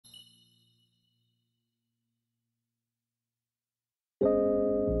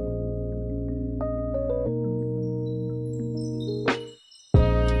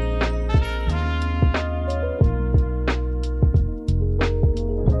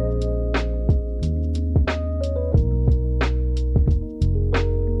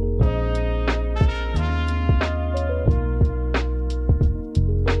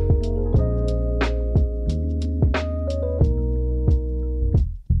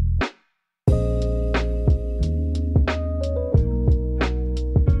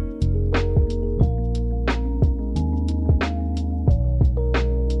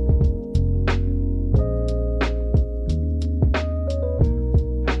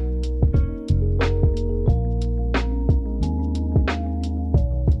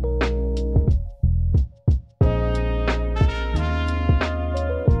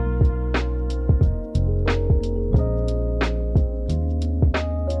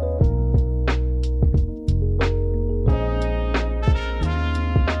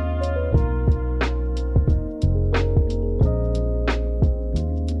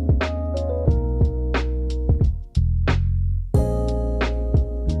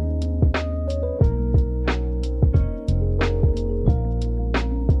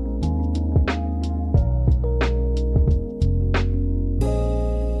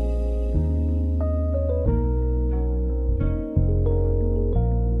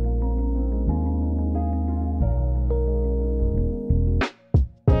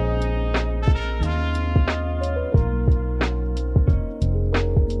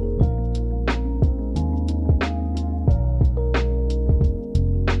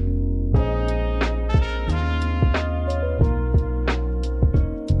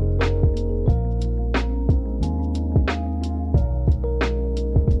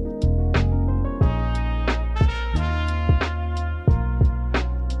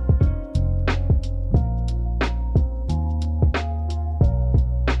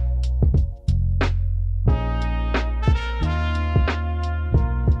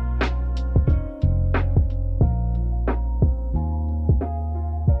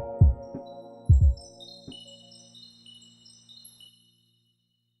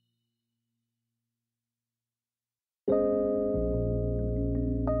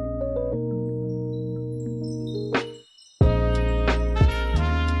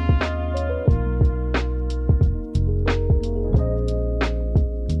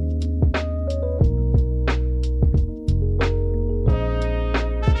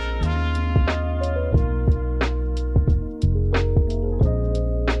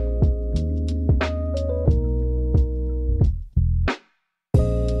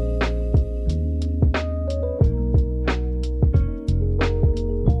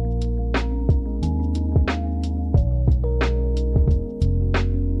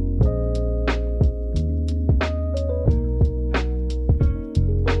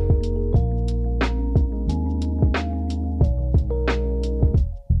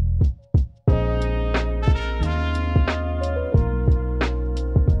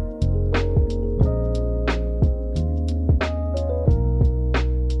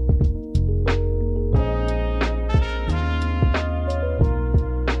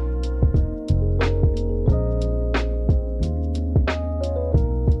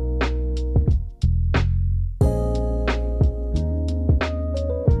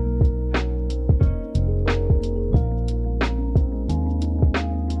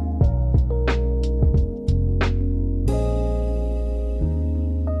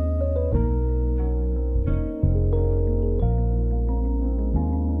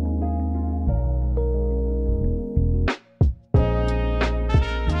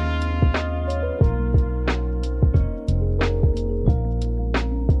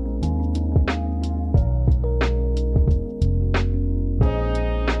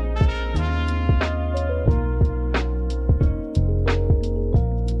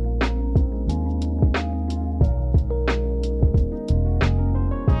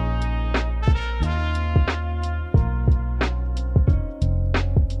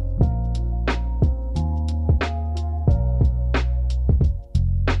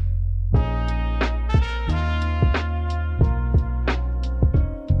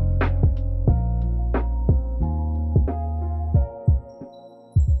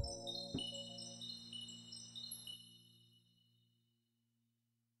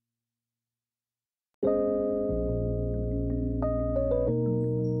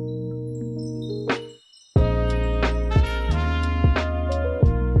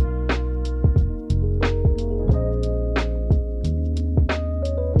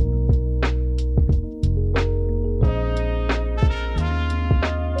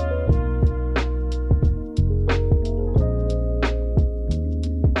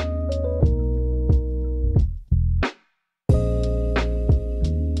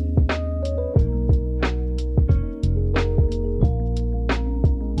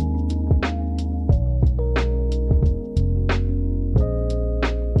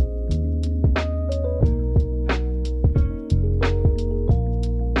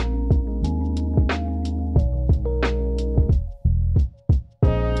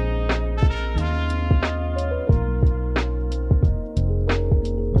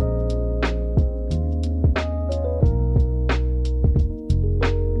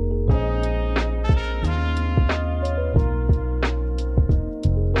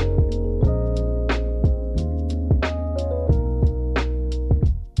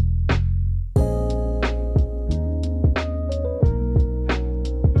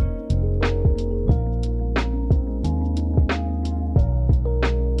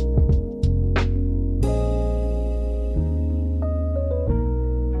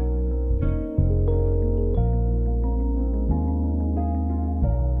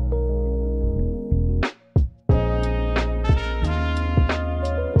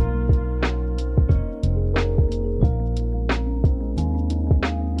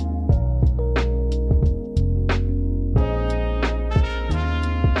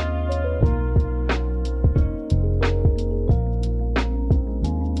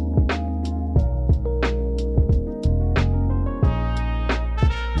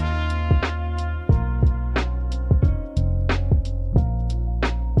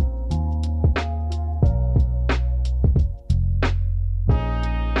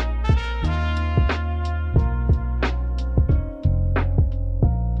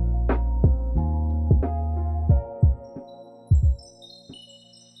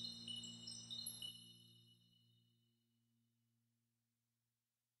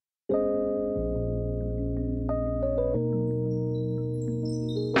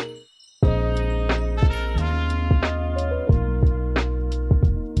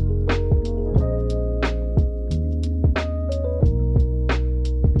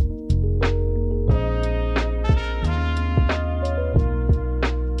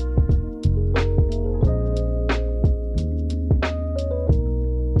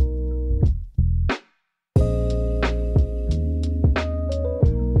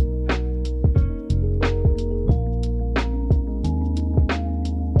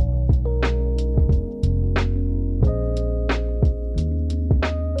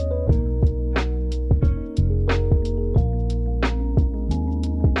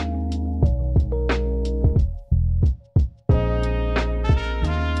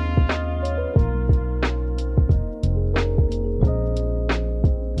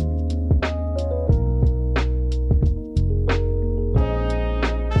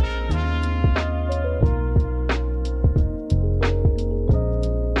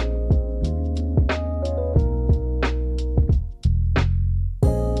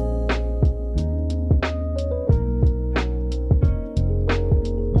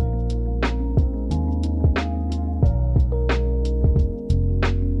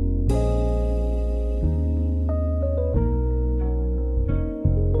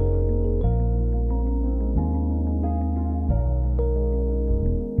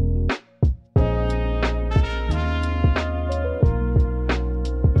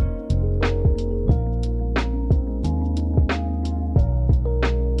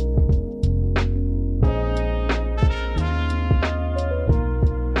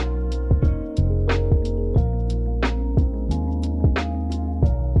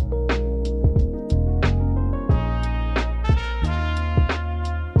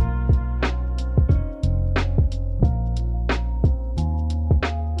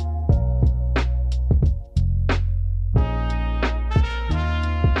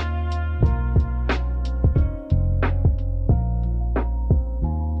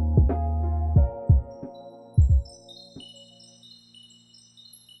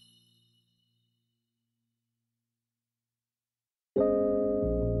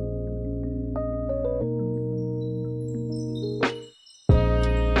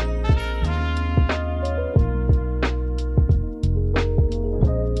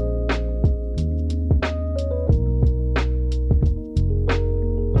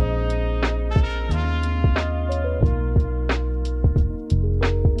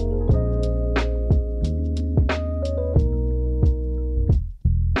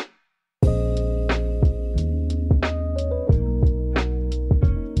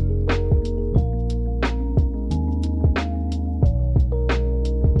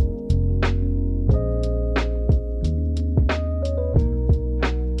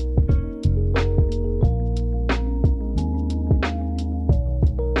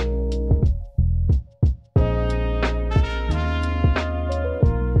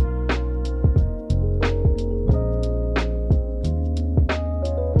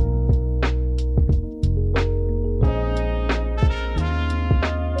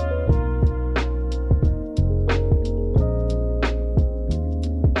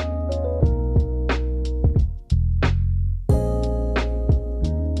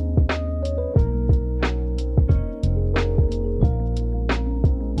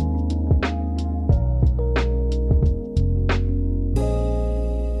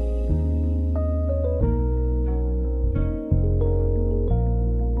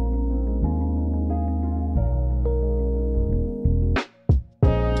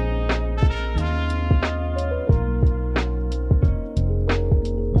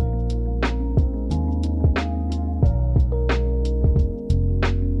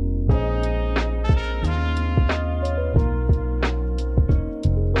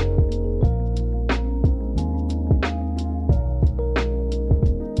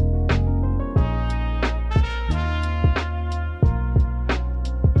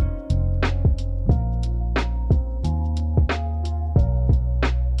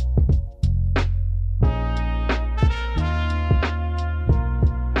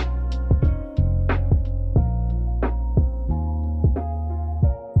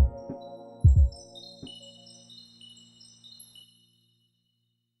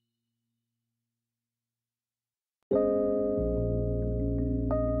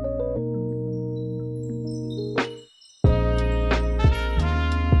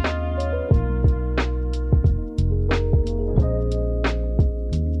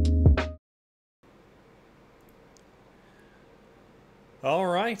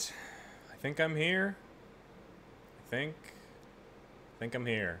Alright. I think I'm here. I think I'm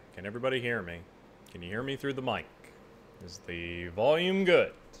here. Can everybody hear me? Can you hear me through the mic? Is the volume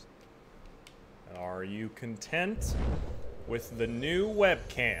good? Are you content with the new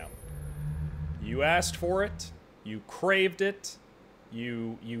webcam? You asked for it, you craved it,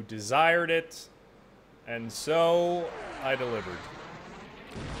 you desired it, and so I delivered.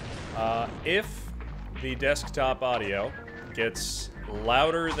 If the desktop audio gets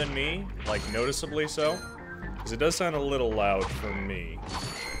louder than me, like noticeably so, because it does sound a little loud for me,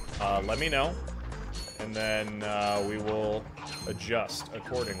 let me know, and then we will adjust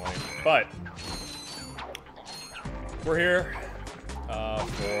accordingly. But we're here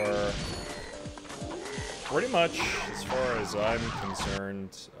for pretty much, as far as I'm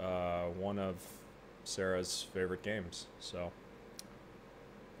concerned, one of Sarah's favorite games. So,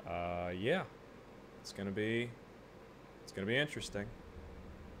 yeah, it's gonna be interesting.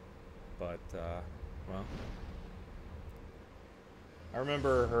 But well, I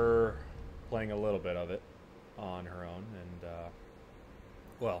remember her playing a little bit of it on her own, and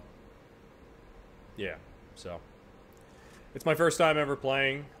well, yeah. So it's my first time ever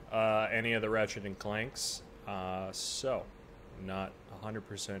playing any of the Ratchet and Clanks, so I'm not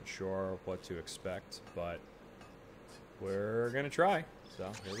 100% sure what to expect, but we're gonna try.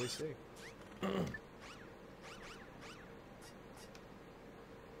 So here we see.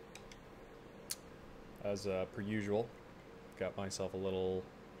 As per usual, got myself a little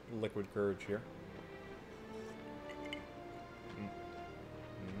liquid courage here.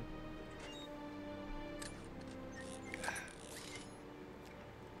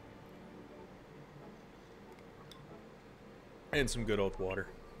 And some good old water.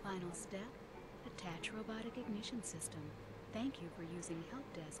 Final step, attach robotic ignition system. Thank you for using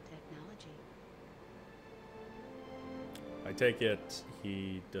help desk technology. I take it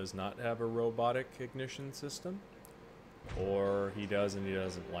he does not have a robotic ignition system, or he does and he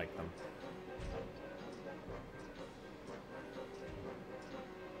doesn't like them.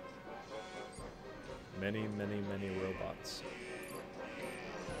 Many, many, many robots.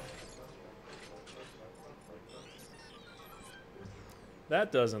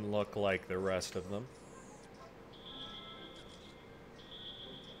 That doesn't look like the rest of them.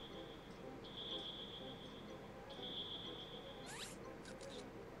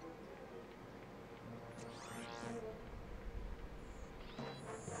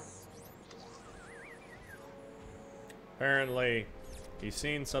 Apparently, he's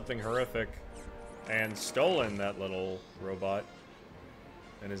seen something horrific and stolen that little robot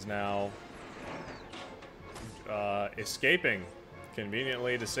and is now escaping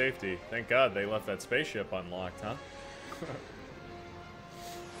conveniently to safety. Thank God they left that spaceship unlocked, huh?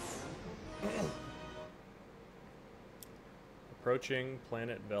 Approaching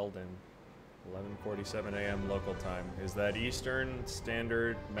Planet Belden, 11:47 a.m. local time. Is that Eastern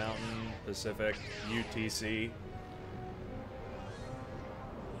Standard Mountain Pacific UTC?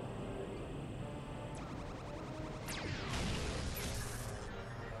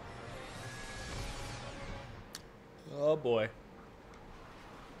 Oh boy.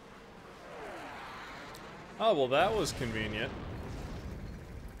 Oh, well, that was convenient.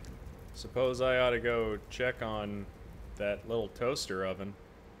 Suppose I ought to go check on that little toaster oven.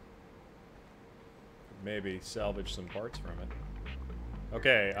 Maybe salvage some parts from it.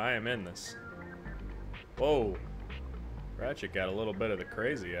 Okay, I am in this. Whoa. Ratchet got a little bit of the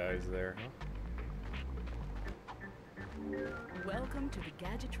crazy eyes there, huh? Welcome to the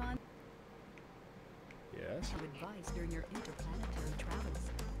Gadgetron. Yes? To advise during your interplanetary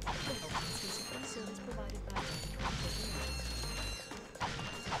travels. The help desk is a free service provided by Ratchet.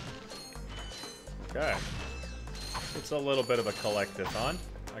 Okay. It's a little bit of a collectathon.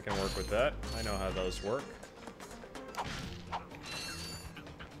 I can work with that. I know how those work.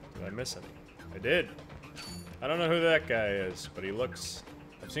 Did I miss any? I did. I don't know who that guy is, but he looks...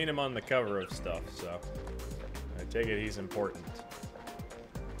 I've seen him on the cover of stuff, so... I take it he's important.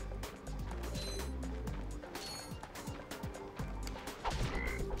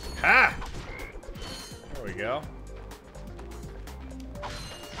 Ha! There we go.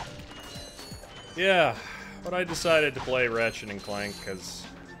 Yeah, but I decided to play Ratchet and Clank because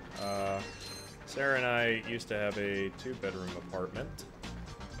Sarah and I used to have a 2-bedroom apartment,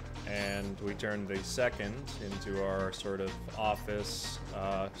 and we turned the second into our sort of office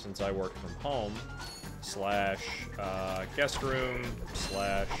since I worked from home / guest room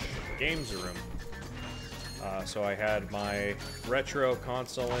 / games room. So I had my retro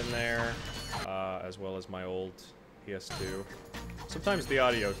console in there, as well as my old PS2. Sometimes the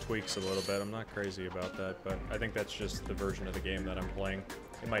audio tweaks a little bit. I'm not crazy about that, but I think that's just the version of the game that I'm playing.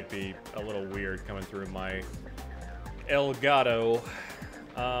 it might be a little weird coming through my Elgato.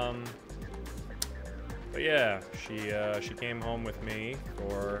 But yeah, she came home with me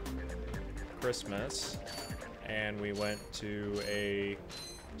for Christmas, and we went to a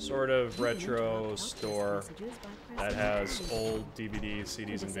sort of retro store that has old DVDs,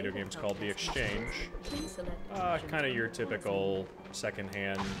 CDs, and video games called The Exchange. Kind of your typical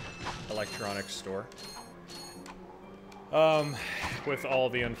secondhand electronics store. With all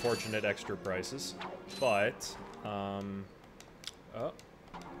the unfortunate extra prices. But, oh,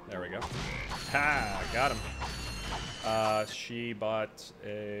 there we go. Ha! Got him. She bought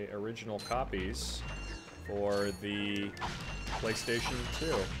original copies for the PlayStation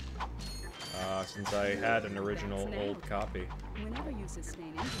 2. Since I had an original old copy. And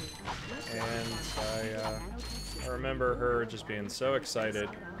I remember her just being so excited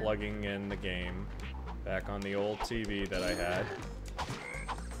plugging in the game back on the old TV that I had.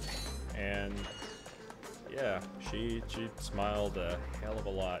 And yeah, she smiled a hell of a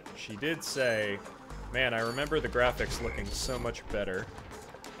lot. She did say, man, I remember the graphics looking so much better.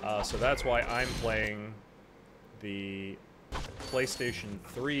 So that's why I'm playing the PlayStation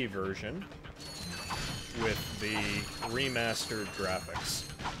 3 version with the remastered graphics.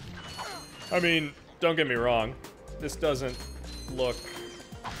 I mean, don't get me wrong, this doesn't look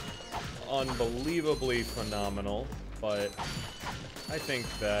unbelievably phenomenal, but I think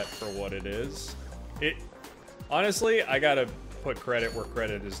that for what it is, honestly, I gotta put credit where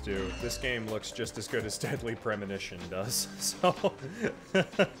credit is due. This game looks just as good as Deadly Premonition does, so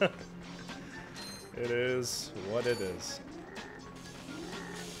it is what it is.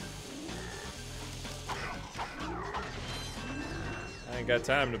 I ain't got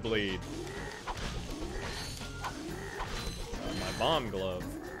time to bleed. My bomb glove.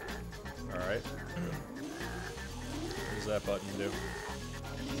 Alright. What does that button do?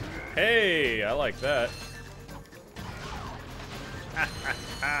 Hey, I like that.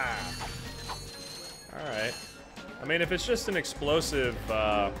 Alright. I mean, if it's just an explosive,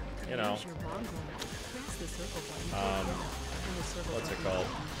 you know, what's it called?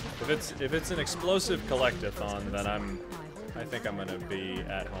 If it's an explosive collectathon, then I think I'm gonna be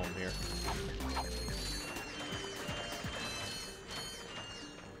at home here.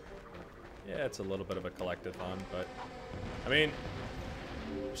 Yeah, it's a little bit of a collectathon, but I mean,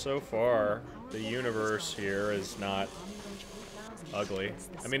 so far the universe here is not ugly.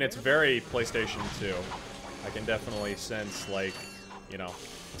 I mean, it's very PlayStation 2. I can definitely sense, like, you know,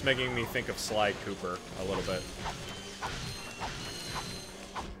 it's making me think of Sly Cooper a little bit.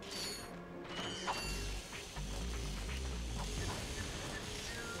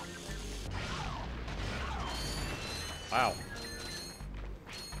 Wow.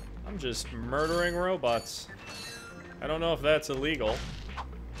 I'm just murdering robots. I don't know if that's illegal.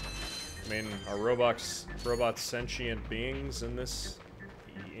 I mean, are robots sentient beings in this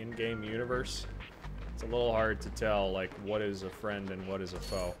in-game universe? It's a little hard to tell, like, what is a friend and what is a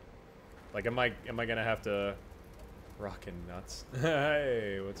foe. Like, am I gonna have to... Rockin' nuts.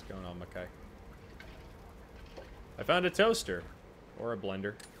 Hey, what's going on, Makai? I found a toaster. Or a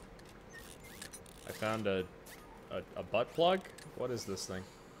blender. I found a butt plug? What is this thing?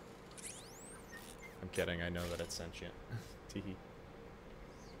 I'm kidding, I know that it's sentient. Teehee.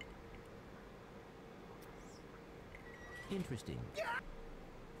 Interesting.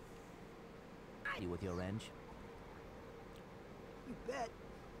 You with your wrench? You bet.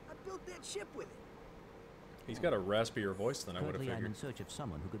 I built that ship with it. He's got a raspier voice than I would have Currently, I'm figured. in search of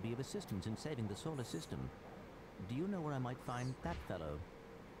someone who could be of assistance in saving the solar system. Do you know where I might find that fellow?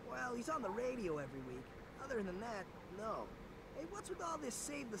 Well, he's on the radio every week. Other than that, no. Hey, what's with all this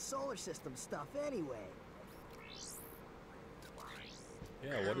save the solar system stuff anyway?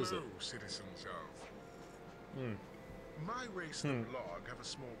 Yeah, what is it? Hello, citizens of... Hmm. My race and log have a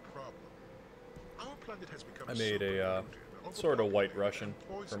small problem. Our planet has become I made so a polluted, sort of white overpopulated, Russian and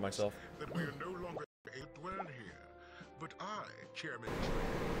poisonous for myself. that we are no longer able to dwell here. But I, Chairman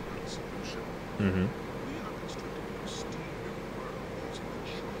Trade, solution. Mm-hmm. We are constructing a steam world using the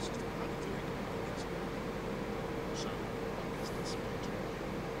choicest planetary technologies. So, what is this meant to be?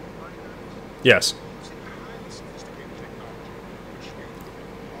 Yes. Using highly sophisticated technology, which we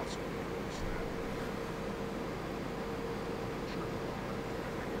possibly understand.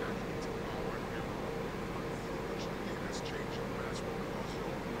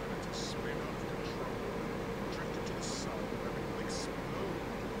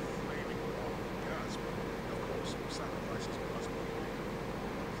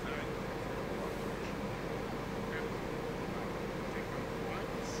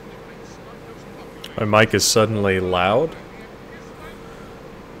 My mic is suddenly loud.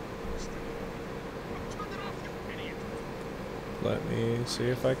 see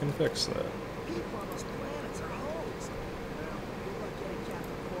if I can fix that. People on those planets are hosed. Well, good luck getting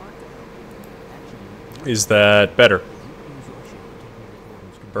Captain Quark to help you. Actually, Is that better? if you can use your ship to take the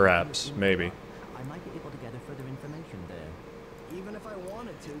recordings contained Perhaps, in the maybe. dock, I might be able to gather further information there. Even if I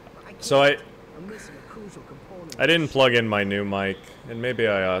wanted to, I can't. So I'm missing a crucial component. I didn't plug in my new mic, and maybe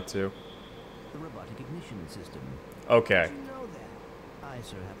I ought to. The robotic ignition system. Okay, How'd you know that? I,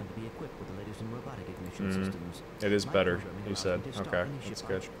 sir, happen to be equipped with the latest in robotic ignition Mhm. systems. it is My better, programming you allows said. me to start Okay, any that's ship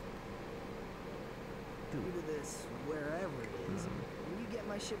good. Due to this, wherever it is, will you get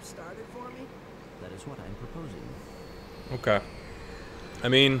my ship started for me? That is what I'm proposing. Okay. I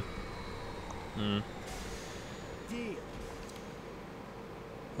mean, Deal.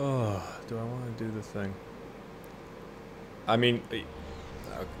 oh, do I want to do the thing? I mean,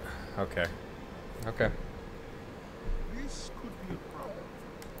 okay. Okay. This could be a problem.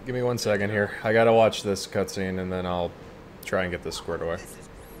 Give me 1 second here. I gotta watch this cutscene, and then I'll try and get this squared away. This is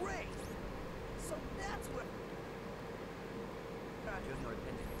great. So that's what. Roger, your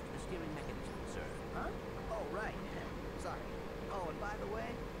appendix to the steering mechanism, sir. Huh? Oh, right. Sorry. Oh, and by the way,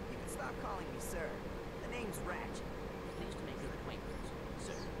 you can stop calling me sir. The name's Ratchet. Pleased to make your acquaintance,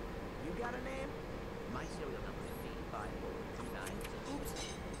 sir. You got a name? My serial number is B5429. Oops.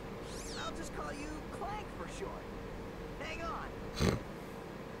 I'll just call you Clank for short. Hang on.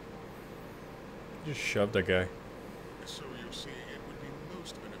 Just shoved a guy. So you're saying it would be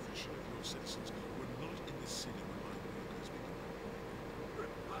most beneficial if your citizens were not in the city when my work has begun?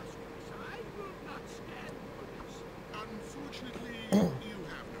 Preposterous. I will not stand for this. Unfortunately, you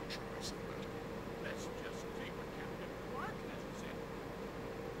have no choice in the matter. Let's just take what Captain Quark has to say.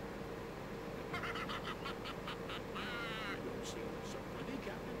 Don't seem so funny.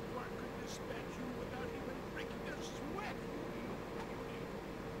 Captain Quark could dispatch you without even breaking a sweat.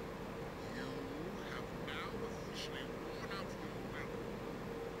 You have now officially worn out your will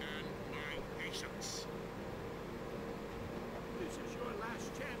and my patience. This is your last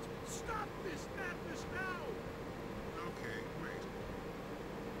chance. Stop this madness now! Okay, wait.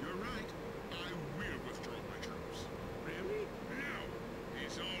 You're right. I will withdraw my troops. Really? No.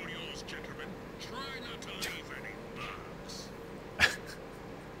 It's all yours, gentlemen. Try not to leave any marks.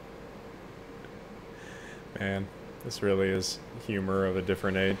 Man, this really is humor of a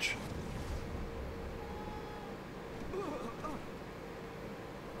different age.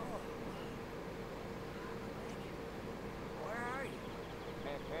 Where are you?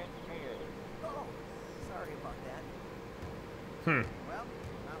 Oh, sorry about that. Hmm. Well,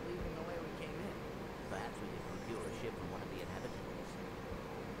 not leaving the way we came in. Perhaps we could procure a ship from one of the inhabitants.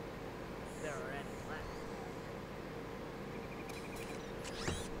 There are any left.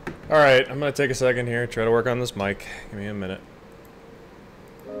 Alright, I'm gonna take a second here, try to work on this mic. Give me a minute.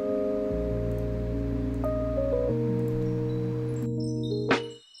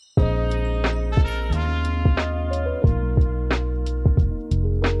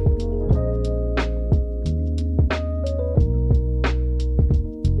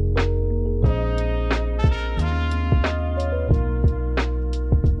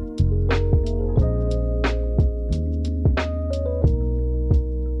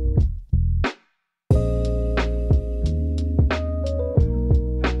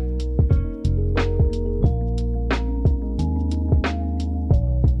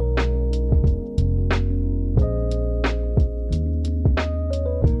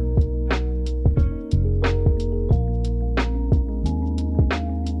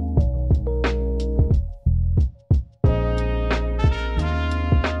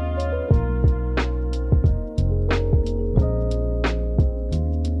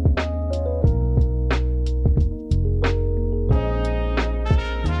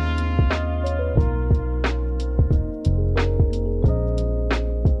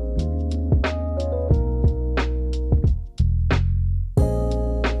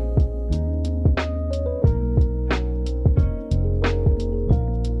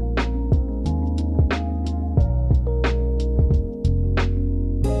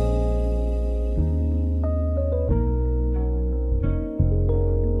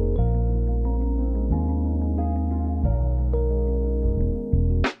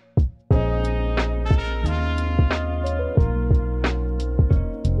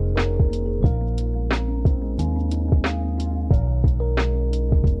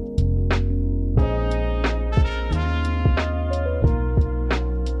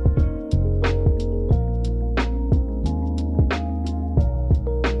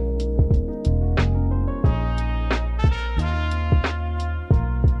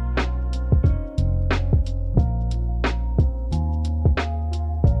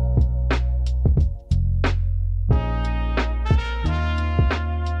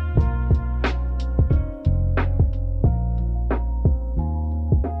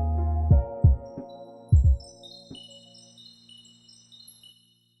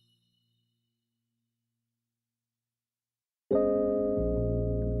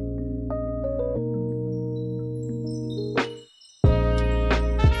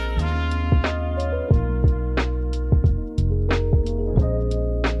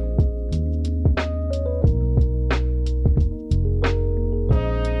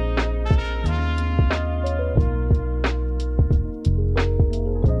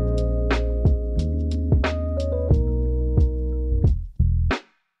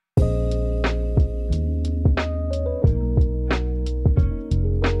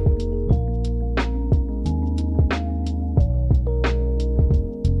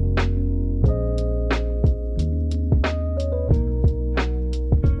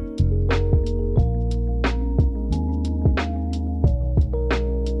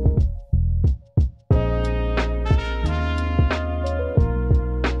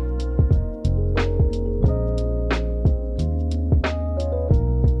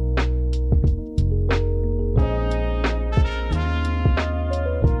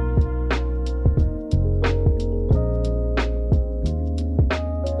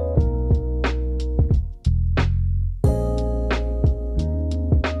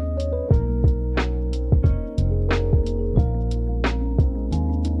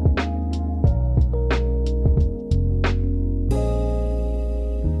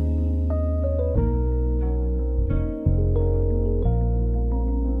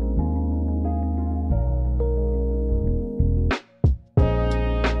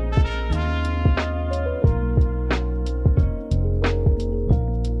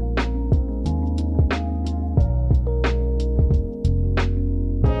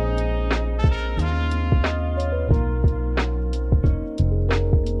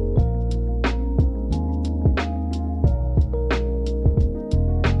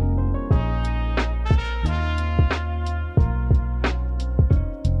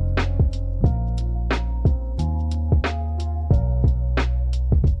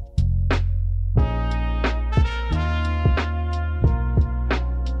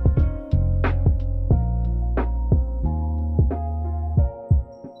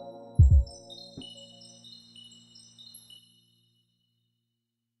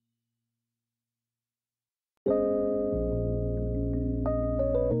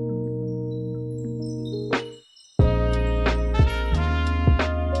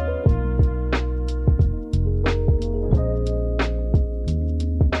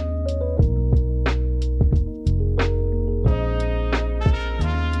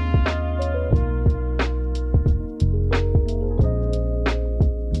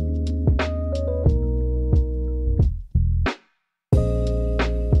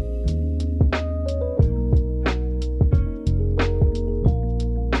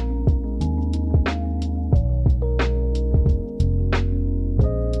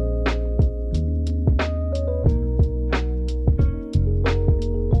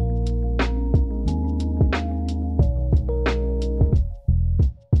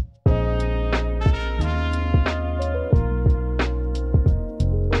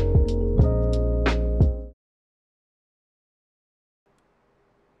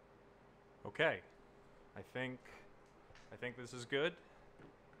 Okay. I think this is good.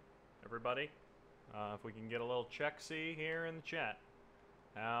 Everybody, if we can get a little check-see here in the chat.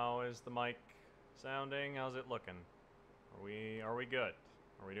 How is the mic sounding? How's it looking? Are we good?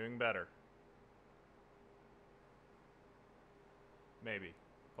 Are we doing better? Maybe.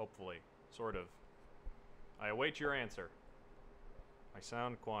 Hopefully. Sort of. I await your answer. I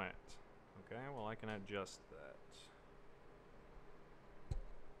sound quiet. Okay, well I can adjust that.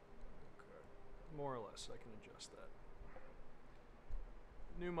 Okay. More or less I can adjust that.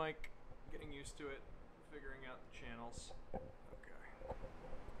 New mic, getting used to it, figuring out the channels. Okay.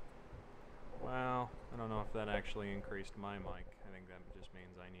 Well, I don't know if that actually increased my mic. I think that just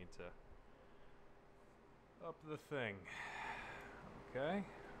means I need to up the thing. Okay,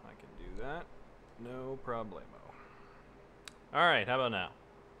 I can do that. No problemo. Alright, how about now?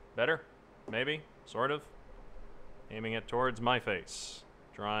 Better? Maybe? Sort of? Aiming it towards my face.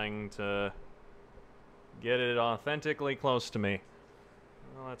 Trying to get it authentically close to me.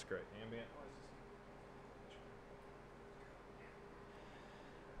 Well, that's great. Ambient.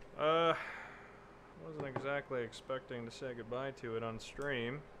 Wasn't exactly expecting to say goodbye to it on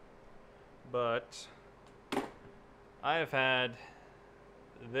stream, but I have had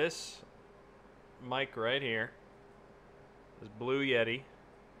this mic right here, this Blue Yeti,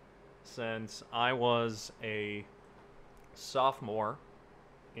 since I was a sophomore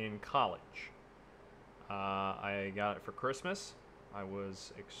in college. I got it for Christmas. I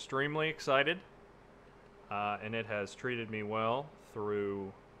was extremely excited, and it has treated me well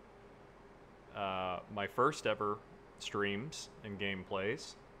through my first ever streams and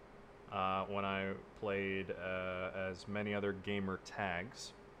gameplays when I played as many other gamer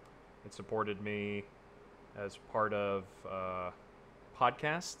tags. It supported me as part of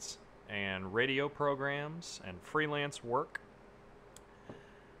podcasts and radio programs and freelance work.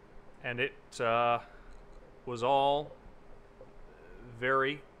 And it was all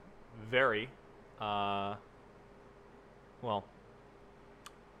very, very, well,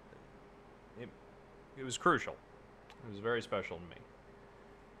 it was crucial. It was very special to me.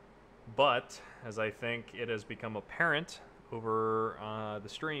 But, as I think it has become apparent over the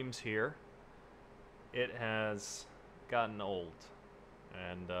streams here, it has gotten old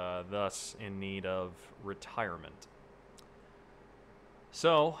and thus in need of retirement.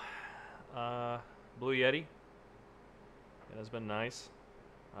 So, Blue Yeti, it has been nice.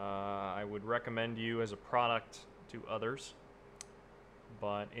 I would recommend you as a product to others,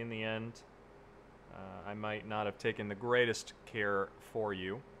 but in the end, I might not have taken the greatest care for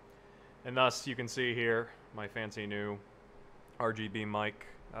you. And thus, you can see here my fancy new RGB mic,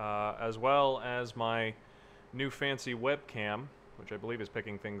 as well as my new fancy webcam, which I believe is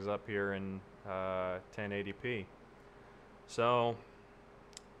picking things up here in 1080p. So,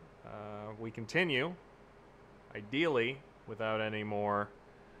 we continue, ideally without any more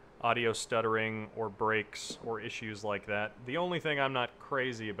audio stuttering or breaks or issues like that. The only thing I'm not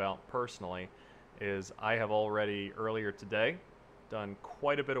crazy about personally is I have already, earlier today, done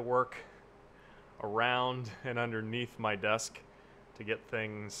quite a bit of work around and underneath my desk to get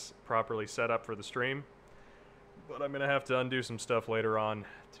things properly set up for the stream. But I'm going to have to undo some stuff later on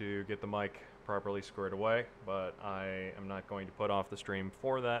to get the mic properly squared away. But I am not going to put off the stream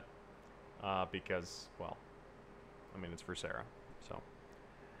for that because, well, I mean, it's for Sarah. So,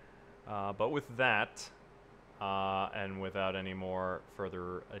 but with that, and without any more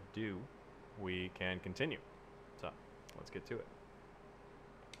further ado, we can continue. So, let's get to it.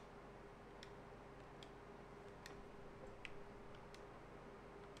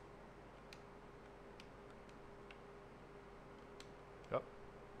 Oh,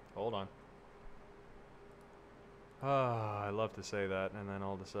 hold on. I love to say that, and then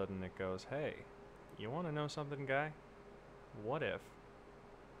all of a sudden it goes, hey, you want to know something, guy? What if,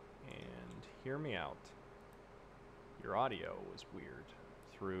 and hear me out, your audio was weird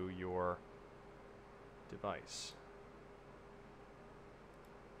through your device?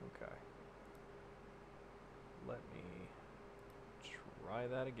 Okay. Let me try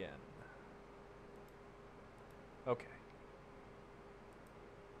that again. Okay.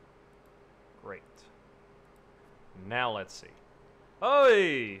 Great. Now let's see.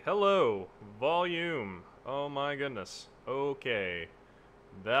 Hey! Hello! Volume. Oh my goodness. Okay.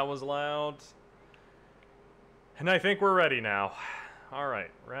 That was loud. And I think we're ready now. Alright.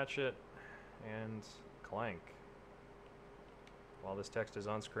 Ratchet and Clank. While this text is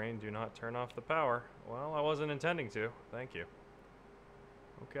on screen, do not turn off the power. Well, I wasn't intending to. Thank you.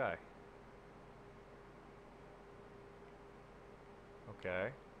 Okay. Okay.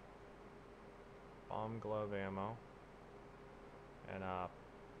 Bomb glove ammo. And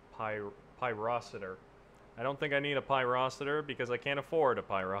pyrocitor. I don't think I need a pyrocitor because I can't afford a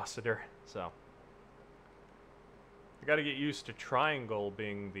pyrocitor, so. I gotta get used to triangle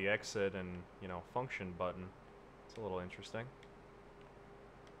being the exit and, you know, function button. It's a little interesting.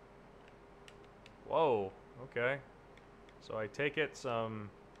 Whoa, okay. So I take it some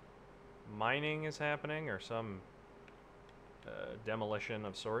mining is happening, or some demolition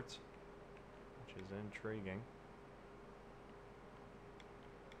of sorts, which is intriguing.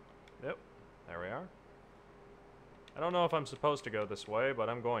 Yep, there we are. I don't know if I'm supposed to go this way, but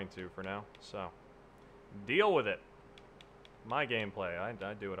I'm going to for now, so deal with it. My gameplay,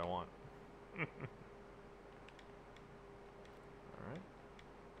 I do what I want. Alright.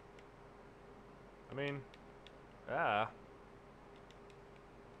 I mean, ha!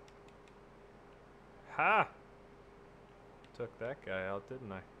 Took that guy out,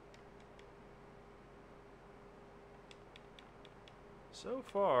 didn't I? So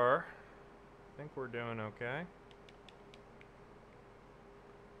far, I think we're doing okay.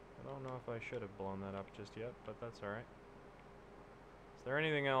 I don't know if I should have blown that up just yet, but that's alright. Is there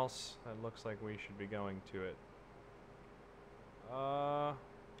anything else that looks like we should be going to it? Am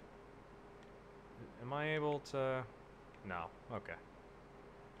I able to... No. Okay.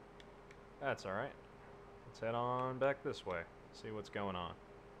 That's alright. Let's head on back this way. See what's going on.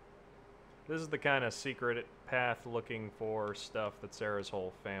 This is the kind of secret path looking for stuff that Sarah's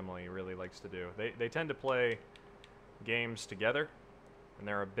whole family really likes to do. They tend to play games together, and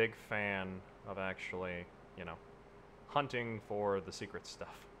they're a big fan of actually, you know, hunting for the secret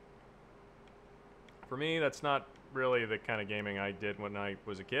stuff. For me, that's not really the kind of gaming I did when I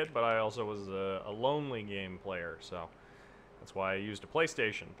was a kid, but I also was a lonely game player, so that's why I used a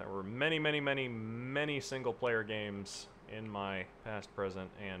PlayStation. There were many single-player games in my past, present,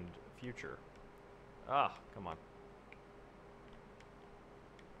 and future. Ah, come on.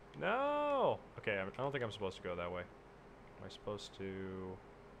 No! Okay, I don't think I'm supposed to go that way. Am I supposed to...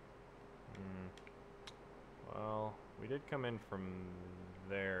 Well, we did come in from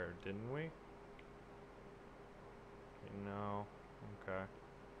there, didn't we? No. Okay.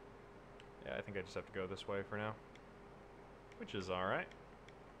 Yeah, I think I just have to go this way for now. Which is alright.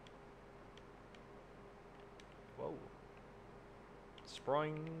 Whoa.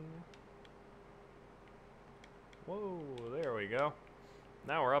 Spring. Whoa, there we go.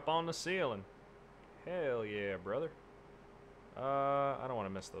 Now we're up on the ceiling. Hell yeah, brother. I don't want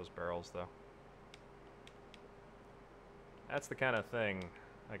to miss those barrels, though. That's the kind of thing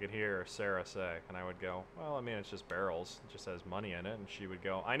I could hear Sarah say, and I would go, well, I mean, it's just barrels. It just has money in it, and she would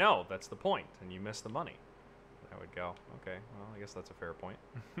go, I know, that's the point, and you miss the money. I would go, okay, well, I guess that's a fair point.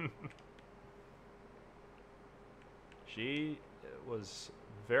 She was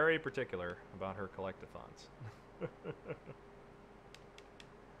very particular about her collectathons.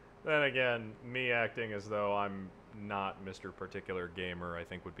 Then again, me acting as though I'm not Mr. Particular Gamer, I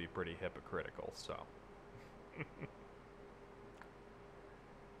think would be pretty hypocritical, so.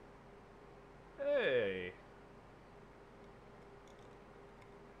 Hey!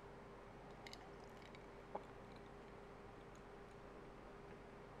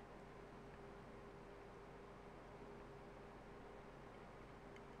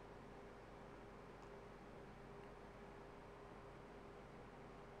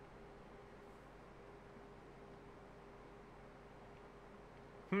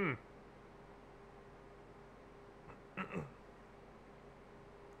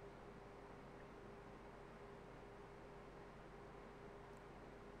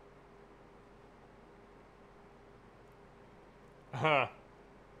 Huh.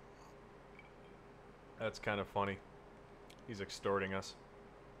 That's kind of funny. He's extorting us.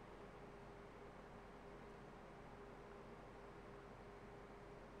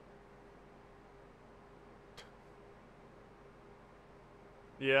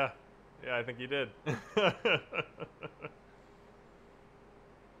 Yeah. Yeah, I think he did.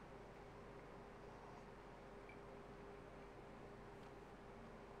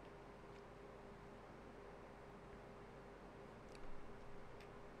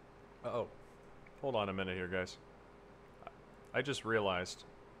 Uh-oh. Hold on a minute here, guys. I just realized.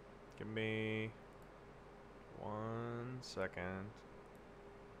 Give me 1 second.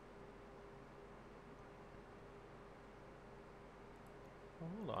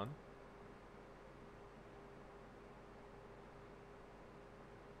 Hold on.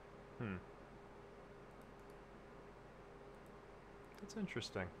 That's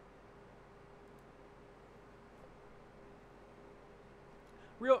interesting.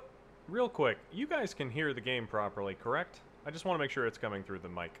 Real quick, you guys can hear the game properly, correct? I just want to make sure it's coming through the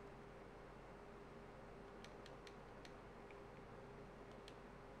mic.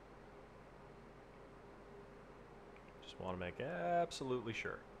 want to make absolutely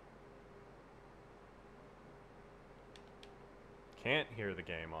sure. Can't hear the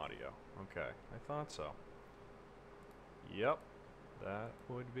game audio. Okay, I thought so. Yep, that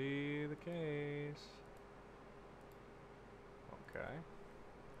would be the case. Okay.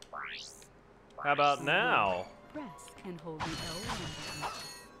 How about now? Press and hold the L1 button.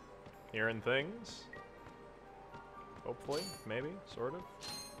 Hearing things? Hopefully, maybe, sort of,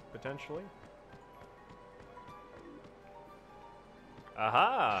 potentially.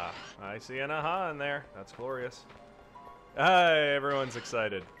 Aha! I see an aha in there. That's glorious. Hi, everyone's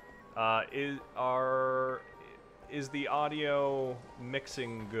excited. Is the audio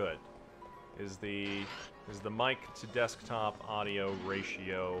mixing good? Is the mic to desktop audio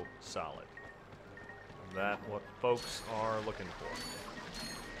ratio solid? Is that what folks are looking for?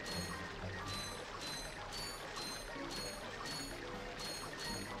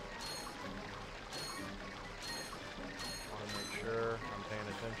 Want to make sure I'm paying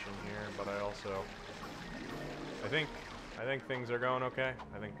attention here, but I also I think things are going okay.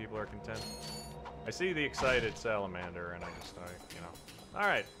 I think people are content. I see the excited salamander, and you know. All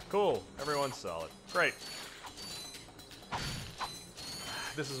right, cool. Everyone's solid. Great.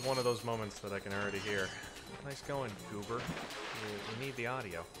 This is one of those moments that I can already hear. Nice going, Goober. You need the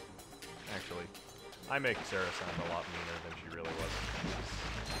audio. Actually, I make Sarah sound a lot meaner than she really was.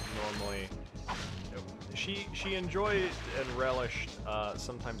 Normally, she enjoyed and relished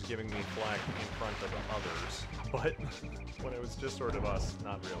sometimes giving me flack in front of others, but when it was just sort of us,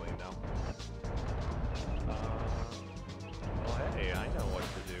 not really, no. Well, hey, I know what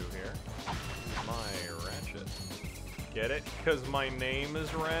to do here. Use my Ratchet. Get it? Because my name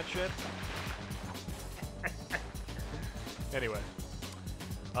is Ratchet? Anyway.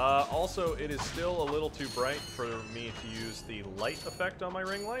 Also, it is still a little too bright for me to use the light effect on my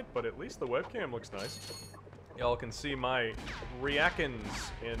ring light, but at least the webcam looks nice. Y'all can see my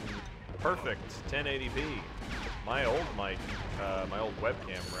reactions in perfect 1080p. My old mic, my old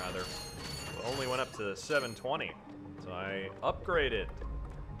webcam rather, only went up to 720, so I upgraded.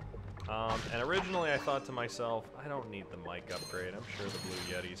 And originally I thought to myself, I don't need the mic upgrade, I'm sure the Blue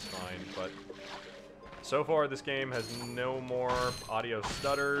Yeti's fine, but so far this game has no more audio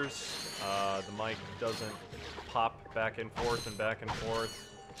stutters, the mic doesn't pop back and forth and back and forth,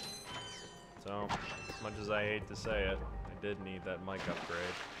 so as much as I hate to say it, I did need that mic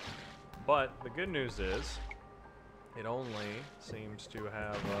upgrade. But the good news is, it only seems to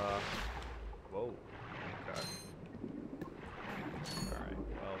have, whoa, okay. Alright,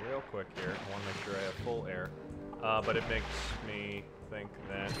 well, real quick here, I want to make sure I have full air. But it makes me think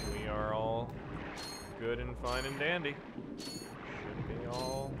that we are all good and fine and dandy. Should be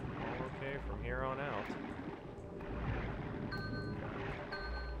all okay from here on out.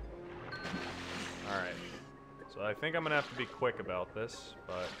 Alright, so I think I'm going to have to be quick about this,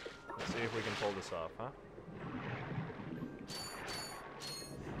 but let's see if we can pull this off, huh?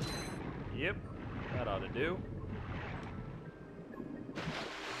 Yep, that ought to do.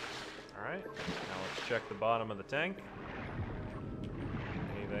 Alright, now let's check the bottom of the tank.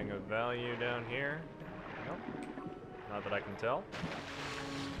 Anything of value down here? Nope, not that I can tell.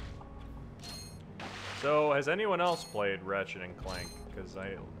 So, has anyone else played Ratchet and Clank? Because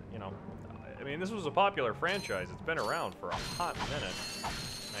I mean, this was a popular franchise. It's been around for a hot minute.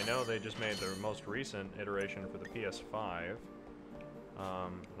 I know they just made the most recent iteration for the PS5.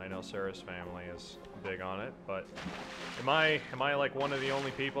 I know Sarah's family is big on it, but am I like one of the only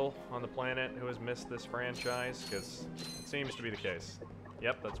people on the planet who has missed this franchise? Because it seems to be the case.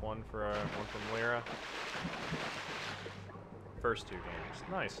 Yep, that's one from Lyra. First two games,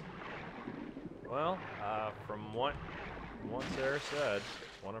 nice. Well, from what Sarah said,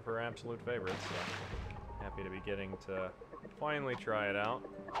 one of her absolute favorites. So happy to be getting to finally try it out.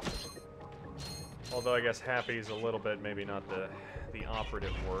 Although I guess happy is a little bit maybe not the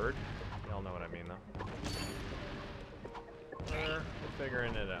operative word. Y'all know what I mean, though. We're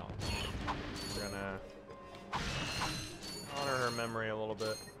figuring it out. We're gonna honor her memory a little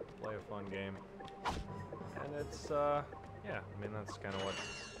bit, play a fun game. And it's, yeah, I mean, that's kind of what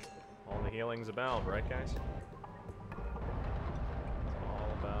all the healing's about, right, guys? It's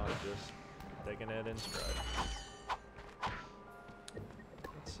all about just taking it in stride.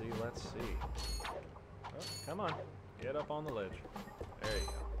 Let's see. Oh, come on. Get up on the ledge. There you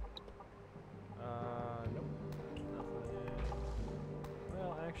go. Nope. Nothing.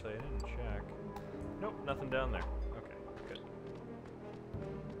 Well, actually, I didn't check. Nope, nothing down there. Okay, good.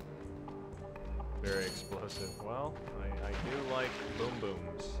 Very explosive. Well, I do like boom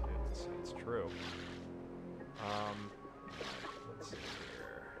booms. It's true. Let's see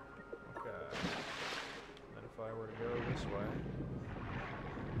here. Okay. And if I were to go this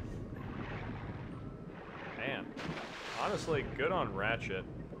honestly, good on Ratchet,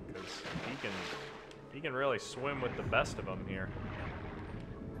 because he can really swim with the best of them here.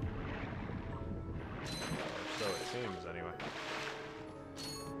 Or so it seems, anyway.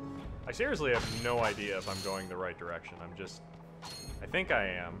 I seriously have no idea if I'm going the right direction. I think I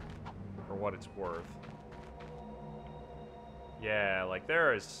am, for what it's worth. Yeah, like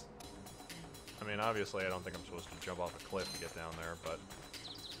there is... I mean, obviously I don't think I'm supposed to jump off a cliff to get down there, but...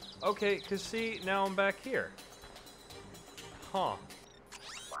 Okay, because see, now I'm back here. Huh.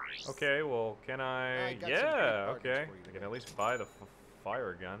 Okay, well, can I... Yeah, okay. I can at least buy the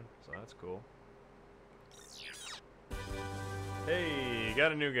fire gun, so that's cool. Hey,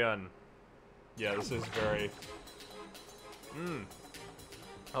 got a new gun. Yeah, this is very...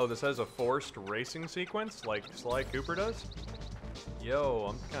 Oh, this has a forced racing sequence, like Sly Cooper does? Yo,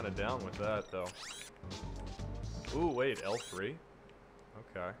 I'm kind of down with that, though. Ooh, wait, L3?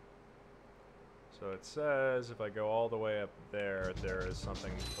 Okay. So it says if I go all the way up there, there is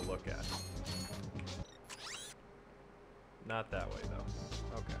something to look at. Not that way, though.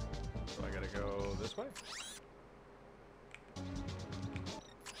 Okay. So I gotta go this way?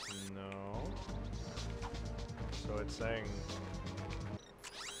 No. So it's saying...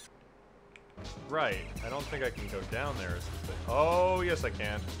 Right. I don't think I can go down there. Oh, yes I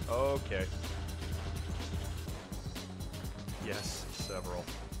can. Okay. Yes, several.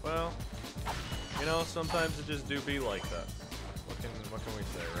 Well, you know, sometimes it just do be like that. What can we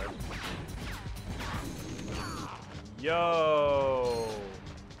say, right? Yo!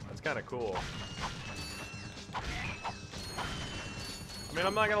 That's kind of cool. I mean,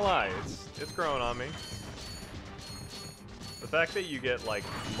 I'm not gonna lie, it's growing on me. The fact that you get, like,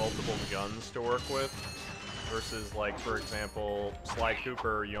 multiple guns to work with versus, like, for example, Sly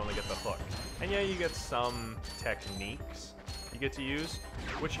Cooper, you only get the hook. And yeah, you get some techniques you get to use,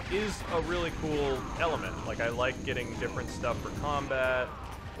 which is a really cool element. Like, I like getting different stuff for combat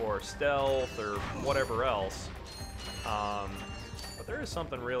or stealth or whatever else. But there is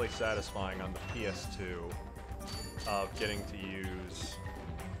something really satisfying on the PS2 of getting to use,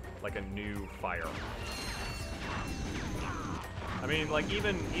 like, a new firearm. I mean, like,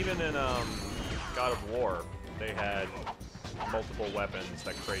 even in God of War, they had multiple weapons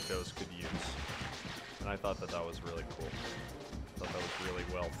that Kratos could use. And I thought that that was really cool. I thought that was really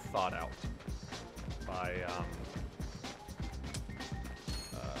well thought out by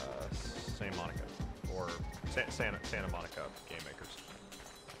Santa Monica, or Santa Monica game makers.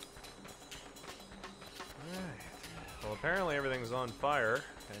 Alright. Well, apparently everything's on fire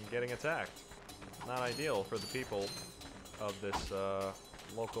and getting attacked. Not ideal for the people of this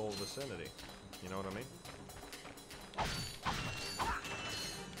local vicinity. You know what I mean?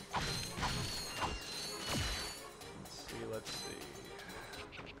 Let's see.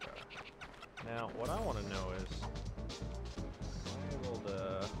 Okay. Now, what I want to know is, am I able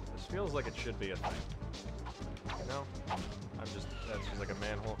to... This feels like it should be a thing. You know? That's just like a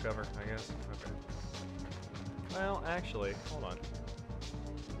manhole cover, I guess. Okay. Well, actually, hold on.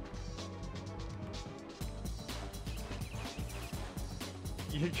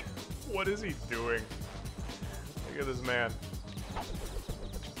 What is he doing? Look at this man.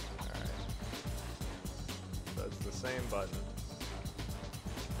 Alright. So it's the same button.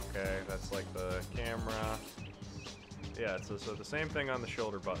 Okay, that's like the camera. Yeah, so the same thing on the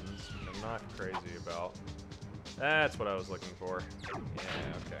shoulder buttons, which I'm not crazy about. That's what I was looking for.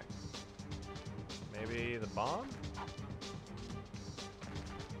 Yeah, okay. Maybe the bomb?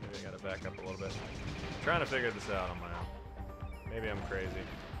 Maybe I gotta back up a little bit. I'm trying to figure this out on my own. Maybe I'm crazy.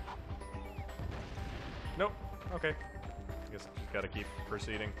 Nope. Okay. I guess just gotta keep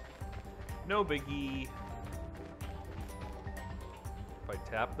proceeding. No biggie. If I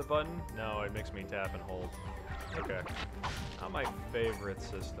tap the button? No, it makes me tap and hold. Okay. Not my favorite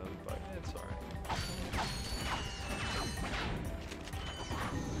system, but it's alright.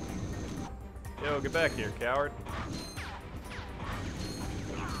 Yo, get back here, coward.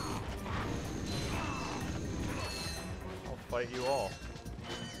 I'll fight you all.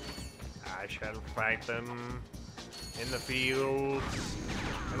 I shall fight them in the fields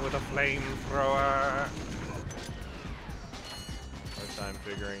and with a flamethrower. Hard time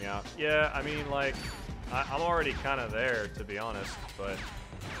figuring out. Yeah, I mean, like, I'm already kind of there, to be honest, but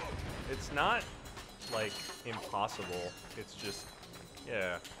it's not, like, impossible. It's just,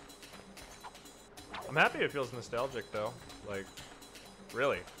 yeah. I'm happy it feels nostalgic, though. Like,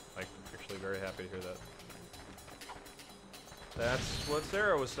 really. Like, actually very happy to hear that. That's what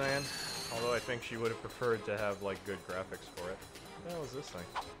Sarah was saying. Although I think she would have preferred to have, like, good graphics for it. What the hell is this thing?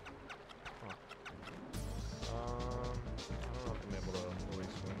 Huh. I don't know if I'm able to fully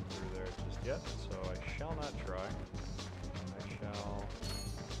swim through there just yet, so I shall not try. shall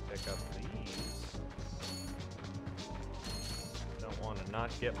pick up these. Don't want to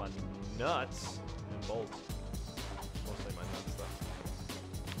not get my nuts and bolts. Mostly my nuts, though.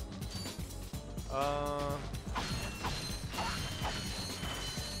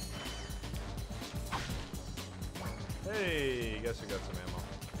 Hey, guess who got some ammo?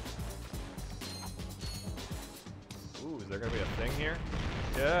 Ooh, is there gonna be a thing here?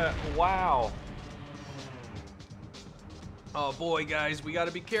 Yeah, wow. Oh boy, guys, we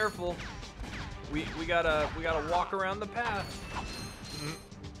gotta be careful. We gotta walk around the path.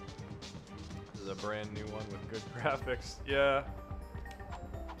 This is a brand new one with good graphics. Yeah.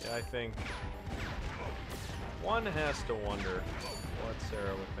 Yeah, I think one has to wonder what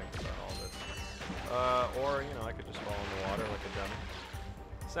Sarah would think about all this. Or, you know, I could just fall in the water like a dummy.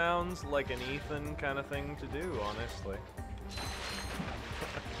 Sounds like an Ethan kind of thing to do, honestly.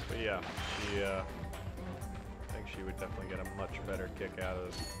 But yeah, I think she would definitely get a much better kick out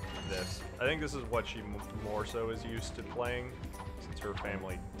of this. I think this is what she more so is used to playing, since her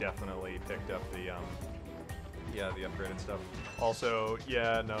family definitely picked up the, yeah, the upgraded stuff. Also,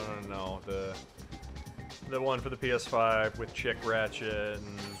 yeah, no, the one for the PS5 with Chick Ratchet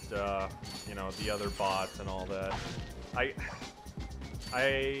and, you know, the other bots and all that.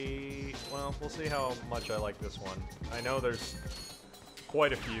 Well, we'll see how much I like this one. I know there's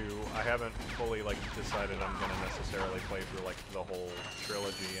quite a few. I haven't fully, like, decided I'm gonna necessarily play through, like, the whole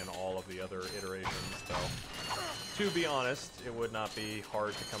trilogy and all of the other iterations, though. To be honest, it would not be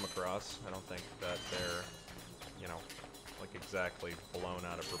hard to come across. I don't think that they're, you know, like, exactly blown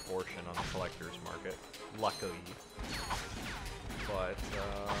out of proportion on the collector's market. Luckily. But,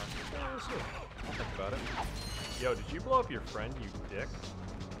 yeah, we'll see. I'll think about it. Yo, did you blow up your friend, you dick?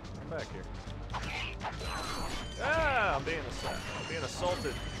 Come back here. Ah, I'm being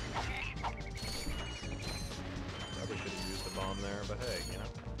assaulted. Probably should have used the bomb there, but hey, you know.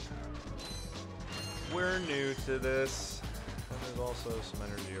 We're new to this. And there's also some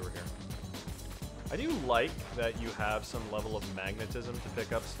energy over here. I do like that you have some level of magnetism to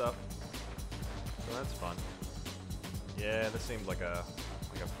pick up stuff. So that's fun. Yeah, this seems like a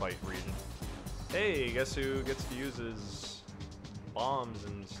fight region. Hey, guess who gets to use his bombs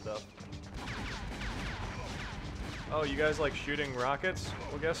and stuff? Oh, you guys like shooting rockets?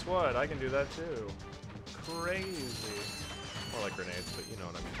 Well, guess what? I can do that too. Crazy. More like grenades, but you know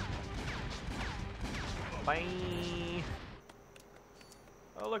what I mean. Bye.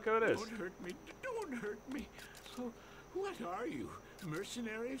 Oh, look who it is. Don't hurt me. Don't hurt me. Oh, what are you?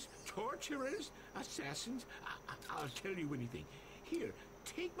 Mercenaries? Torturers? Assassins? I'll tell you anything. Here,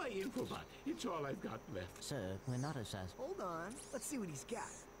 take my infobot. It's all I've got left. Sir, we're not assassins. Hold on. Let's see what he's got.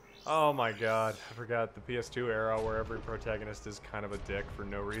 Oh my god, I forgot the PS2 era where every protagonist is kind of a dick for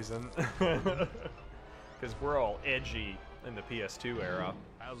no reason. Because we're all edgy in the PS2 era.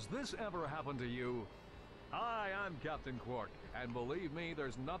 Has this ever happened to you? Hi, I'm Captain Quark, and believe me,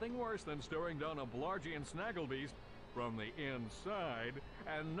 there's nothing worse than staring down a Blargian snagglebeast from the inside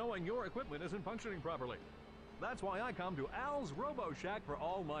and knowing your equipment isn't functioning properly. That's why I come to Al's Robo Shack for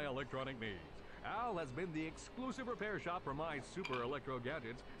all my electronic needs. Al has been the exclusive repair shop for my super electro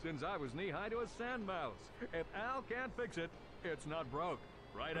gadgets since I was knee-high to a sand mouse. If Al can't fix it, it's not broke.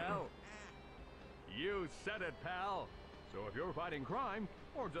 Right, Al? You said it, pal. So if you're fighting crime,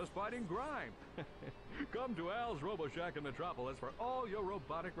 or just fighting grime, come to Al's Robo Shack in Metropolis for all your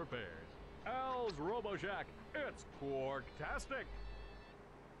robotic repairs. Al's Robo Shack, it's Quarktastic.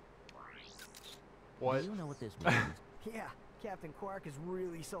 What? Do you know what this means? Yeah, Captain Quark is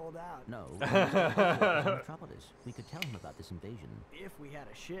really sold out. No. Metropolis. We could tell him about this invasion. If we had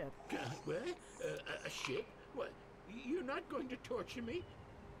a ship. What? A ship? What? You're not going to torture me?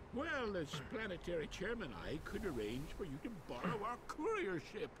 Well, as planetary chairman, I could arrange for you to borrow our courier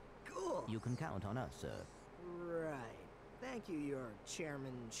ship. Cool. You can count on us, sir. Right. Thank you, your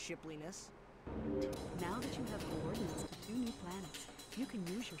chairman shipliness. Now that you have coordinates to 2 new planets, you can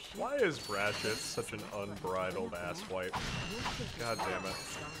use your ship. Why is Ratchet such an unbridled asswipe? God damn it.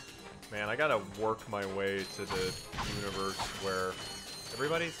 Man, I gotta work my way to the universe where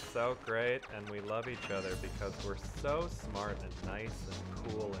everybody's so great and we love each other because we're so smart and nice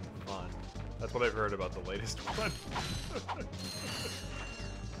and cool and fun. That's what I've heard about the latest one.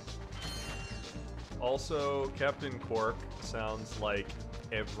 Also, Captain Quark sounds like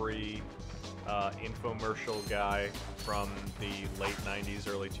every infomercial guy from the late 90s,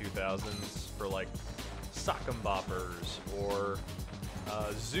 early 2000s for like Sock 'em Boppers or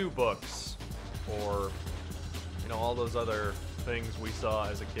Zoo Books or, you know, all those other things we saw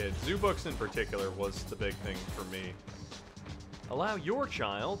as a kid. Zoo Books in particular was the big thing for me. Allow your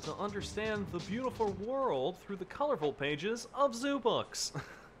child to understand the beautiful world through the colorful pages of zoo books.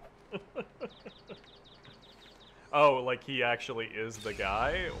 Oh, like he actually is the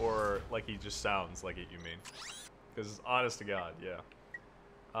guy, or like he just sounds like it, you mean? Because honest to God, yeah.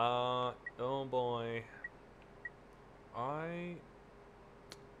 Oh boy.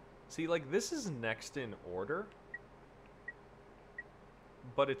 See, like, this is next in order,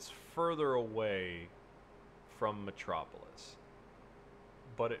 but it's further away from Metropolis.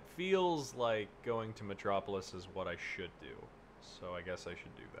 But it feels like going to Metropolis is what I should do, so I guess I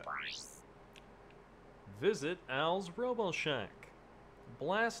should do that. Visit Al's RoboShack.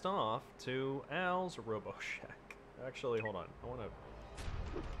 Blast off to Al's RoboShack. Actually, hold on. I want to...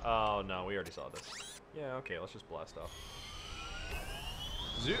 Oh, no, we already saw this. Yeah, okay, let's just blast off.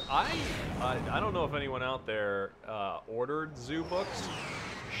 Zoo... I don't know if anyone out there ordered zoo books.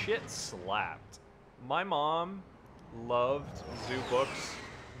 Shit slapped. My mom loved zoo books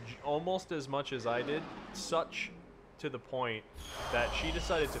almost as much as I did, such to the point that she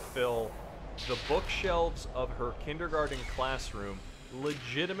decided to fill the bookshelves of her kindergarten classroom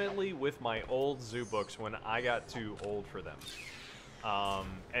legitimately with my old zoo books when I got too old for them.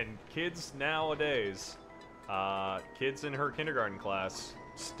 And kids nowadays, kids in her kindergarten class,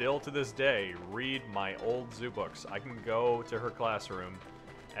 still to this day, read my old zoo books. I can go to her classroom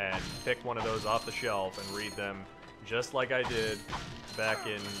and pick one of those off the shelf and read them just like I did back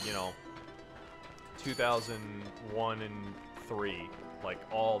in, you know, 2001 and 3. Like,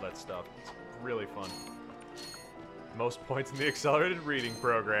 all that stuff. It's really fun. Most points in the accelerated reading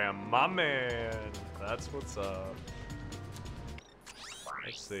program. My man. That's what's up.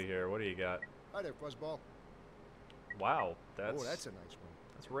 Let's see here. What do you got? Hi there, Fuzzball. Wow. That's... Oh, that's a nice one.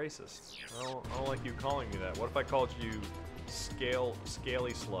 That's racist. I don't like you calling me that. What if I called you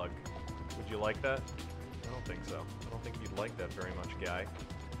Scaly Slug? Would you like that? I don't think so. I don't think you'd like that very much, guy.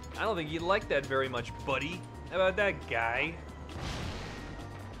 I don't think you'd like that very much, buddy. How about that, guy?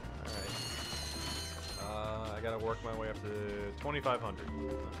 Alright. I gotta work my way up to 2,500.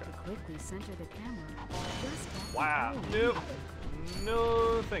 Okay. Quickly center the camera. Just Wow. Nope.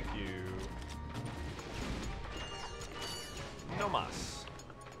 No, thank you. No mas.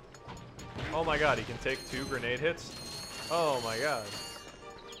 Oh my god, he can take 2 grenade hits? Oh my god.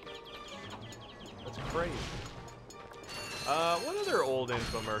 That's crazy. What other old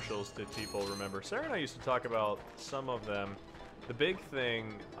infomercials did people remember? Sarah and I used to talk about some of them. The big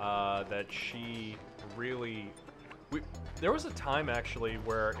thing that she really... there was a time, actually,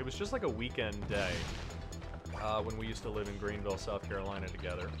 where it was just like a weekend day when we used to live in Greenville, South Carolina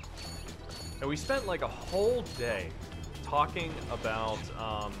together. And we spent like a whole day talking about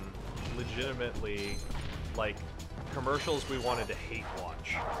legitimately, like, commercials we wanted to hate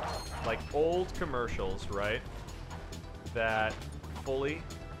watch. Like, old commercials, right? That fully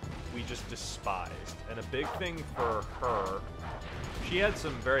we just despised. And a big thing for her, she had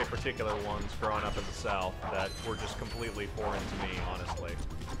some very particular ones growing up in the South that were just completely foreign to me, honestly.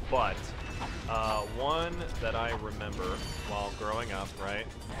 But one that I remember while growing up, right,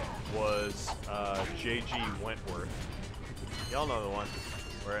 was J.G. Wentworth. Y'all know the one.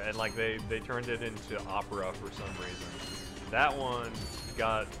 Where, and like they turned it into opera for some reason. That one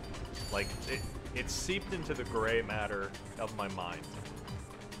got, like, it seeped into the gray matter of my mind.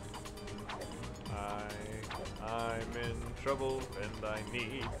 I'm in trouble and I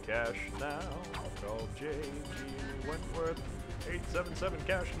need cash now. Call J.G. Wentworth. 877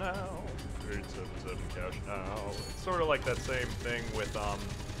 cash now. 877 cash now. It's sort of like that same thing with oh,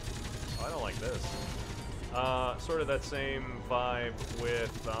 I don't like this. Sort of that same vibe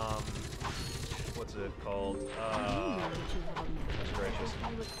with what's it called? That's gracious.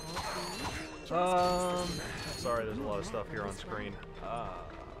 Sorry, there's a lot of stuff here on screen.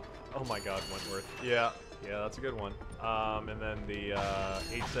 Oh my god, Wentworth. Yeah, that's a good one. And then the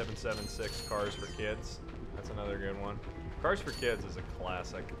 8776 Cars for Kids. That's another good one. Cars for Kids is a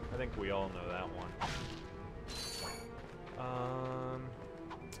classic. I think we all know that one.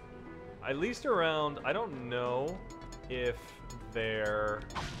 At least around, I don't know if they're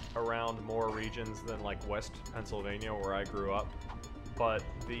around more regions than like West Pennsylvania where I grew up, but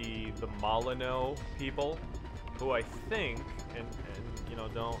the Molyneux people, who I think, and you know,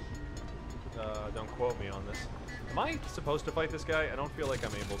 don't quote me on this. Am I supposed to fight this guy? I don't feel like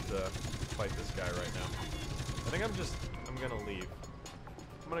I'm able to fight this guy right now. I think I'm gonna leave.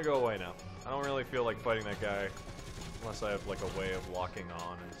 I'm gonna go away now. I don't really feel like fighting that guy unless I have like a way of locking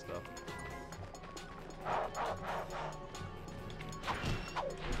on and stuff.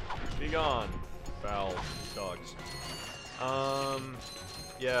 Be gone, foul dogs.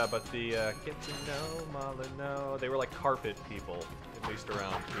 Yeah, but the get to know Molyneux, they were like carpet people, at least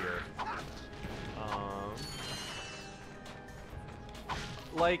around here.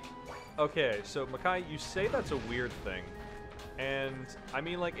 Like, okay, so Makai, you say that's a weird thing, and I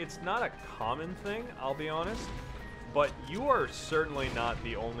mean, like, it's not a common thing, I'll be honest, but you are certainly not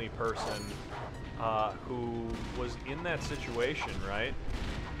the only person who was in that situation, right?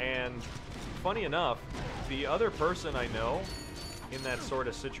 And funny enough, the other person I know in that sort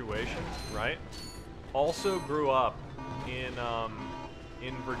of situation, right, also grew up in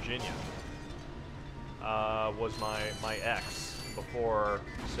Virginia. Was my ex before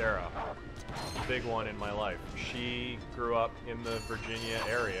Sarah, big one in my life. She grew up in the Virginia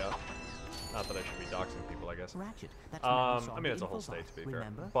area. Not that I should be doxing people, I guess. Ratchet, that's I mean, it's a whole state, to be fair.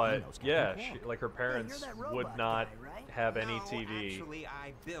 But yeah, like her parents would not have any TV. Actually,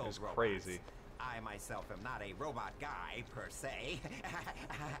 I build It's robots. crazy. I myself am not a robot guy, per se.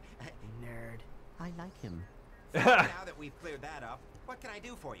 Nerd. I like him. Now that we've cleared that up, what can I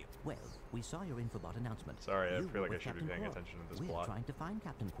do for you? Well, we saw your Infobot announcement. Sorry, I You feel like were I should be Captain paying Quark. attention to this We're plot. trying to find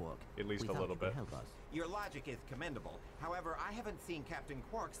Captain Quark. At least We a thought little you could bit. help us. Your logic is commendable. However, I haven't seen Captain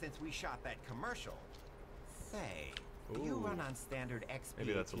Quark since we shot that commercial. Say, do you Ooh. run on standard XP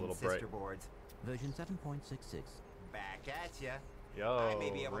Maybe that's a little sister bright. boards? Version 7.66. Back at ya. Yo, I may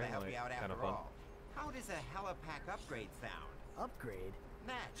be able to help really? you out Kinda after fun. all. How does a helipack upgrade sound? Upgrade?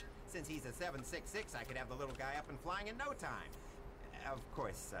 Natch, since he's a 766, I could have the little guy up and flying in no time. Of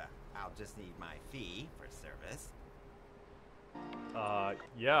course, I'll just need my fee for service.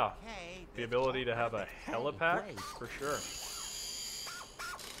 Yeah. Okay. The ability to have a helipack, great. for sure.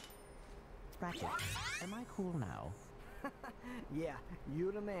 Ratchet, am I cool now? Yeah,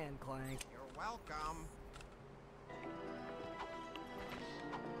 you the man, Clank. You're welcome.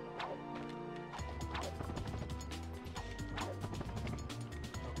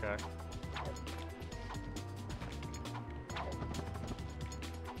 Okay.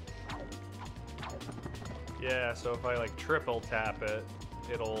 Yeah, so if I like triple tap it,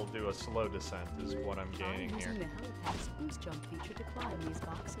 it'll do a slow descent is what I'm gaining Try here. using the helipack's boost jump feature to climb these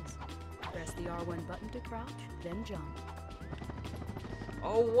boxes. Press the R1 button to crouch, then jump.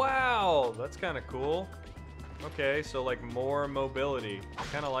 Oh wow, that's kind of cool. Okay, so like more mobility. I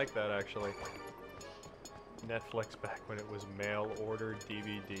kind of like that actually. Netflix back when it was mail order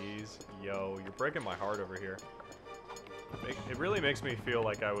DVDs. Yo, you're breaking my heart over here. It really makes me feel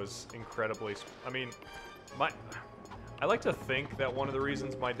like I was incredibly. I mean, I like to think that one of the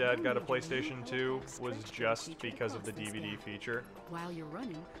reasons my dad got a PlayStation 2 was just because of the DVD feature. While you're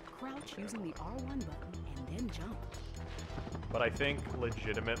running, crouch using the R1 button and then jump. But I think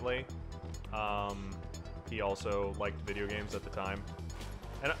legitimately, he also liked video games at the time.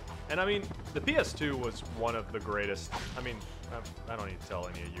 And I mean, the PS2 was one of the greatest. I mean, I don't need to tell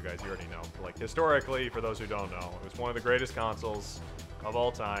any of you guys, you already know. Like, historically, for those who don't know, it was one of the greatest consoles of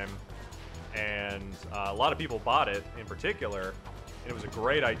all time. And a lot of people bought it in particular. And it was a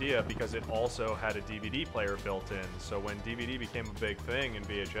great idea because it also had a DVD player built in. So when DVD became a big thing and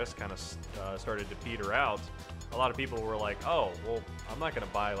VHS kind of started to peter out, a lot of people were like, oh, well, I'm not going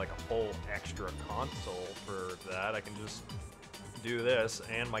to buy like a whole extra console for that. I can just do this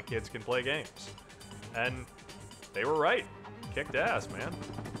and my kids can play games. And they were right. Kicked ass, man.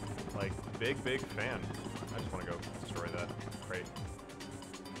 Like, big fan. I just want to go destroy that crate.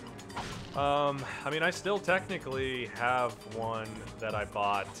 I mean, I still technically have one that I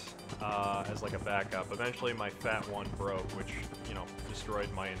bought as like a backup. Eventually my fat one broke, which, you know,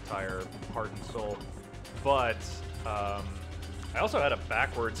 destroyed my entire heart and soul. But I also had a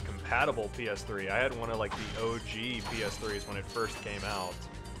backwards compatible PS3. I had one of like the OG PS3s when it first came out.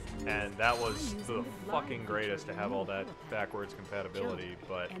 And that was the fucking greatest to have all that backwards compatibility,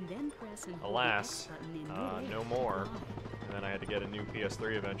 but And then press and hold the alas, X button in midair no to more. fly. And then I had to get a new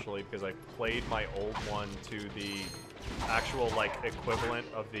PS3 eventually because I played my old one to the actual like equivalent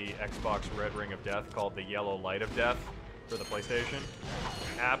of the Xbox Red Ring of Death called the Yellow Light of Death for the PlayStation.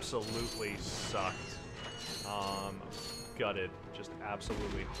 Absolutely sucked. Gutted, just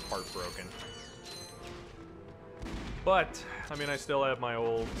absolutely heartbroken. But I mean, I still have my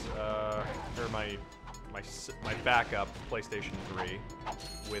old or my backup PlayStation 3,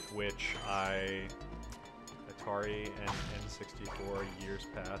 with which Atari and N64 years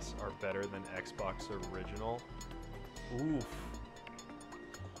past are better than Xbox original. Oof.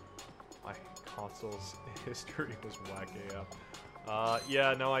 My console's history was whack AF.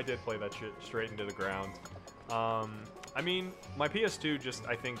 Yeah, no, I did play that shit straight into the ground. I mean, my PS2 just,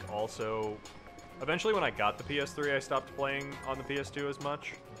 I think, also... Eventually, when I got the PS3, I stopped playing on the PS2 as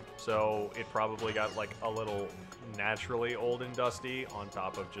much. So, it probably got, like, a little naturally old and dusty on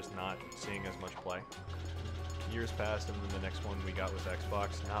top of just not seeing as much play. Years passed, and then the next one we got was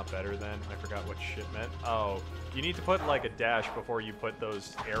Xbox. Not better than. I forgot what shit meant. Oh, you need to put like a dash before you put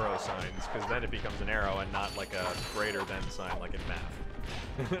those arrow signs, because then it becomes an arrow and not like a greater than sign like in math.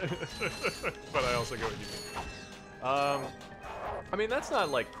 But I also get what you mean. I mean, that's not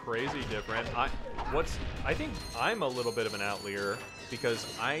like crazy different. I think I'm a little bit of an outlier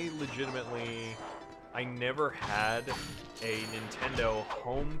because I never had a Nintendo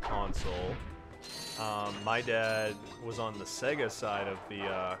home console. My dad was on the Sega side of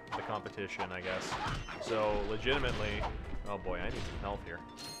the competition, I guess. So legitimately, oh boy, I need some help here.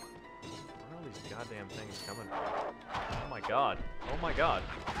 Where are all these goddamn things coming from? Oh my god. Oh my god.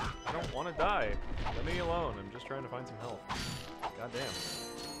 I don't want to die. Let me alone. I'm just trying to find some help. Goddamn.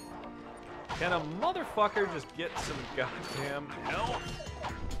 Can a motherfucker just get some goddamn help?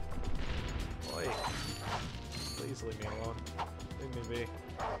 Boy. Please leave me alone. Leave me be.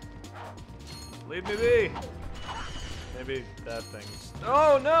 Leave me be! Maybe that thing's...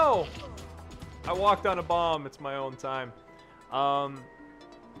 Oh no! I walked on a bomb. It's my own time.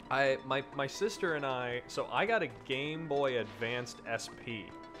 My sister and I... So I got a Game Boy Advanced SP.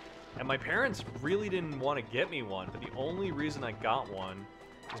 And my parents really didn't want to get me one, but the only reason I got one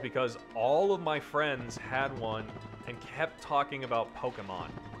is because all of my friends had one and kept talking about Pokemon.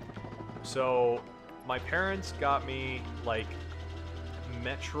 So my parents got me, like,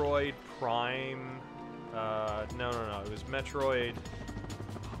 Metroid Prime... no, it was Metroid...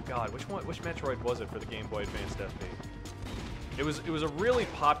 Oh god, which Metroid was it for the Game Boy Advanced SP? It was a really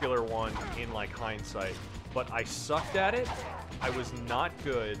popular one in, like, hindsight, but I sucked at it. I was not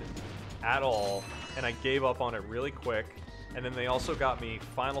good at all, and I gave up on it really quick. And then they also got me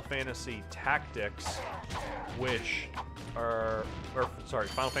Final Fantasy Tactics, which are... sorry,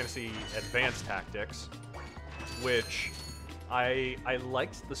 Final Fantasy Advanced Tactics, which I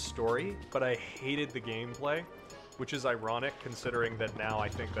liked the story, but I hated the gameplay, which is ironic considering that now I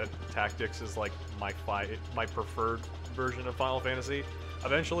think that Tactics is like my preferred version of Final Fantasy.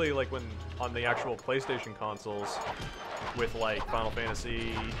 Eventually, like when on the actual PlayStation consoles, with like Final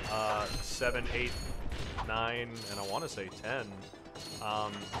Fantasy 7, 8, 9, and I want to say 10,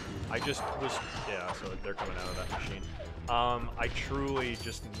 I just was, yeah, so they're coming out of that machine. I truly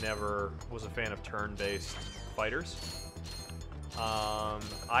just never was a fan of turn-based fighters.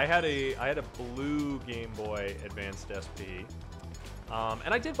 I had a blue Game Boy Advanced SP,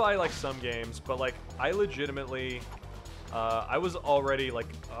 and I did buy like some games, but like I legitimately, I was already like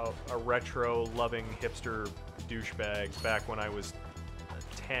a retro-loving hipster douchebag back when I was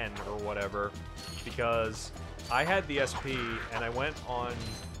 10 or whatever, because I had the SP and I went on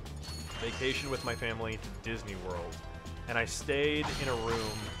vacation with my family to Disney World, and I stayed in a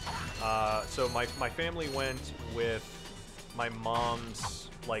room. So my family went with my mom's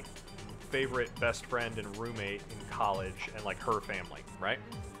like favorite best friend and roommate in college and like her family, right?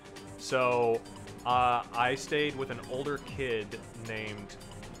 So I stayed with an older kid named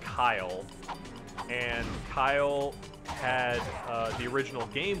Kyle, and Kyle had the original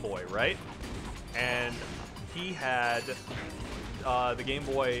Game Boy, right? And he had the Game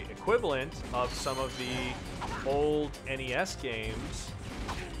Boy equivalent of some of the old NES games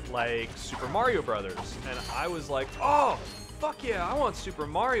like Super Mario Brothers, and I was like, oh, fuck yeah, I want Super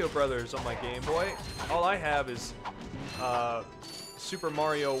Mario Brothers on my Game Boy. All I have is Super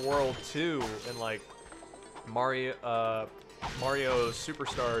Mario World 2 and like Mario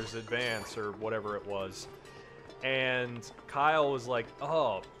Superstars Advance or whatever it was. And Kyle was like,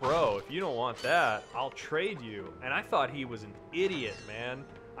 oh, bro, if you don't want that, I'll trade you. And I thought he was an idiot, man.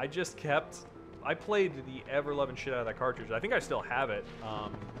 I played the ever-loving shit out of that cartridge. I think I still have it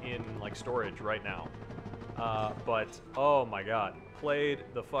in, like, storage right now. But, oh my god, played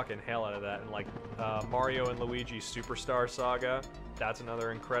the fucking hell out of that. And, like, Mario and Luigi Superstar Saga, that's another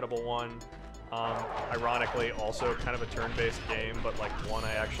incredible one. Ironically, also kind of a turn-based game, but, like, one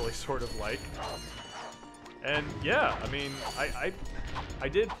I actually sort of like. And, yeah, I mean, I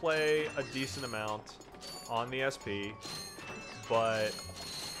did play a decent amount on the SP, but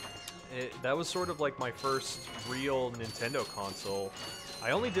that was sort of like my first real Nintendo console.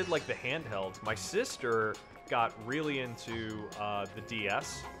 I only did like the handhelds. My sister got really into the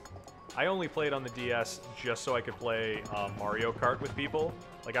DS. I only played on the DS just so I could play Mario Kart with people.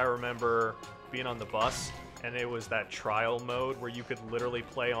 Like I remember being on the bus and it was that trial mode where you could literally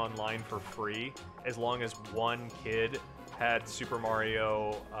play online for free as long as one kid had Super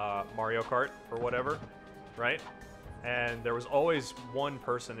Mario Kart or whatever, right? And there was always one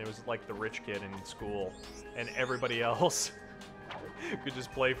person, it was like the rich kid in school, and everybody else could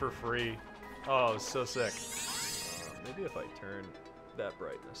just play for free. Oh, it was so sick. maybe if I turn that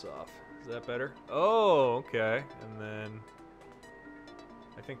brightness off. Is that better? Oh, okay. And then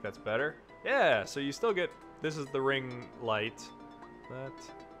I think that's better. Yeah, so you still get, this is the ring light. That,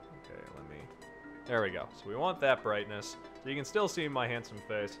 okay, let me, there we go. So we want that brightness. So you can still see my handsome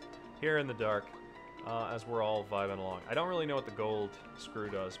face here in the dark as we're all vibing along. I don't really know what the gold screw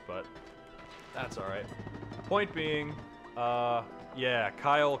does, but that's all right. Point being, yeah,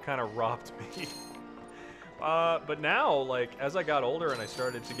 Kyle kind of robbed me. But now, like, as I got older and I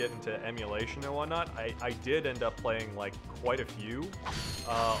started to get into emulation and whatnot, I did end up playing, like, quite a few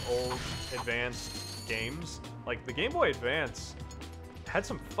old advanced games. Like, the Game Boy Advance had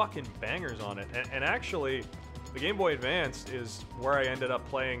some fucking bangers on it. And actually, the Game Boy Advance is where I ended up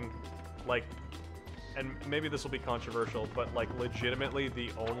playing, like, and maybe this will be controversial, but, like, legitimately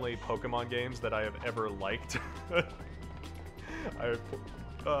the only Pokemon games that I have ever liked. I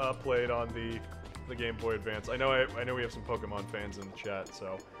played on the Game Boy Advance. I know we have some Pokemon fans in the chat,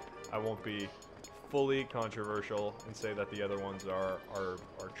 so I won't be fully controversial and say that the other ones are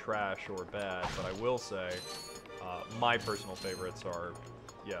trash or bad, but I will say my personal favorites are,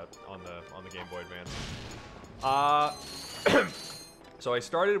 yeah, on the Game Boy Advance. So I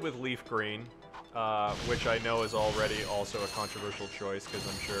started with Leaf Green, which I know is already also a controversial choice because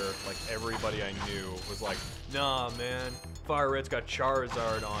I'm sure like everybody I knew was like, nah, man, Fire Red's got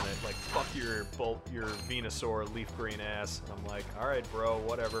Charizard on it. Like, fuck your Venusaur Leaf Green ass. And I'm like, all right, bro,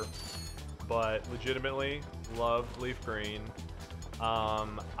 whatever. But legitimately loved Leaf Green.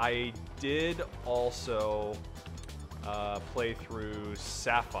 I did also play through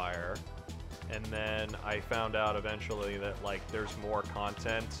Sapphire. And then I found out eventually that, like, there's more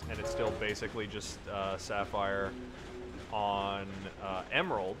content, and it's still basically just Sapphire on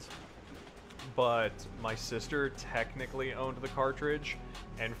Emerald. But my sister technically owned the cartridge,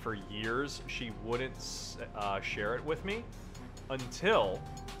 and for years she wouldn't share it with me until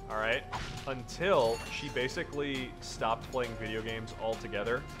she basically stopped playing video games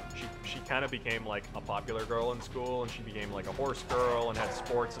altogether. She kind of became like a popular girl in school, and she became like a horse girl and had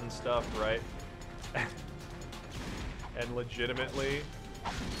sports and stuff, right? And legitimately,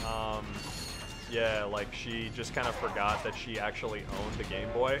 yeah, like she just kind of forgot that she actually owned the Game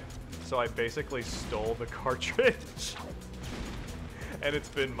Boy. So I basically stole the cartridge. And it's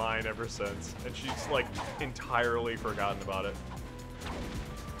been mine ever since. And she's like entirely forgotten about it.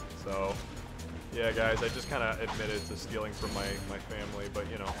 So, yeah, guys, I just kind of admitted to stealing from my family, but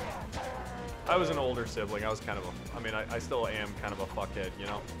you know, I was an older sibling. I was kind of I still am kind of a fuckhead, you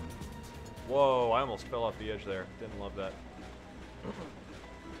know? Whoa, I almost fell off the edge there. Didn't love that.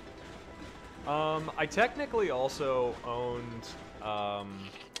 I technically also owned,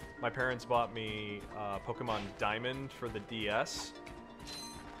 my parents bought me Pokemon Diamond for the DS.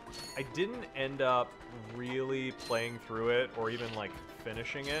 I didn't end up really playing through it or even like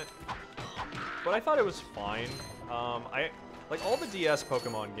finishing it, but I thought it was fine. Like all the DS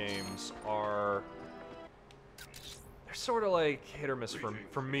Pokemon games are, they're sort of like hit or miss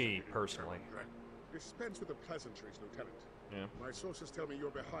for me personally. Dispense with the pleasantries, Lieutenant. Yeah. My sources tell me you're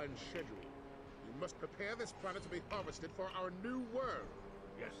behind schedule. You must prepare this planet to be harvested for our new world.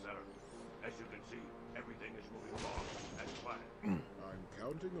 Yes, sir. As you can see, everything is moving along as planned. I'm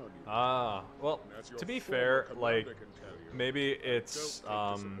counting on you. Ah, well, to be fair, like, maybe it's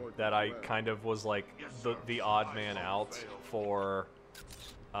that I kind of was like the odd man out for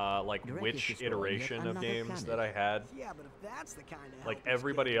like which iteration of games that I had. Yeah, but if that's the kind of like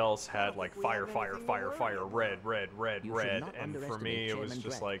everybody else had like fire, red, and for me it was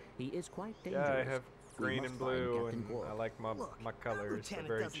just like, yeah, I have green and blue, and I like my colors. They're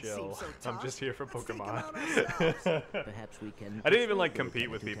very chill. I'm just here for Pokemon. Perhaps we can. I didn't even like compete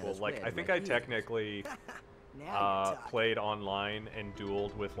with people. Like I think I technically played online and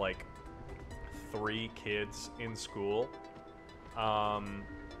dueled with like 3 kids in school.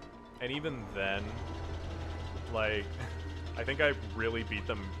 And even then, like, I think I really beat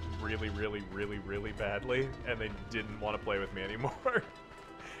them really badly, and they didn't want to play with me anymore.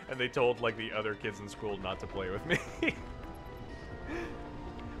 And they told, like, the other kids in school not to play with me.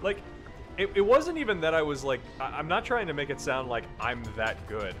 Like, it wasn't even that I was, like, I'm not trying to make it sound like I'm that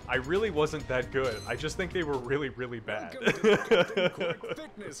good. I really wasn't that good. I just think they were really bad. Welcome to the Captain Quirk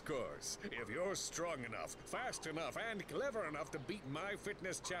Fitness Course. If you're strong enough, fast enough, and clever enough to beat my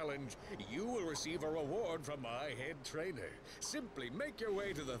fitness challenge, you will receive a reward from my head trainer. Simply make your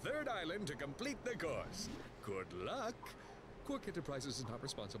way to the 3rd island to complete the course. Good luck. Quirk Enterprises is not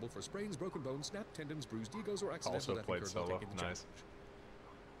responsible for sprains, broken bones, snapped tendons, bruised egos, or accidental Also death played occurred while solo. taking the Nice. challenge.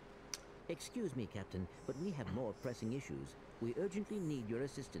 Excuse me, Captain, but we have more pressing issues. We urgently need your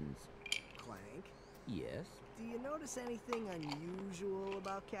assistance. Clank. Yes? Do you notice anything unusual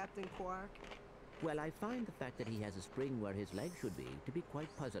about Captain Quark? Well, I find the fact that he has a spring where his leg should be to be quite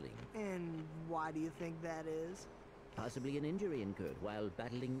puzzling. And why do you think that is? Possibly an injury incurred while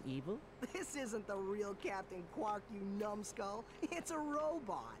battling evil? This isn't the real Captain Quark, you numbskull. It's a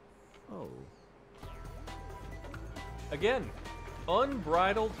robot. Oh. Again,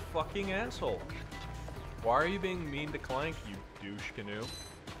 unbridled fucking asshole. Why are you being mean to Clank, you douche canoe?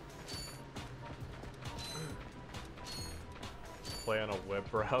 Play on a web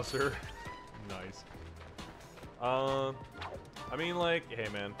browser. Nice. I mean, like, hey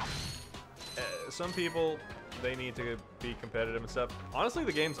man, some people, they need to be competitive and stuff. Honestly,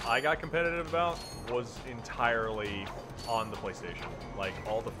 the games I got competitive about was entirely on the PlayStation. Like,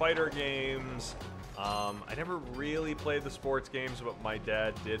 all the fighter games. I never really played the sports games, but my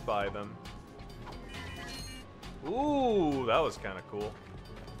dad did buy them. Ooh, that was kind of cool.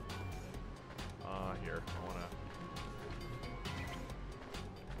 Here, I wanna...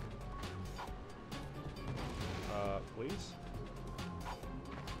 please?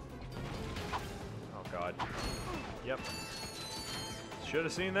 Oh god. Yep. Should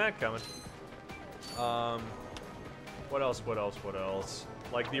have seen that coming. What else, what else, what else?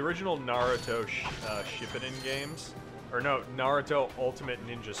 Like the original Naruto Shippuden games, or no, Naruto Ultimate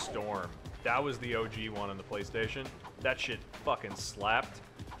Ninja Storm. That was the OG one on the PlayStation. That shit fucking slapped.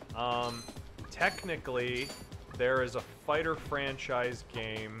 Technically, there is a fighter franchise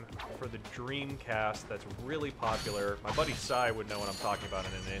game for the Dreamcast that's really popular. My buddy Sai would know what I'm talking about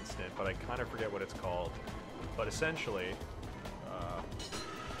in an instant, but I kind of forget what it's called. But essentially,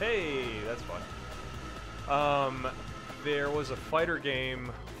 hey, that's fun. There was a fighter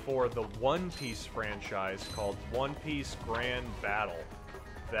game for the One Piece franchise called One Piece Grand Battle.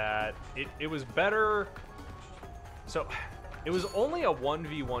 That it was better. So it was only a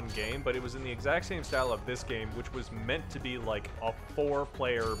 1v1 game, but it was in the exact same style of this game, which was meant to be like a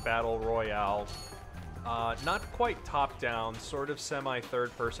 4-player battle royale. Not quite top-down, sort of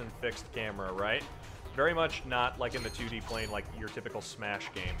semi-third-person fixed camera, right? Very much not like in the 2D plane like your typical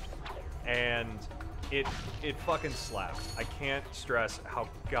Smash game. And it fucking slapped. I can't stress how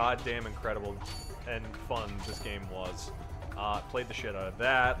goddamn incredible and fun this game was. Played the shit out of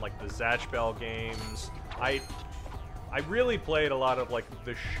that, like the Zatch Bell games. I really played a lot of like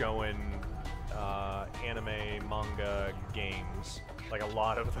the Shonen anime, manga games. Like a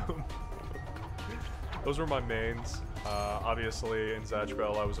lot of them. Those were my mains. Obviously in Zatch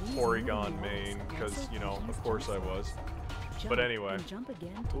Bell I was a Porygon main, because, you know, of course I was. But anyway. Jump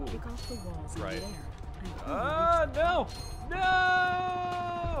again to kick off the walls in the air. No!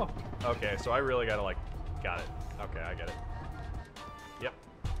 No! Okay, so I really gotta like, got it. Okay, I get it. Yep.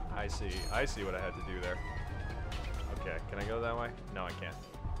 I see what I had to do there. Okay, can I go that way? No, I can't.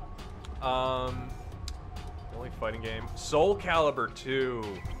 The only fighting game. Soul Calibur 2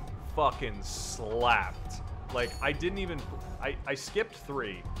 fucking slapped. Like, I didn't even... I skipped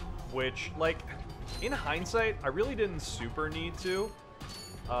 3, which, like, in hindsight, I really didn't super need to.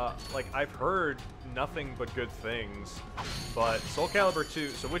 Like, I've heard nothing but good things, but Soul Calibur 2...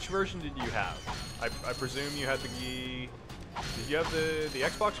 So which version did you have? I presume you had the... Did you have the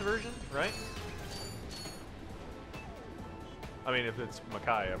Xbox version, right? I mean, if it's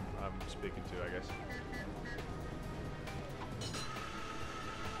Makai, I'm speaking to, I guess.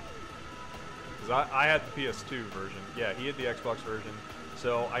 Because I had the PS2 version. Yeah, he had the Xbox version.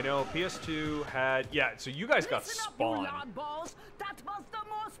 So I know PS2 had... Yeah, so you guys got Spawn. That was the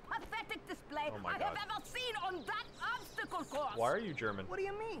most pathetic display I have ever seen on that obstacle course. Why are you German? What do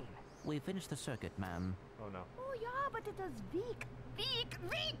you mean? We finished the circuit, ma'am. Oh, no. Oh, yeah, but it is weak.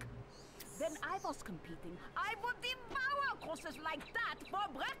 Weak! When I was competing, I would devour courses like that for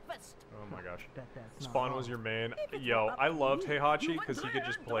breakfast. Oh my gosh. Spawn was your main. Yo, I loved Heihachi because he could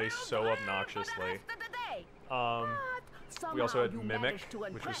just play so obnoxiously. We also had Mimic,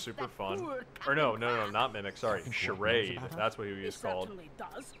 which was super fun. Or no, not Mimic, sorry. Charade. That's what he was called.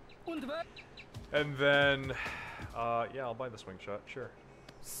 And then, yeah, I'll buy the swing shot, sure.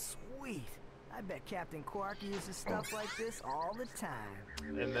 Sweet. I bet Captain Quark uses stuff like this all the time.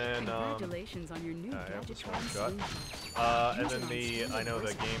 And then, congratulations on your new Ratchet Clank. And then I know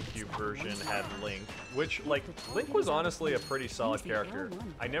the GameCube version had Link, which, like, Link was honestly a pretty solid character.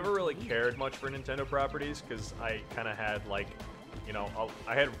 I never really cared much for Nintendo properties, because I kind of had, like, you know,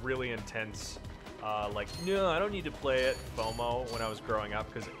 I had really intense, like, no, I don't need to play it FOMO when I was growing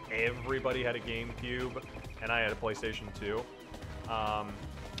up, because everybody had a GameCube, and I had a PlayStation 2.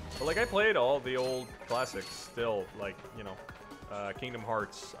 But, like, I played all the old classics still, like, you know, Kingdom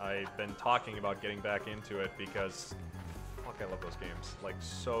Hearts. I've been talking about getting back into it because, fuck, I love those games. Like,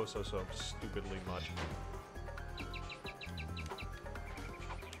 so stupidly much.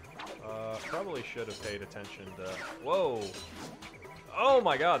 probably should have paid attention to... Whoa! Oh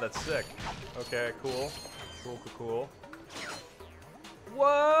my god, that's sick. Okay, cool. Cool.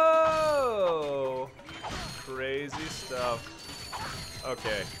 Whoa! Crazy stuff.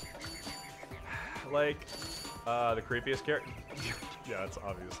 Okay. Like, the creepiest character... Yeah, it's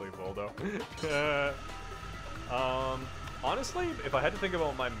obviously Voldo. Honestly, if I had to think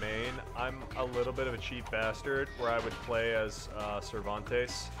about my main, I'm a little bit of a cheap bastard where I would play as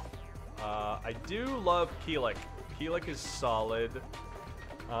Cervantes. I do love Keelik. Keelik is solid.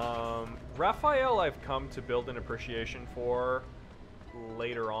 Raphael I've come to build an appreciation for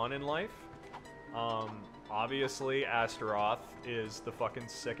later on in life. Obviously, Astaroth is the fucking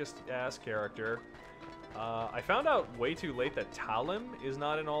sickest ass character. I found out way too late that Talim is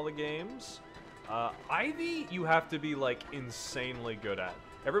not in all the games. Ivy, you have to be, like, insanely good at.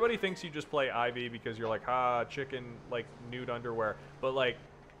 Everybody thinks you just play Ivy because you're like, chicken, like, nude underwear. But, like,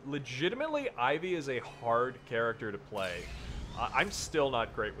 legitimately, Ivy is a hard character to play. I'm still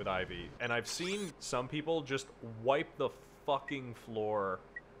not great with Ivy. And I've seen some people just wipe the fucking floor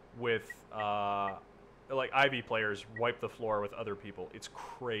with, like, Ivy players wipe the floor with other people. It's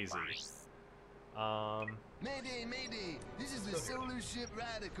crazy. Mayday, mayday! This is the solar ship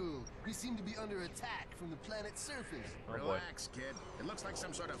Radical. We seem to be under attack from the planet's surface. Oh, relax, kid. It looks like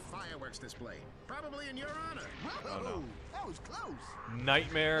some sort of fireworks display. Probably in your honor. Whoa, oh, no. That was close.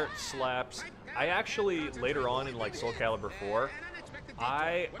 Nightmare slaps. I actually, later on in, like, Soul Calibur 4,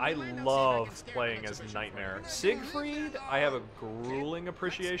 I love playing as Nightmare. Siegfried, I have a grueling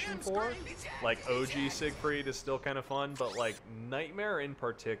appreciation for. Like, OG Siegfried is still kind of fun, but, like, Nightmare in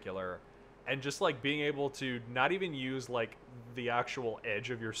particular... And just, like, being able to not even use, like, the actual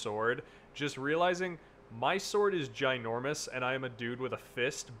edge of your sword, just realizing my sword is ginormous and I am a dude with a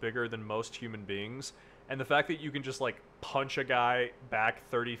fist bigger than most human beings. And the fact that you can just, like, punch a guy back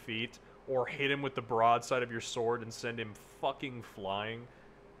 30 feet or hit him with the broadside of your sword and send him fucking flying,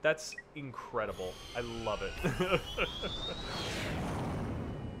 that's incredible. I love it.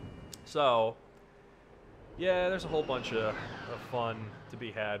 So... yeah, there's a whole bunch of fun to be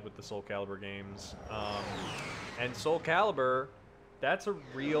had with the Soul Calibur games. And Soul Calibur, that's a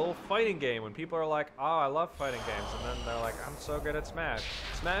real fighting game. When people are like, oh, I love fighting games, and then they're like, I'm so good at Smash.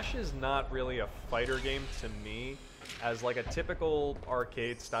 Smash is not really a fighter game to me. As like a typical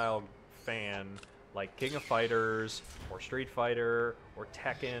arcade-style fan, like King of Fighters, or Street Fighter, or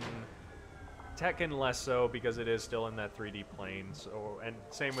Tekken. Tekken less so, because it is still in that 3D plane, so, and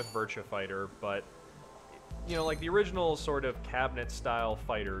same with Virtua Fighter, but... you know, like the original sort of cabinet-style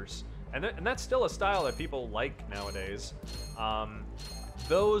fighters, and that's still a style that people like nowadays.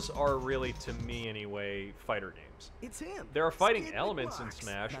 Those are really, to me anyway, fighter games. It's him. There are fighting elements in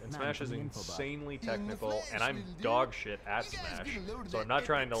Smash, and Smash is insanely technical, and I'm dog shit at Smash, so I'm not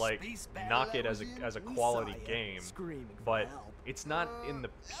trying to, like, knock it as a quality game, but it's not in the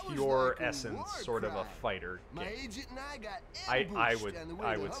pure essence sort of a fighter game. I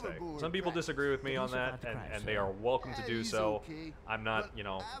would say. Some people disagree with me on that, and they are welcome to do so. I'm not, you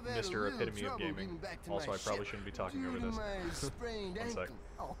know, Mr. Epitome of Gaming. Also, I probably shouldn't be talking over this. One sec.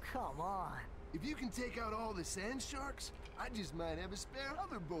 Oh, come on. If you can take out all the sand sharks, I just might have a spare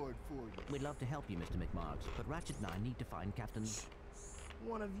hoverboard for you. We'd love to help you, Mr. McMarks, but Ratchet and I need to find Captain...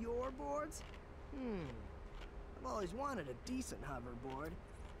 One of your boards? I've always wanted a decent hoverboard.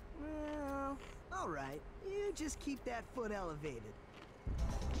 Well, alright. You just keep that foot elevated.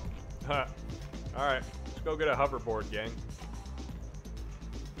 Alright, let's go get a hoverboard, gang.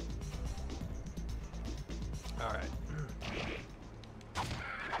 Alright.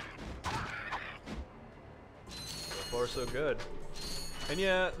 So far, so good. And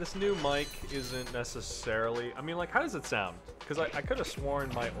yeah, this new mic isn't necessarily... I mean, like, how does it sound? Because I could have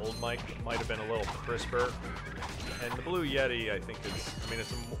sworn my old mic might have been a little crisper. And the Blue Yeti, I think, is... I mean,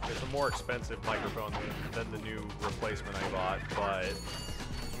 it's a more expensive microphone than the new replacement I bought, but...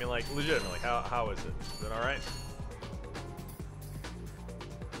 I mean, like, legitimately, how is it? Is it alright?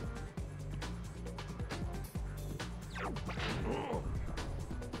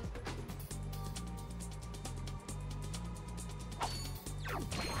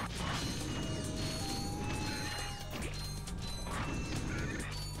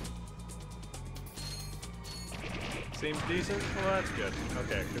 Seems decent? Well, that's good.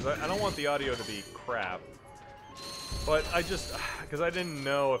 Okay, because I don't want the audio to be crap. But I just... because I didn't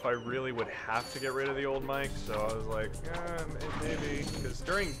know if I really would have to get rid of the old mic, so I was like, maybe. Because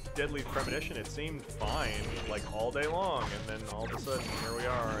during Deadly Premonition, it seemed fine, like, all day long, and then all of a sudden, here we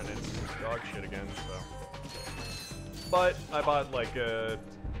are, and it's dog shit again, so... But I bought, like, a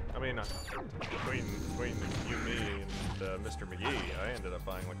mean, between you, me, and Mr. McGee, I ended up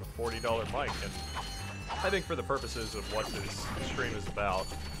buying like a $40 mic, and I think for the purposes of what this stream is about,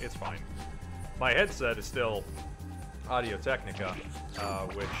 it's fine. My headset is still Audio Technica,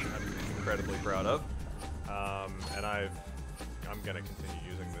 which I'm incredibly proud of, and I'm gonna continue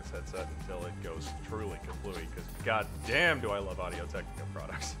using this headset until it goes truly kablooey, because god damn do I love Audio Technica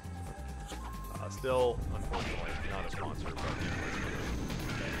products. Still, unfortunately, not a sponsor, but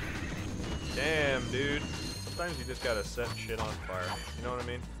damn, dude. Sometimes you just gotta set shit on fire. You know what I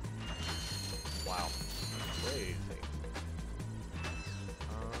mean? Wow. Crazy.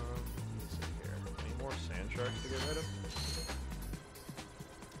 Let's see here. Any more sand sharks to get rid of?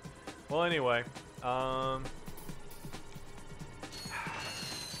 Well, anyway, I'll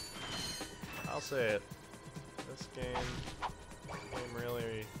say it. This game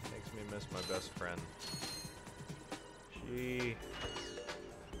really makes me miss my best friend.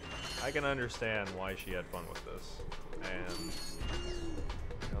 I can understand why she had fun with this, and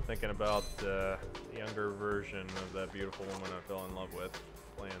you know, thinking about the younger version of that beautiful woman I fell in love with,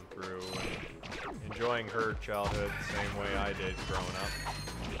 playing through and enjoying her childhood the same way I did growing up,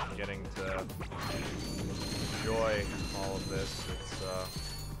 and getting to enjoy all of this. It's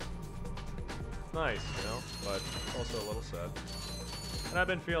nice, you know, but also a little sad. And I've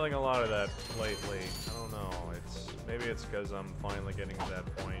been feeling a lot of that lately. I don't know. Maybe it's because I'm finally getting to that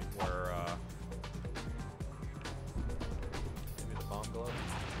point where maybe the bomb glove.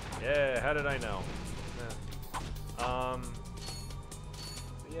 Yeah, how did I know?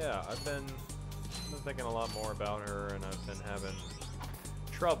 Yeah, I've been thinking a lot more about her, and I've been having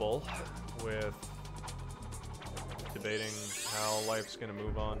trouble with debating how life's gonna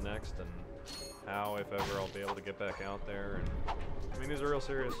move on next, and how, if ever, I'll be able to get back out there. And I mean, these are real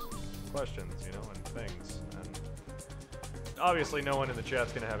serious questions, you know, and things. And obviously, no one in the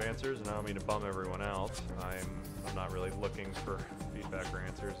chat's gonna have answers, and I don't mean to bum everyone out. I'm not really looking for feedback or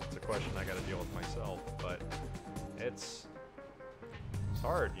answers. It's a question I gotta deal with myself. But it's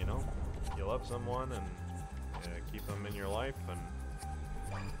hard, you know. You love someone and keep them in your life,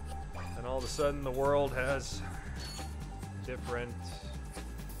 and all of a sudden the world has different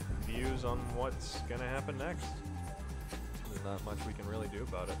views on what's gonna happen next. There's not much we can really do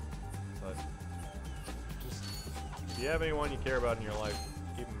about it, but just if you have anyone you care about in your life,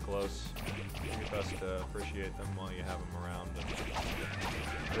 keep them close. Do your best to appreciate them while you have them around, and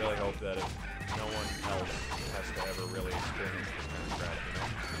really hope that if no one else has to ever really experience this kind of crap, you know?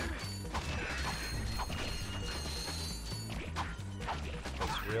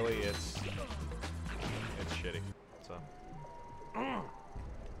 It's really, it's shitty, so.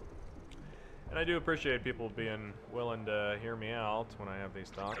 And I do appreciate people being willing to hear me out when I have these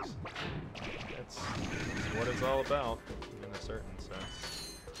talks. It's what it's all about, in a certain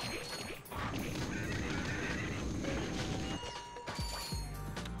sense.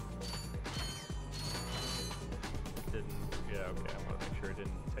 Yeah, okay, I want to make sure it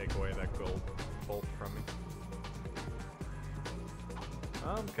didn't take away that gold bolt from me.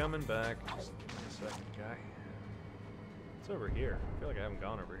 I'm coming back. Just give me a second, guy. It's over here. I feel like I haven't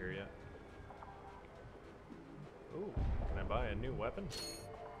gone over here yet. Ooh, can I buy a new weapon?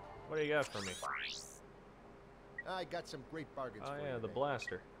 What do you got for me? I got some great bargains for you. Oh yeah, the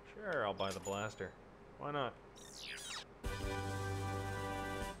blaster. Sure, I'll buy the blaster. Why not?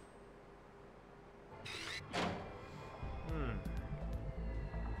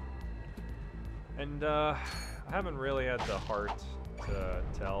 And I haven't really had the heart to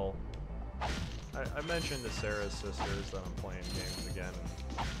tell. I mentioned to Sarah's sisters that I'm playing games again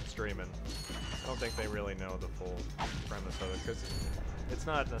and streaming. I don't think they really know the full premise of it, because it's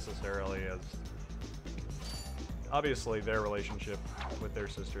not necessarily as... Obviously, their relationship with their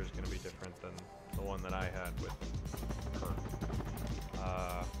sister is going to be different than the one that I had with her.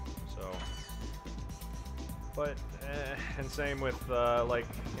 But, and same with, like,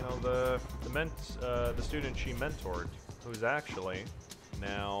 you know, the student she mentored, who's actually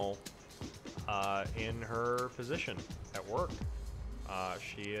now in her position at work.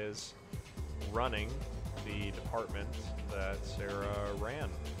 She is running the department that Sarah ran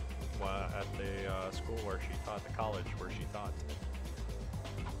at the school where she taught, the college where she taught.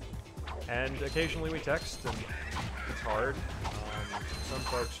 And occasionally we text, and it's hard. Some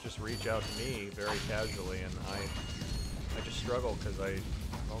folks just reach out to me very casually, and I just struggle because I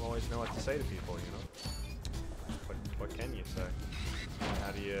don't always know what to say to people, you know? What can you say?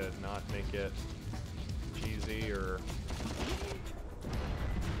 How do you not make it cheesy, or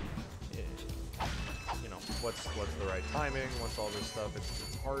you know, what's the right timing? What's all this stuff?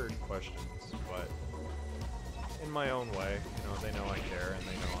 It's hard questions, but in my own way. You know, they know I care, and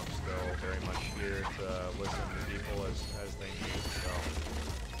they know I'm still very much here to listen to people as they need. So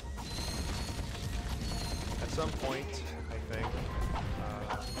at some point, I think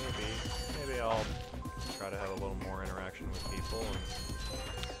maybe I'll try to have a little more interaction with people.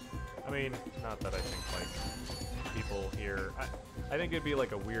 And I mean, not that I think like people here. I think it'd be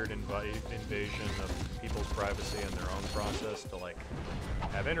like a weird invasion of people's privacy and their own process to like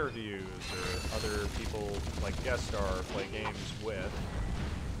have interviews or other people like guest star or play games with.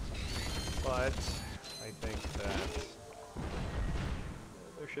 But I think that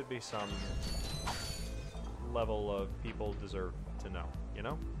there should be some level of people deserve to know, you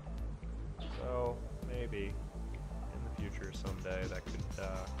know? So maybe in the future someday that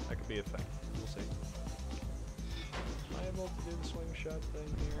could be a thing. We'll see. Am I able to do the swing shot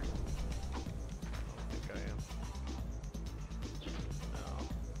thing here? I don't think I am. No,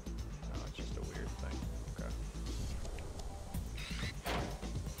 it's just a weird thing. Okay.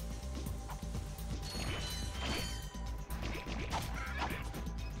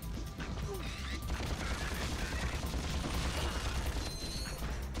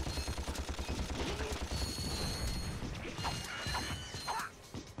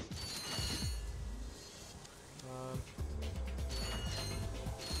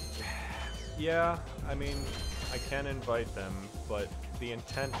 Yeah, I mean, I can invite them, but the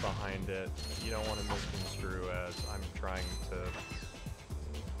intent behind it, you don't want to misconstrue as I'm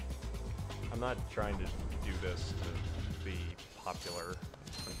not trying to do this to be popular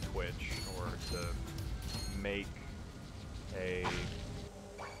on Twitch or to make a,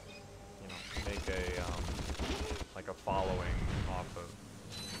 like a following off of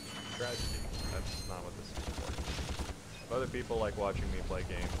tragedy. That's not what this is for. If other people like watching me play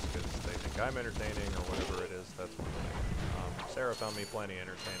games because they think I'm entertaining or whatever it is, that's one thing. Sarah found me plenty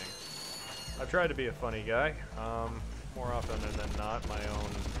entertaining. I've tried to be a funny guy. More often than not, my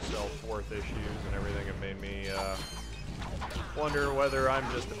own self-worth issues and everything have made me wonder whether I'm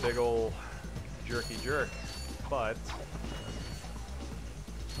just a big ol' jerky jerk. But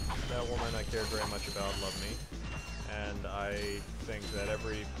that woman I cared very much about loved me, and I think that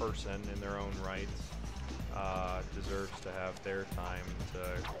every person in their own right deserves to have their time to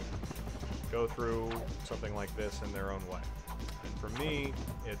go through something like this in their own way. And for me,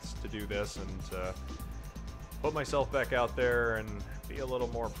 it's to do this and to put myself back out there and be a little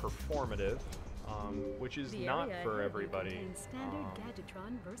more performative, which is not for everybody. Standard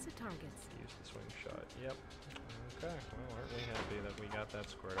Gadgetron Versa targets. Use the swing shot. Yep. Okay. Well, aren't we happy that we got that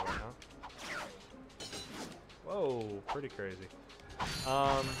squared away, huh? Whoa, pretty crazy.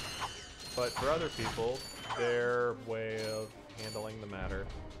 But for other people, their way of handling the matter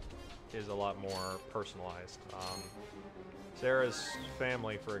is a lot more personalized. Sarah's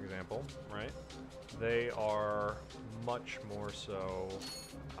family, for example, right? They are much more so,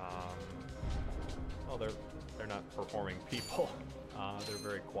 well, they're not performing people. They're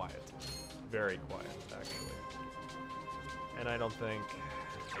very quiet, actually. And I don't think,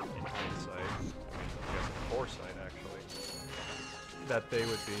 in hindsight, I guess in foresight, actually, that they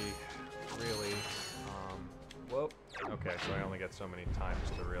would be really, whoa, okay, so I only get so many times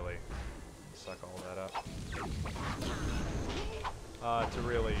to really suck all that up. To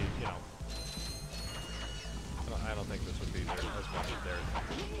really, you know, I don't think this would be as much as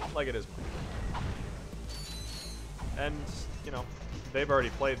theirs, like it is mine. And, you know, they've already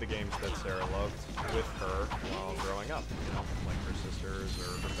played the games that Sarah loved with her while growing up, you know, like her sisters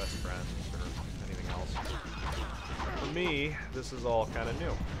or her best friends or anything else. For me, this is all kind of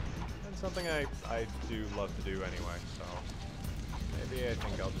new. And something I do love to do anyway, so maybe I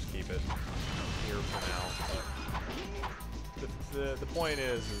think I'll just keep it here for now. But the point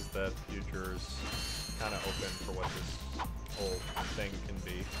is that the future is kind of open for what this whole thing can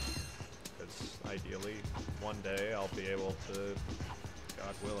be. Because ideally, one day I'll be able to,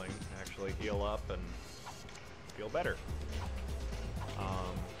 God willing, actually heal up and feel better.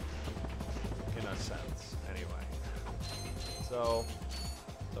 In a sense, anyway. So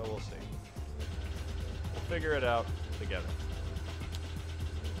we'll see. We'll figure it out together.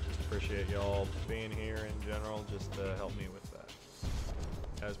 Just appreciate y'all being here in general, just to help me with that.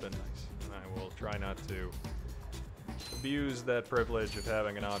 It has been nice. And I will try not to abuse that privilege of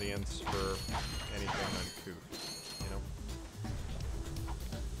having an audience for anything uncouth, you know?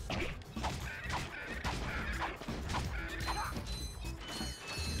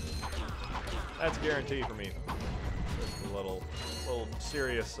 That's a guarantee for me. Just a little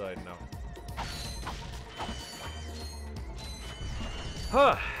serious side note.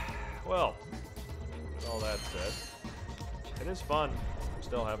 Huh. Well, with all that said, it is fun. I'm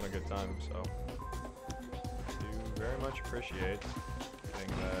still having a good time, so do very much appreciate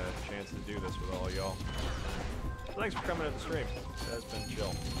getting the chance to do this with all y'all. So thanks for coming to the stream. It has been chill,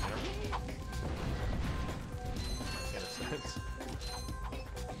 you know? In a sense.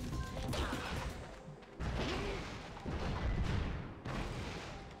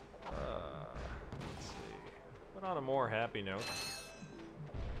 Let's see. But on a more happy note,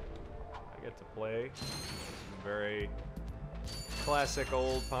 I get to play some very classic,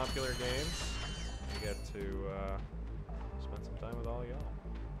 old, popular games. I get to spend some time with all y'all.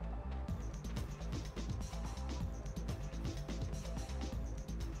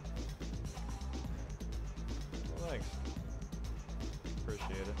 Well, thanks.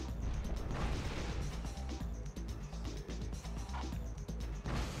 Appreciate it.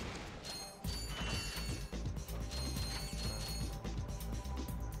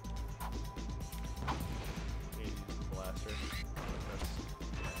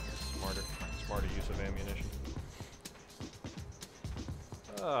 Smarter use of ammunition.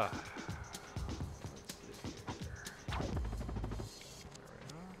 Let's see here. There we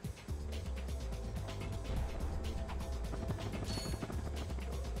are.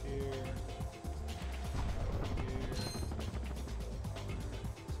 Go here. Go here.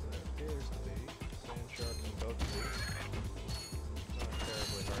 So that appears to be sand sharks in both of these. Not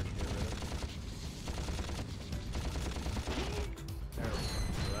terribly hard to get rid of. There we go.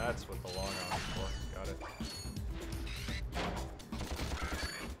 So that's what the long arm is for. Got it.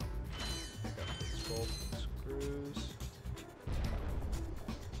 Pick up these bolts and screws.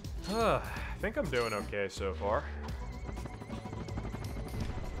 I think I'm doing okay so far.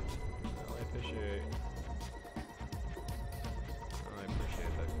 I appreciate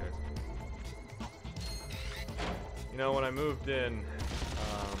that, guys. You know, when I moved in,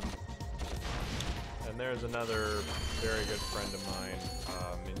 and there's another very good friend of mine,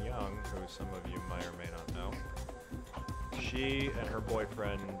 Min Young, who some of you may or may not know. She and her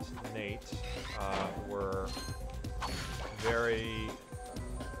boyfriend, Nate, were very...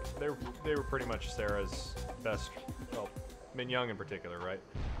 They were pretty much Sarah's best... Well, Min Young in particular, right?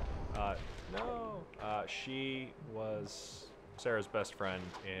 No. She was Sarah's best friend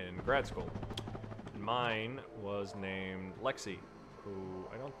in grad school. Mine was named Lexi, who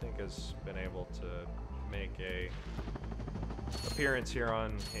I don't think has been able to make a appearance here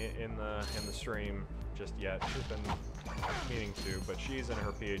in the stream just yet. She's been meaning to, but she's in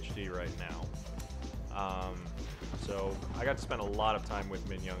her PhD right now. So I got to spend a lot of time with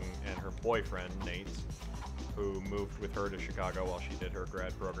Min Young and her boyfriend Nate, who moved with her to Chicago while she did her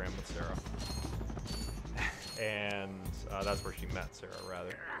grad program with Sarah. And that's where she met Sarah,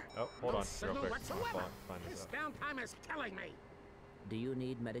 rather. Oh, hold on, real quick. Find this out. Downtime is killing me. Do you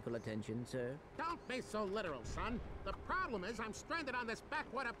need medical attention, sir? Don't be so literal, son. The problem is I'm stranded on this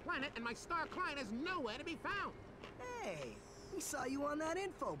backwater planet and my star client is nowhere to be found. Hey, we saw you on that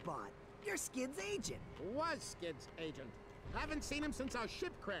info bot. You're Skid's agent. Was Skid's agent. Haven't seen him since our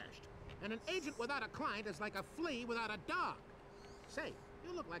ship crashed. And an agent without a client is like a flea without a dog. Say,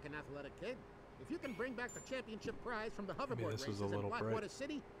 you look like an athletic kid. If you can bring back the championship prize from the hoverboard races in Blackwater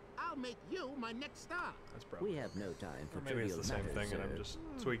City, I'll make you my next star. That's probably. We have no time for maybe it's the same matters, thing, sir. and I'm just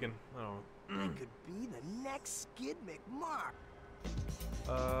tweaking. I don't know. I could be the next Skid McMark.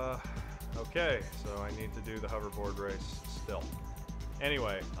 Okay, so I need to do the hoverboard race still.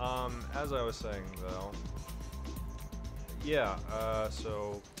 Anyway, as I was saying though, yeah,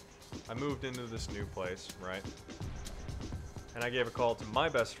 so I moved into this new place, right? And I gave a call to my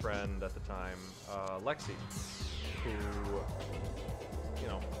best friend at the time, Lexi, who, you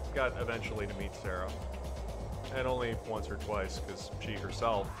know, got eventually to meet Sarah. And only once or twice, because she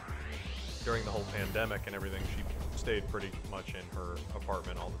herself, during the whole pandemic and everything, she stayed pretty much in her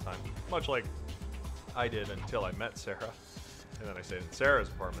apartment all the time. Much like I did until I met Sarah. And then I stayed in Sarah's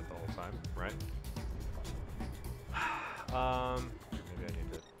apartment the whole time, right? Maybe I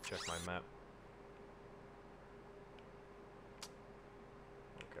need to check my map.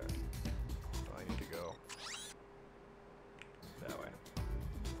 Okay. So I need to go that way.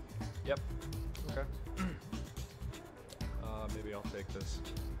 Yep. Okay. Maybe I'll take this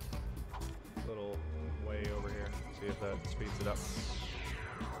little way over here, see if that speeds it up.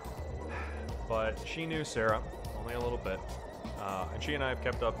 But she knew Sarah, only a little bit. And she and I have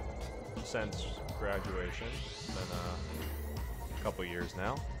kept up since graduation. It's been a couple years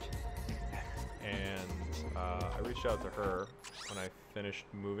now. And I reached out to her when I finished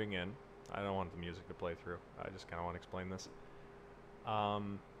moving in. I don't want the music to play through. I just kind of want to explain this. So,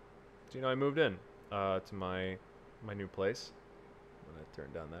 you know, I moved in to my new place. I'm going to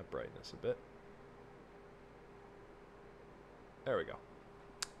turn down that brightness a bit. There we go.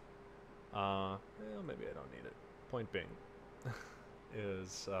 Well, maybe I don't need it. point being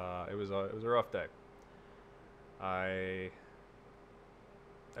is it was a rough day. I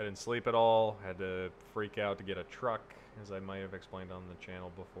didn't sleep at all. Had to freak out to get a truck, as I might have explained on the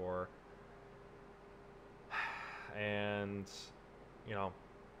channel before. And, you know,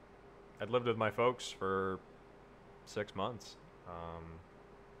 I'd lived with my folks for 6 months.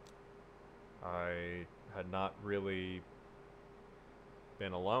 I had not really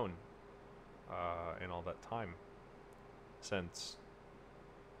been alone in all that time since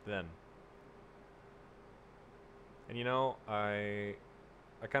then. And you know, I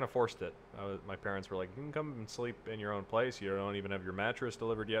kind of forced it. My parents were like, you can come and sleep in your own place. You don't even have your mattress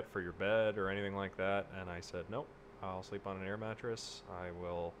delivered yet for your bed or anything like that. And I said, nope, I'll sleep on an air mattress.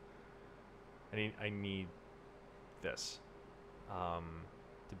 I need this.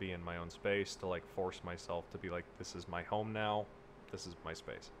 To be in my own space, to like force myself to be like, this is my home now. This is my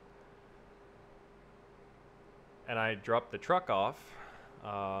space. And I dropped the truck off.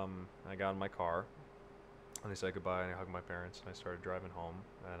 I got in my car. And I said goodbye, and I hugged my parents, and I started driving home.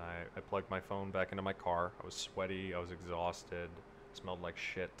 And I plugged my phone back into my car. I was sweaty, I was exhausted, smelled like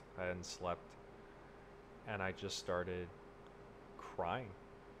shit, I hadn't slept. And I just started crying.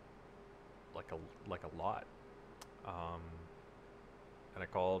 Like a lot. And I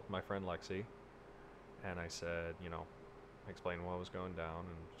called my friend Lexi, and I said, you know, I explained what was going down,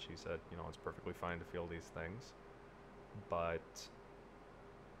 and she said, you know, it's perfectly fine to feel these things, but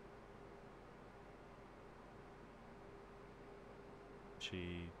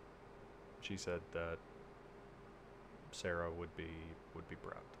she said that Sarah would be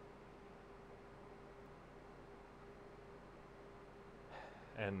proud.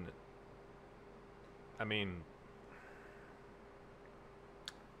 And I mean,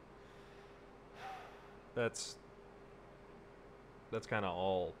 that's kind of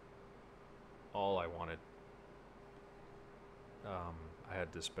all I wanted. I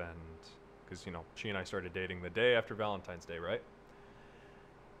had to spend, because, you know, she and I started dating the day after Valentine's Day, right?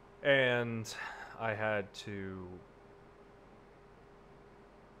 And I had to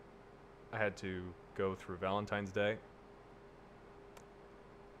go through Valentine's Day,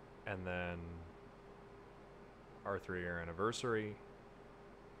 and then our 3-year anniversary,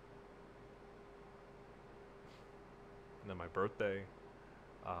 and then my birthday,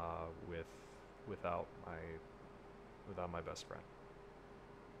 without my best friend.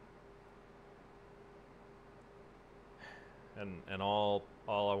 And all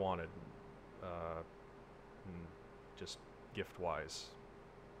I wanted, just gift-wise,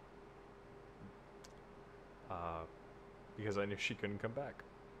 because I knew she couldn't come back,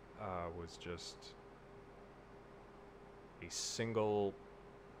 was just a single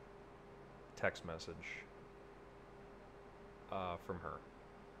text message from her.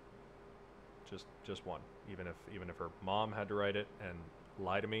 Just one. Even if her mom had to write it and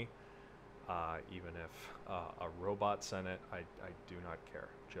lie to me, even if a robot sent it, I do not care.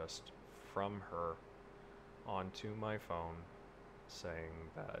 Just from her onto my phone, saying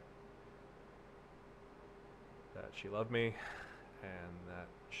that she loved me, and that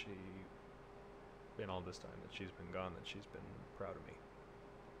in all this time that she's been gone, that she's been proud of me.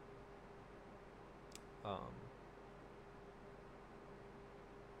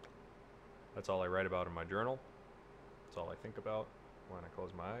 That's all I write about in my journal. That's all I think about when I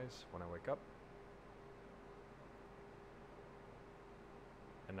close my eyes, when I wake up.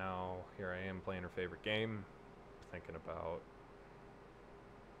 And now here I am playing her favorite game, thinking about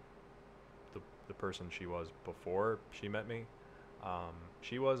the person she was before she met me.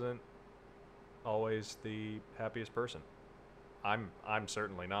 She wasn't always the happiest person. I'm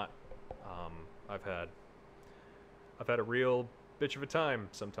certainly not. I've had a real bitch of a time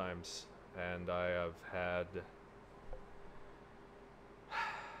sometimes, and I have had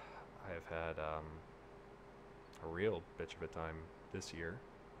a real bitch of a time this year.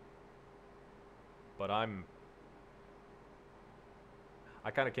 But I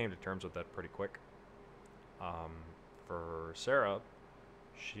kind of came to terms with that pretty quick. For Sarah,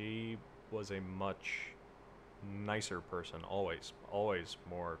 she was a much nicer person, always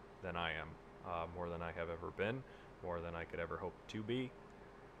more than I am, more than I have ever been, more than I could ever hope to be.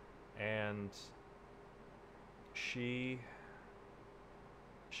 And she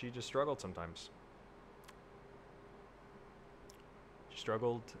just struggled sometimes. She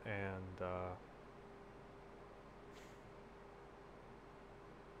struggled, and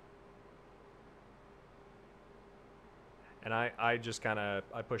I just kind of,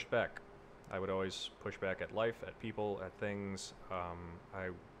 I pushed back. I would always push back at life, at people, at things. I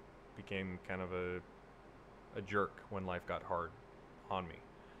became kind of a jerk when life got hard on me.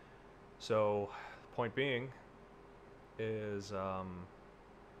 So, point being, is,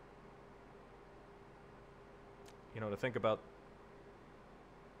 you know, to think about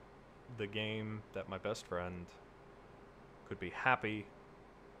the game that my best friend could be happy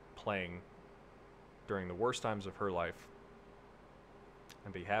playing during the worst times of her life,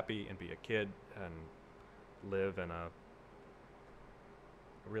 and be happy and be a kid and live in a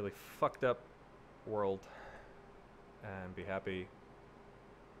really fucked up world and be happy,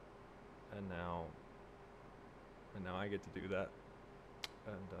 and now I get to do that.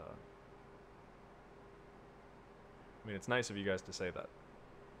 And I mean, it's nice of you guys to say that.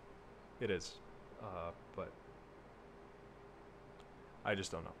 It is, but I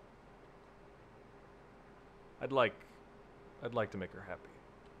just don't know. I'd like to make her happy,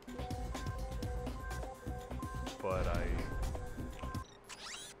 but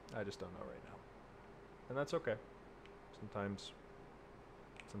I just don't know right now, and that's okay. Sometimes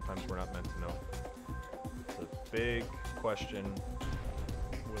we're not meant to know. It's a big question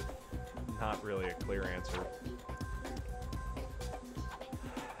with not really a clear answer,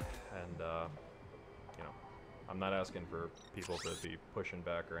 and you know, I'm not asking for people to be pushing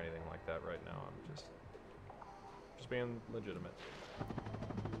back or anything like that right now. I'm just being legitimate.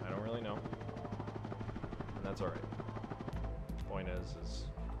 I don't really know, and that's all right. The point is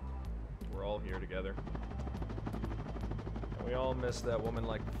we're all here together, and we all miss that woman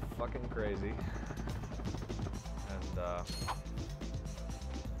like fucking crazy, and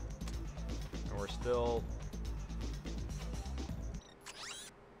we're still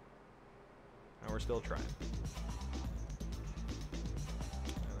trying.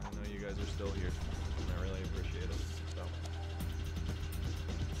 And I know you guys are still here, and I really appreciate it. So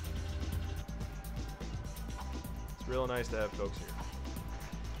it's real nice to have folks here.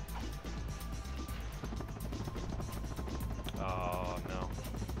 Oh no,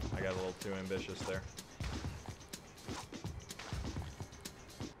 I got a little too ambitious there.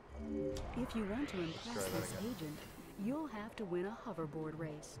 If you want to impress this agent, you'll have to win a hoverboard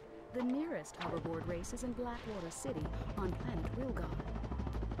race. The nearest hoverboard race is in Blackwater City on planet Wilgar.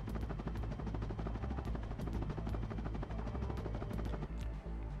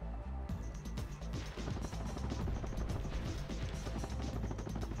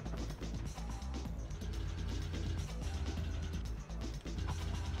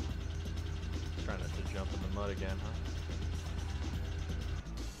 Trying not to jump in the mud again, huh?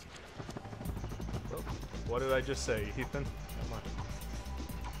 Oh, what did I just say, Ethan? Come on.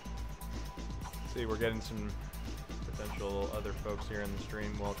 See, we're getting some potential other folks here in the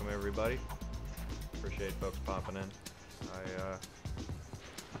stream. Welcome, everybody. Appreciate folks popping in. I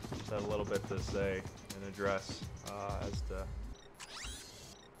just had a little bit to say and address as to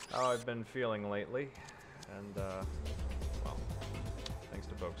how I've been feeling lately. And, well, thanks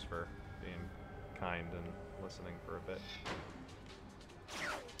to folks for being kind and listening for a bit.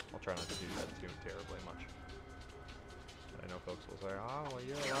 I'll try not to do that too terribly much. I know folks will say, oh, well,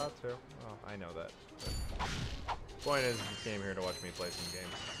 you're allowed to. Well, I know that. But the point is, you came here to watch me play some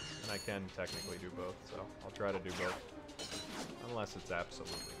games. And I can technically do both, so I'll try to do both. Unless it's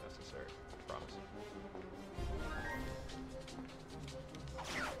absolutely necessary. I promise.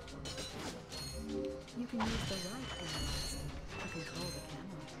 You can use the right analog stick to control the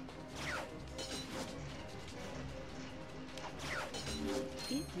camera.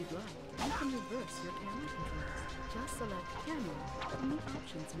 If you'd like, you can reverse your camera controls. Just select Camera from the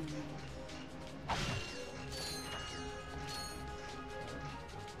Options menu.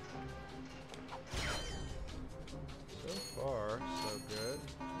 So far, so good.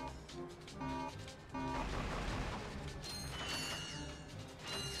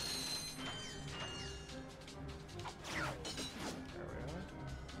 There we are.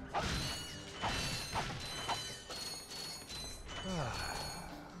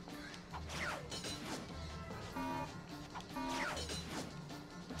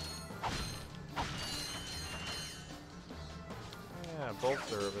 Yeah, bolts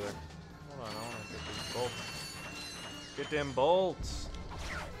are over there. Hold on, I want to get these bolts. Get them bolts!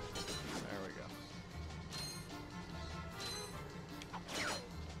 There we go.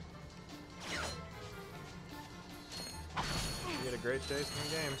 You get a great taste in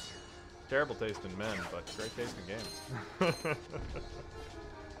games. Terrible taste in men, but great taste in games.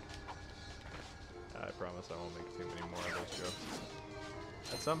 I promise I won't make too many more of those jokes.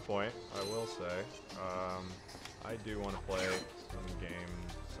 At some point, I will say, I do want to play some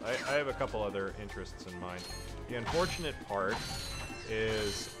games. I have a couple other interests in mind. The unfortunate part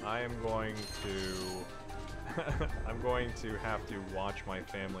is I am going to I'm going to have to watch my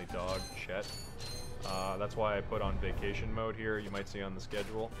family dog Chet. That's why I put on vacation mode here. You might see on the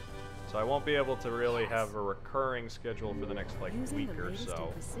schedule. So I won't be able to really have a recurring schedule for the next like week or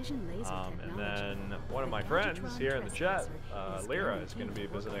so. And then one of my friends here in the chat, Lyra, is going to be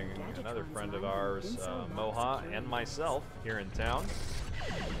visiting another friend of ours, Moha, and myself here in town.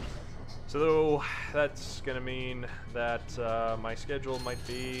 So that's going to mean that my schedule might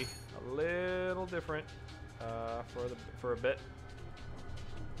be a little different for a bit.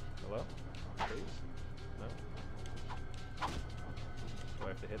 Hello? Please? No? Do I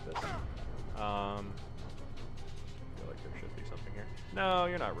have to hit this? I feel like there should be something here. No,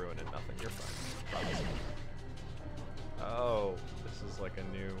 you're not ruining nothing. You're fine. Promise. Oh, this is like a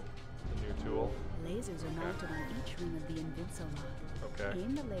new tool. Lasers are mounted on each ring of the Invincible lock. Okay.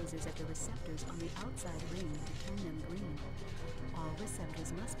 Aim the lasers at the receptors on the outside ring to turn them green. All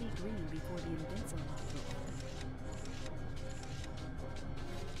receptors must be green before the Invincible lock will open.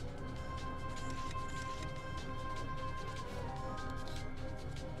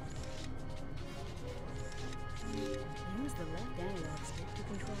 Use the left analog stick to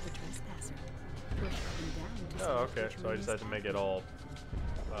control the trespasser. Push up and down to Oh, okay. So I just had to make it all,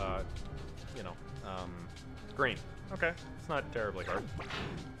 green. Okay. It's not terribly hard.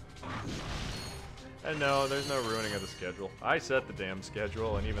 And no, there's no ruining of the schedule. I set the damn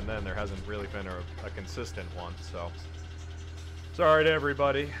schedule, and even then there hasn't really been a consistent one, so... Sorry to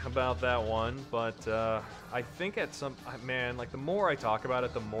everybody about that one, but I think at some... Man, like, the more I talk about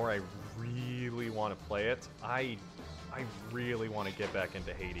it, the more I really want to play it. I really want to get back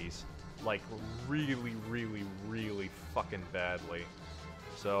into Hades. Like, really, really, really fucking badly.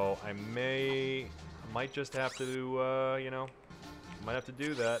 So, I might just have to, might have to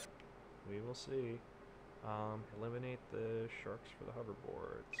do that. We will see. Eliminate the sharks for the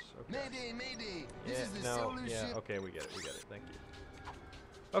hoverboards. Okay. Mayday, mayday! This is the solar ship. Okay, we get it, thank you.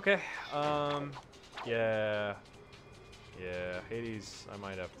 Okay, yeah, Hades, I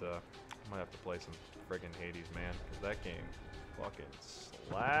might have to play some friggin' Hades, man, because that game fucking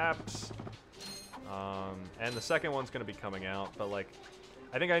slaps. And the second one's gonna be coming out, but like,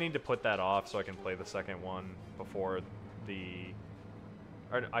 I think I need to put that off so I can play the second one before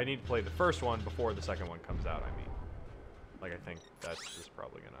I need to play the first one before the second one comes out, I mean. Like, I think that's just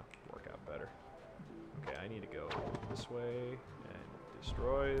probably gonna work out better. Okay, I need to go this way and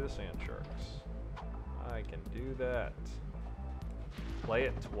destroy the sand sharks. I can do that. Play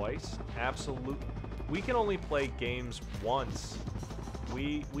it twice? Absolutely. We can only play games once.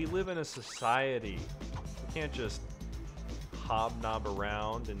 We live in a society. We can't just hobnob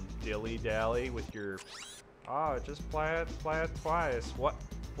around and dilly-dally with your... Oh, just play it twice. What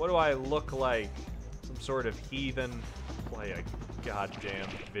do I look like? Some sort of heathen? Play a goddamn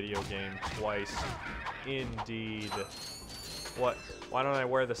video game twice. Indeed. What? Why don't I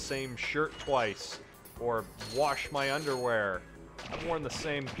wear the same shirt twice? Or wash my underwear? I've worn the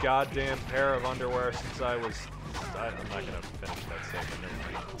same goddamn pair of underwear since I was... I'm not gonna finish that statement.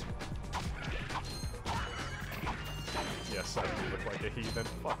 Never mind. Yes, I do look like a heathen.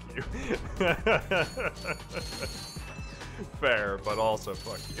 Fuck you. Fair, but also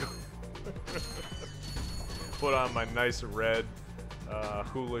fuck you. Put on my nice red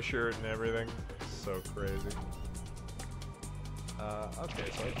hula shirt and everything. So crazy.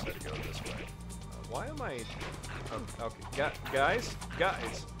 Okay, so I just had to go this way. Why am I... Oh, okay, guys,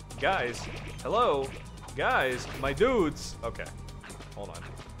 hello, guys, my dudes. Okay, hold on.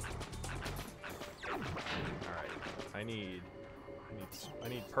 I need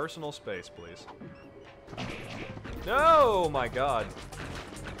personal space, please. No, my God.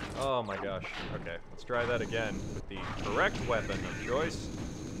 Oh my gosh. Okay, let's try that again with the correct weapon of choice.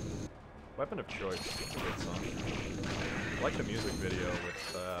 Weapon of choice. Good song. I like the music video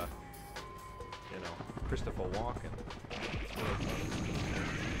with, Christopher Walken. It's really fun.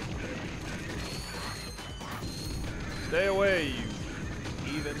 Stay away, you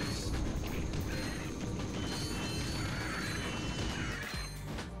heathens.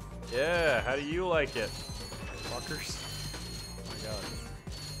 Yeah, how do you like it, fuckers? Oh my God.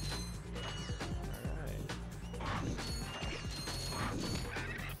 Alright.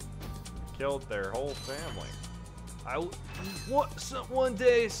 Killed their whole family. One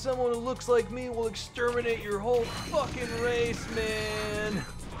day, someone who looks like me will exterminate your whole fucking race, man!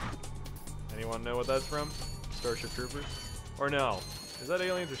 Anyone know what that's from? Starship Troopers? Or no? Is that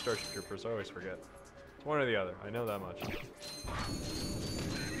Aliens or Starship Troopers? I always forget. It's one or the other. I know that much.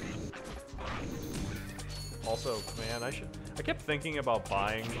 Also, man, I kept thinking about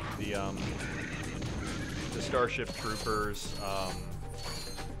buying the Starship Troopers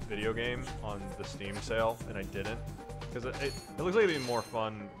video game on the Steam sale, and I didn't, because it looks like it'd be more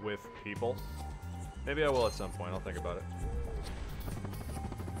fun with people. Maybe I will at some point. I'll think about it.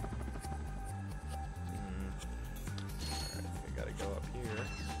 gotta go up here.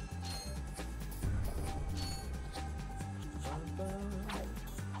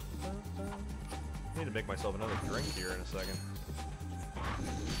 Need to make myself another drink here in a second.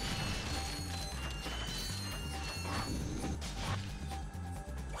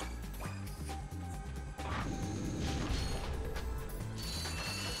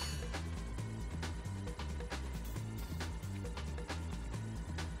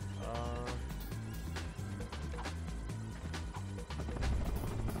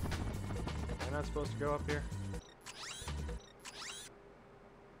 Am I not supposed to go up here?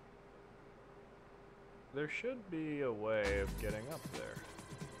 There should be a way of getting up there.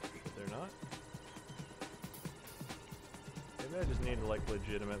 Should there not? Maybe I just need to, like,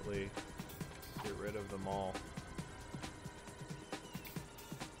 legitimately get rid of them all.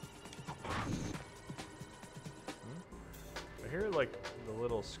 I hear, like, the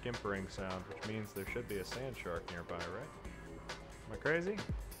little skimpering sound, which means there should be a sand shark nearby, right? Am I crazy?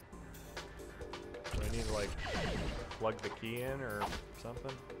 Do I need to, like, plug the key in or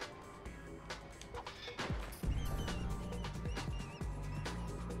something?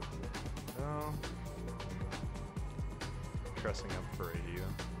 No. Dressing up for a you.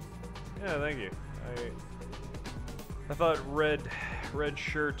 Yeah, thank you. I thought red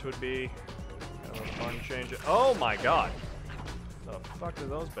shirt would be kind of a fun change. Oh my god! Where the fuck did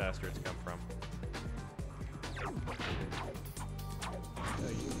those bastards come from? Yeah,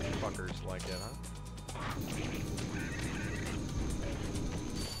 you fuckers like it, huh?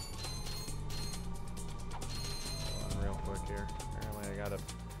 Hold on real quick here. Apparently I gotta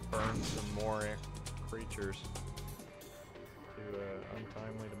burn some more creatures to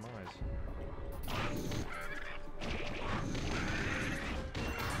untimely demise.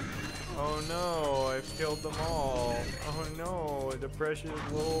 Oh no, I've killed them all. Oh no, the precious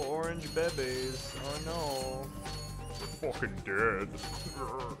little orange babies. Oh no. They're fucking dead.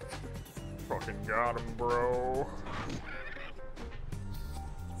 Fucking got him, bro.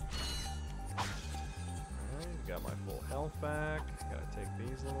 Alright, got my full health back. Gotta take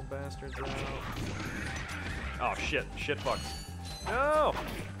these little bastards out. Oh shit, shit fuck. No!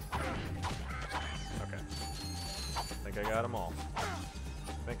 Okay. I think I got them all. I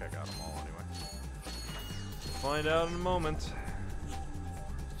think I got them all anyway. We'll find out in a moment.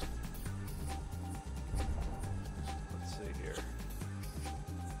 Let's see here.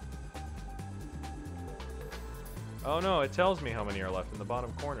 Oh no, it tells me how many are left in the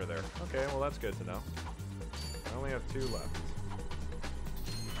bottom corner there. Okay, well that's good to know. I only have 2 left.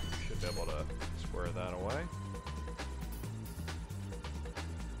 Should be able to square that away.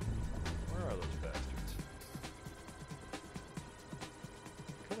 Where are those bastards?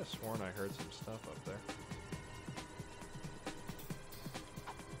 Could have sworn I heard some stuff up there.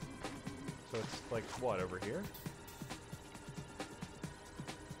 So it's like, what, over here?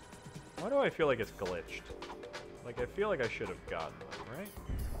 Why do I feel like it's glitched? Like, I feel like I should have gotten them, right?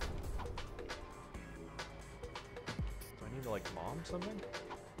 Do I need to, like, mom something?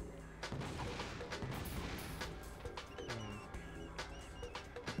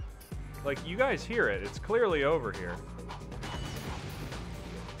 Like, you guys hear it. It's clearly over here.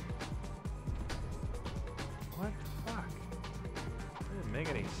 What the fuck? That didn't make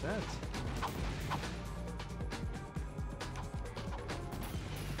any sense.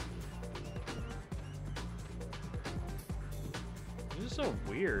 This is so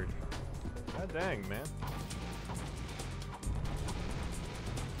weird. God dang, man.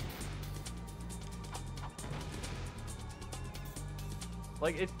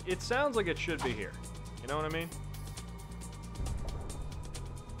 Like, it sounds like it should be here. You know what I mean?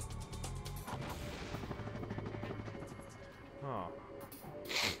 Oh.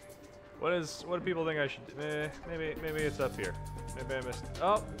 What do people think I should do? Maybe it's up here. Maybe I missed.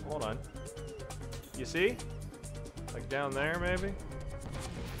 Oh, hold on. You see? Like down there, maybe?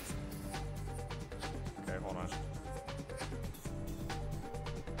 Okay, hold on.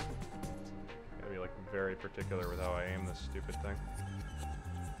 Gotta be like very particular with how I aim this stupid thing.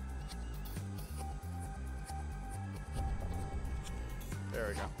 There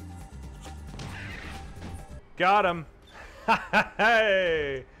we go. Got him!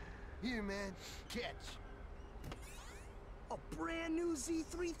 Hey! Here, man. Catch. A brand new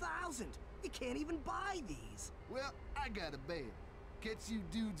Z3000. You can't even buy these. Well, I got a bed. Catch you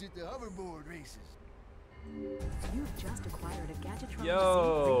dudes at the hoverboard races. You've just acquired a Gadgetron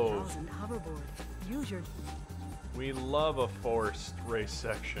Yo. Z3000 hoverboard. Use your... We love a forced race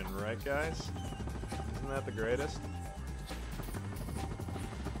section, right guys? Isn't that the greatest?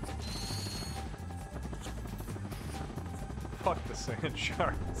 Fuck the sand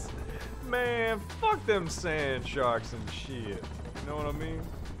sharks. Man, fuck them sand sharks and shit. know what I mean?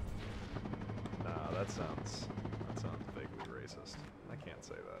 Nah, that sounds vaguely racist. I can't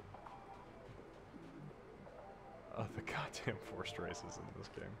say that. The goddamn forced races in this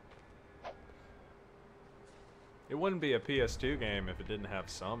game. It wouldn't be a PS2 game if it didn't have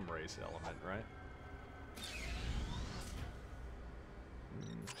some race element, right?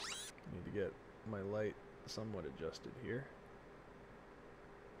 Need to get my light somewhat adjusted here.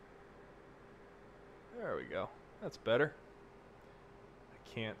 There we go. That's better. I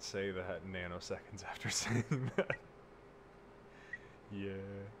can't say that nanoseconds after saying that. Yeah,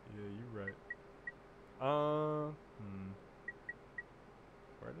 you're right.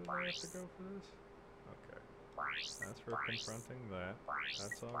 Where did I have to go for this? Okay. That's for confronting that.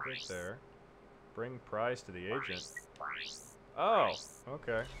 That's all good there. Bring prize to the agent. Oh,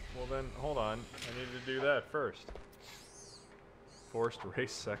 okay. Well then, hold on. I need to do that first. Forced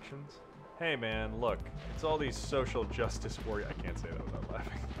race sections. Hey man, look. It's all these social justice warriors. I can't say that without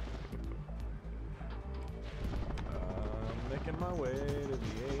laughing. Making my way to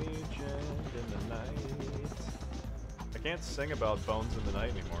the agent in the night. I can't sing about Bones in the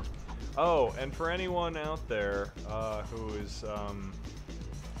Night anymore. Oh, and for anyone out there who has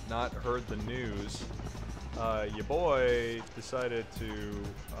not heard the news, your boy decided to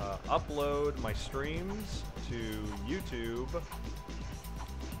upload my streams to YouTube,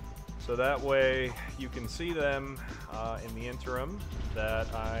 so that way you can see them in the interim,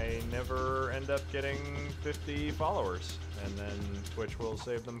 that I never end up getting 50 followers, and then Twitch will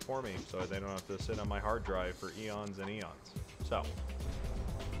save them for me, so they don't have to sit on my hard drive for eons and eons. So,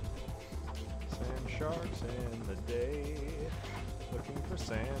 sand sharks in the day, looking for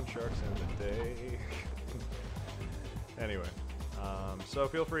sand sharks in the day. Anyway, so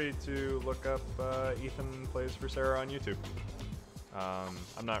feel free to look up Ethan Plays for Sarah on YouTube.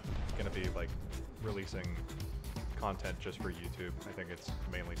 I'm not gonna be like releasing content just for YouTube. I think it's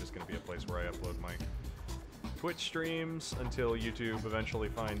mainly just gonna be a place where I upload my Twitch streams until YouTube eventually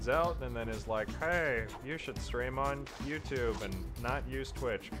finds out and then is like, hey, you should stream on YouTube and not use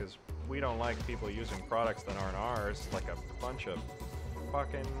Twitch because we don't like people using products that aren't ours, like a bunch of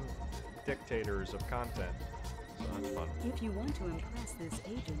fucking dictators of content. So that's fun. If you want to impress this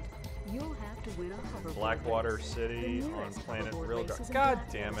agent, you'll have to win a hoverboard Blackwater race. City on planet Rilgar. God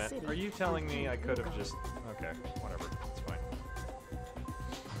damn it. Are you telling me I could have just... Okay, whatever. It's fine.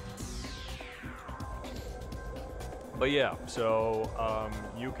 But yeah, so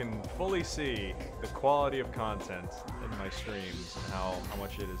you can fully see the quality of content in my streams and how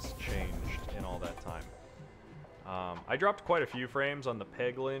much it has changed in all that time. I dropped quite a few frames on the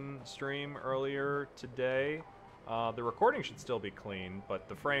Peglin stream earlier today. The recording should still be clean, but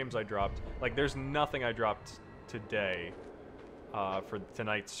the frames I dropped, like there's nothing I dropped today for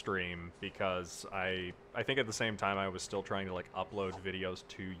tonight's stream because I think at the same time I was still trying to like upload videos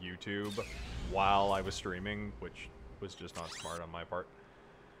to YouTube while I was streaming, which was just not smart on my part.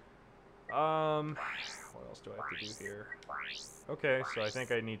 What else do I have to do here? Okay, so I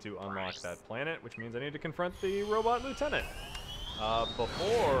think I need to unlock that planet, which means I need to confront the robot lieutenant.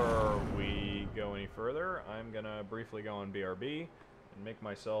 Before we go any further, I'm gonna briefly go on BRB and make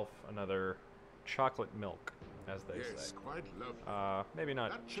myself another chocolate milk, as they say. Quite lovely. Maybe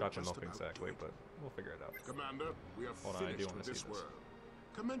not That should chocolate just milk about exactly, do it. but we'll figure it out. Commander, we have Hold on, I do finished want with to this see this. world.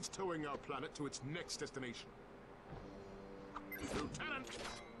 Commence towing our planet to its next destination. Lieutenant!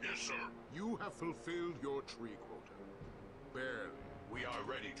 Yes, sir. You have fulfilled your tree quota. Barely. We are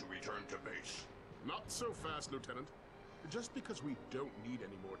ready to return to base. Not so fast, Lieutenant. Just because we don't need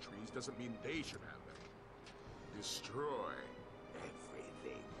any more trees doesn't mean they should have them. Destroy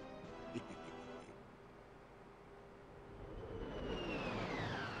everything.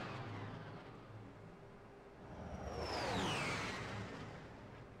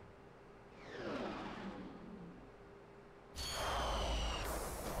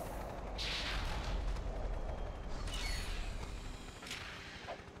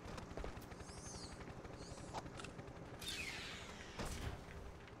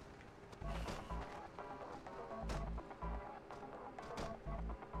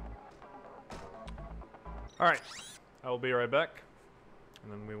 Alright, I will be right back,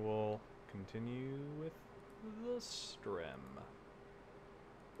 and then we will continue with the stream.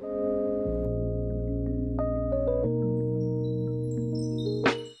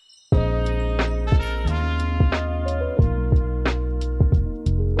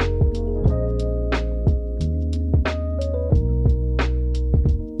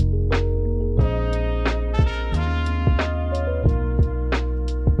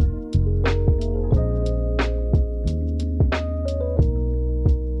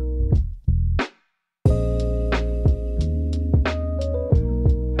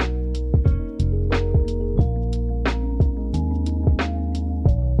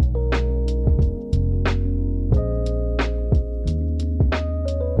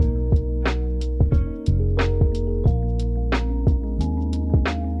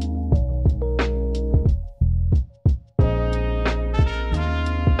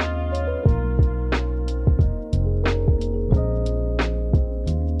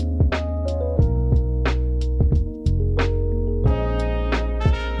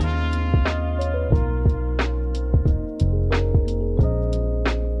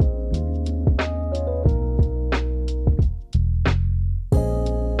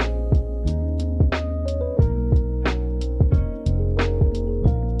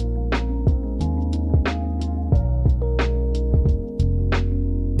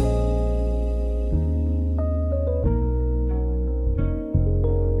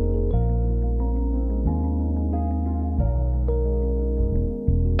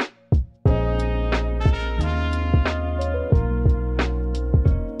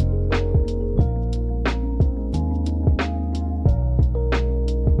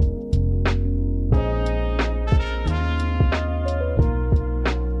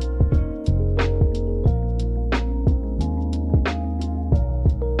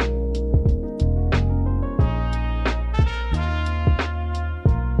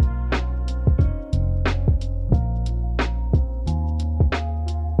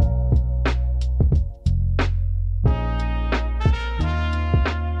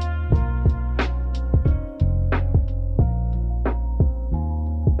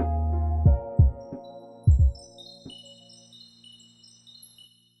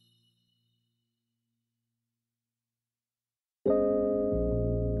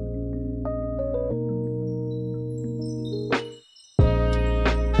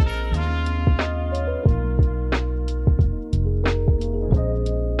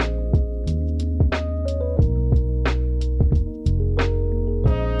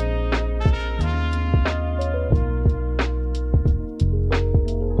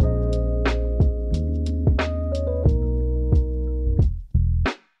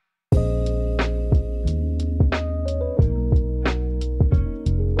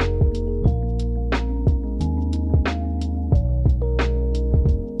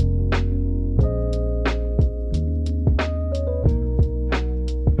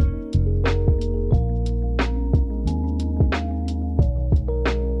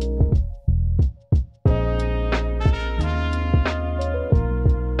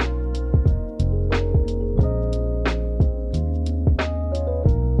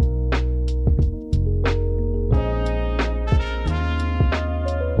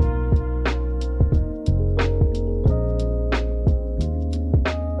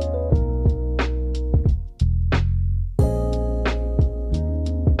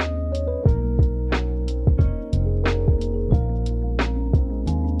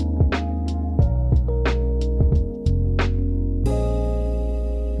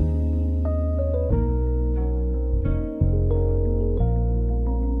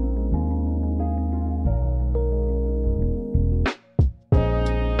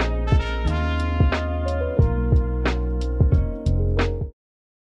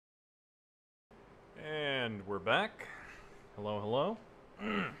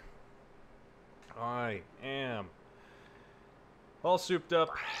 all souped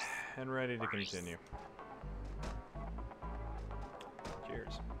up and ready to continue.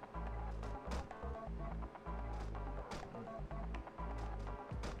 Cheers.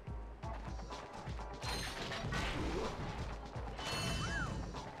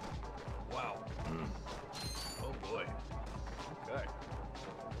 Wow. Oh boy. Okay.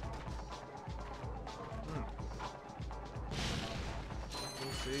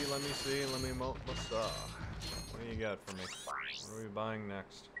 Let me see, let me massage. What do you got for me? What are we buying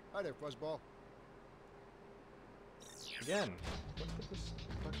next? Hi there, Fuzzball. Again, what's with this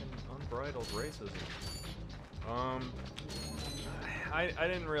fucking unbridled racism? I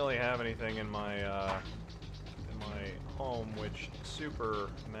didn't really have anything in my home which super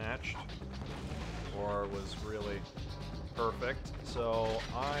matched or was really perfect. So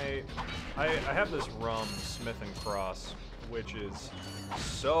I have this rum Smith and Cross, which is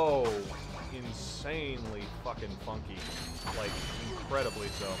so insanely fucking funky, like incredibly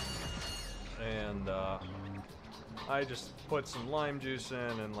so. And I just put some lime juice in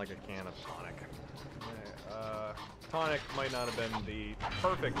and like a can of tonic. Tonic might not have been the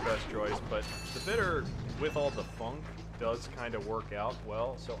perfect best choice, but the bitter with all the funk does kind of work out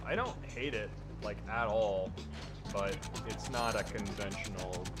well. So I don't hate it like at all, but it's not a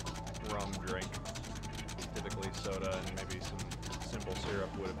conventional rum drink. Typically soda and maybe some simple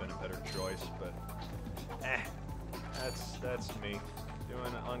syrup would have been a better choice, but that's me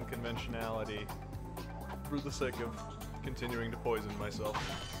doing unconventionality for the sake of continuing to poison myself.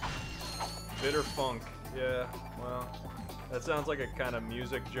 Bitter funk, yeah, well, that sounds like a kind of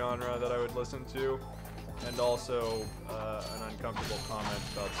music genre that I would listen to, and also an uncomfortable comment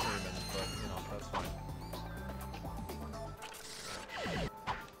about semen, but you know, that's fine.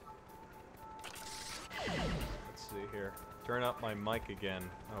 Let's see here. Turn up my mic again.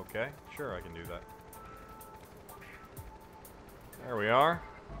 Okay, sure, I can do that. There we are.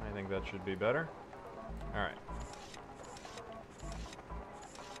 I think that should be better. Alright.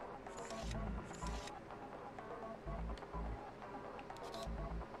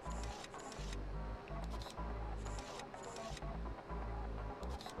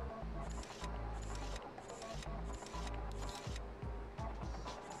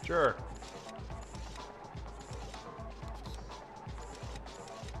 Sure.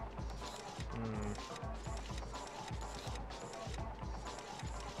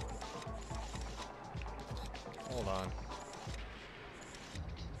 Hold on.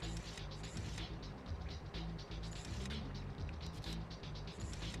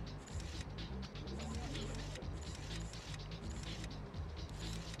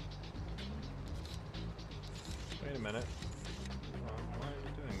 Wait a minute. Why are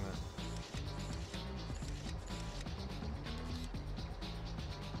you doing that?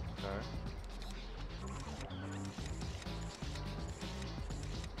 Okay.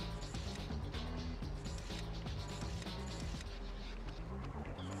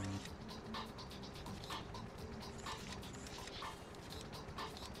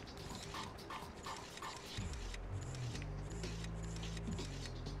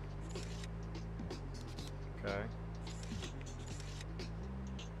 Okay.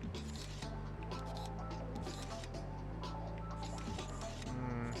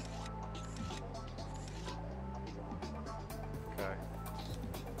 Okay.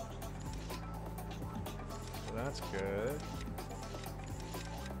 So that's good.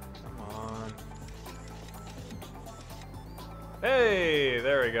 Come on. Hey,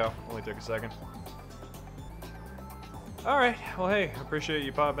 there we go. Only took a second. Alright, well hey, appreciate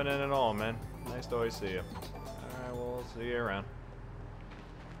you popping in and all, man. Nice to always see you. Alright, we'll see you around.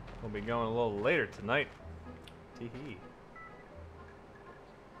 We'll be going a little later tonight. Tee-hee.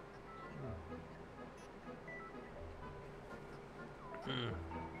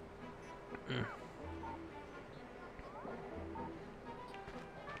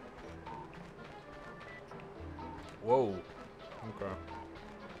 Whoa. Okay.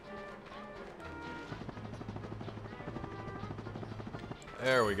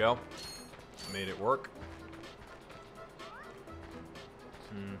 There we go. Made it work.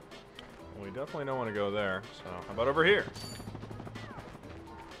 Well, we definitely don't want to go there, so how about over here?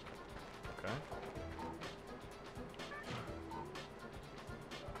 Okay.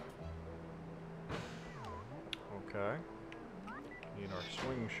 Okay. Need our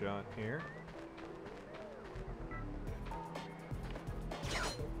swing shot here.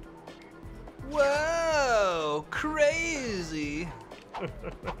 Whoa! Crazy!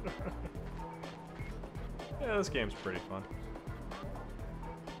 Yeah, this game's pretty fun.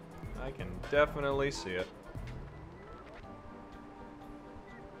 I can definitely see it.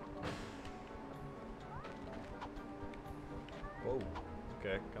 Whoa.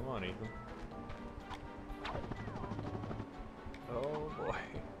 Okay, come on, Ethan. Oh boy.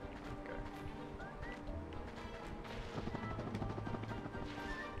 Okay.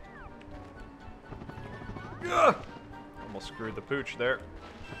 Ugh! Almost screwed the pooch there.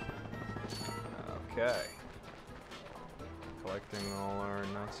 Okay. Collecting all our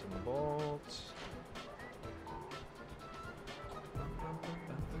nuts and bolts.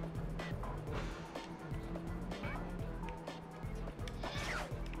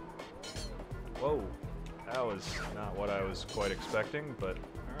 Whoa, that was not what I was quite expecting, but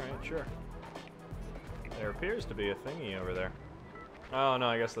alright, sure. There appears to be a thingy over there. Oh no,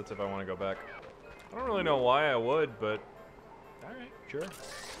 I guess that's if I want to go back. I don't really know why I would, but alright, sure.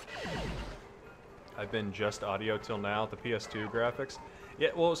 I've been just audio till now, the PS2 graphics. Yeah,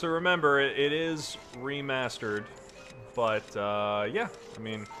 well, so remember, it is remastered, but yeah, I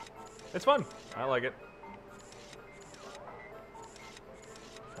mean, it's fun. I like it.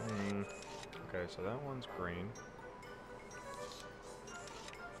 Okay, so that one's green.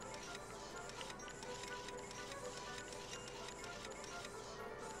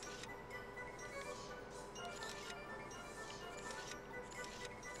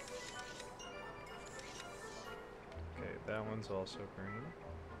 Okay, that one's also green.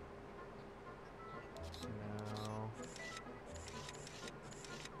 Now...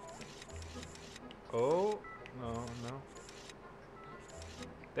 Oh, no.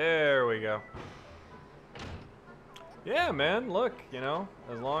 There we go. Yeah, man, look, you know,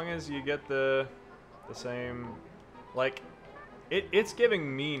 as long as you get the same, like, it's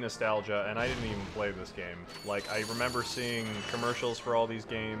giving me nostalgia, and I didn't even play this game. Like, I remember seeing commercials for all these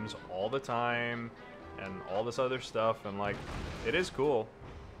games all the time, and all this other stuff, and, like, it is cool.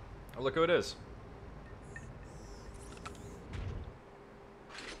 Oh, look who it is.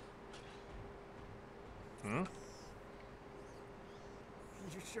 Hmm?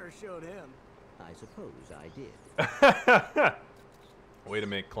 You sure showed him. I suppose I did. Way to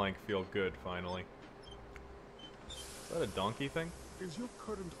make Clank feel good, finally. Is that a donkey thing? Is your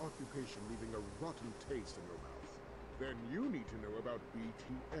current occupation leaving a rotten taste in your mouth? Then you need to know about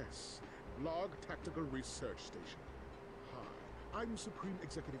BTS, Blog Tactical Research Station. Hi, I'm Supreme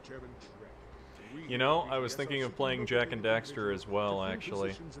Executive Chairman Drake. You know, I was thinking of playing Jak and Daxter as well,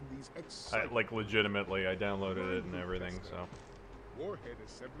 actually. Like, legitimately, I downloaded it and everything, so... Warhead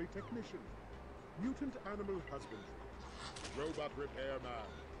Assembly Technician, Mutant Animal Husbandry, Robot Repairman,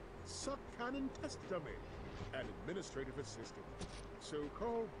 Suck Cannon Test Dummy, and Administrative Assistant. So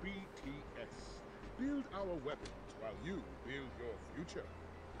call BTS. Build our weapons while you build your future.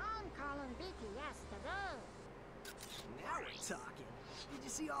 I'm calling BTS the road. Now we're talking. Did you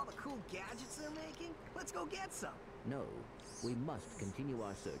see all the cool gadgets they're making? Let's go get some. No, we must continue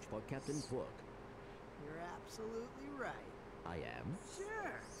our search for Captain Quark. You're absolutely right. I am?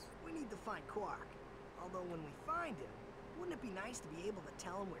 Sure. We need to find Quark. Although when we find him, wouldn't it be nice to be able to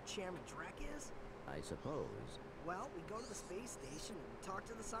tell him where Chairman Drek is? I suppose. Well, we go to the space station and talk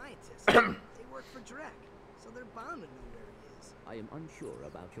to the scientists. They work for Drek, so they're bound to know where he is. I am unsure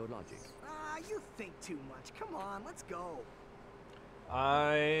about your logic. Ah, you think too much. Come on, let's go.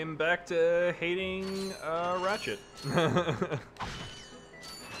 I'm back to hating Ratchet.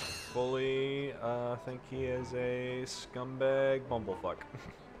 Fully think he is a scumbag bumblefuck.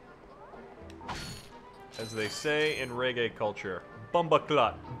 As they say in reggae culture,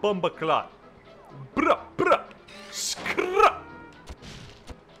 bumbaclot, bumbaclot, bruh, bruh, skra.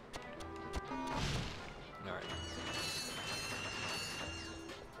 Alright.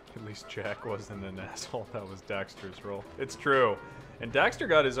 At least Jack wasn't an asshole. That was Daxter's role. It's true. And Daxter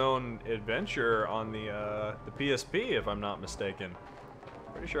got his own adventure on the PSP, if I'm not mistaken.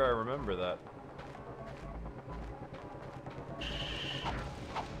 Pretty sure I remember that.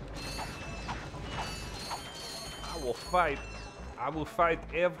 I will fight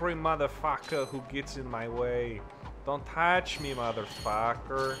every motherfucker who gets in my way. Don't touch me,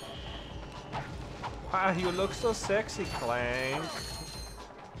 motherfucker. Wow, you look so sexy, Clank.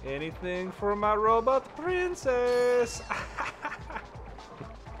 Anything for my robot princess. I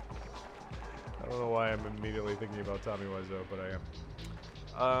don't know why I'm immediately thinking about Tommy Wiseau, but I am.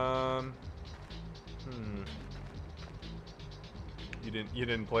 You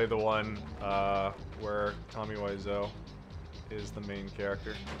didn't play the one where Tommy Wiseau is the main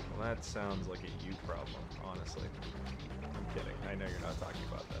character? Well, that sounds like a you problem, honestly. I'm kidding. I know you're not talking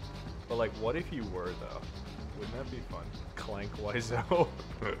about that. But like, what if you were though? Wouldn't that be fun? Clank Wiseau.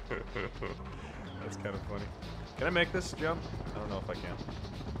 That's kind of funny. Can I make this jump? I don't know if I can.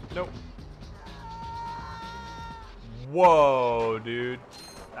 Nope. Whoa, dude.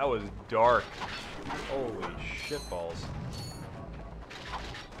 That was dark. Holy shitballs.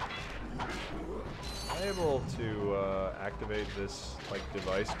 I able to activate this like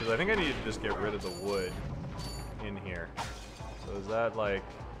device? Because I think I need to just get rid of the wood in here. So is that like,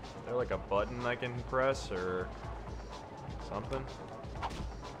 is there like a button I can press or something?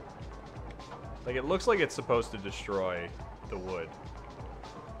 Like it looks like it's supposed to destroy the wood.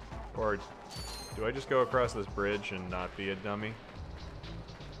 Or do I just go across this bridge and not be a dummy?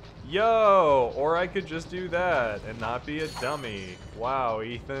 Yo! Or I could just do that and not be a dummy. Wow,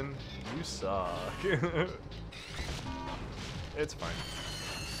 Ethan, you suck. It's fine.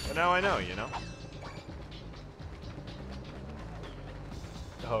 But now I know, you know?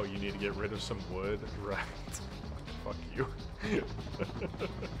 Oh, you need to get rid of some wood? Right. Fuck you.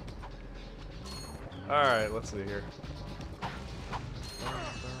 Alright, let's see here.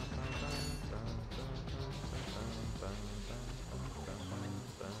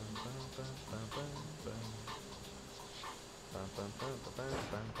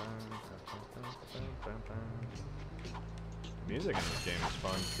 Music in this game is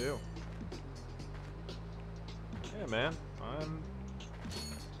fun too. Yeah, man, I'm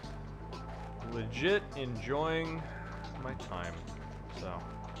legit enjoying my time, so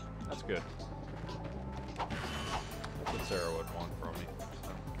that's good. That's what Sarah would want from me.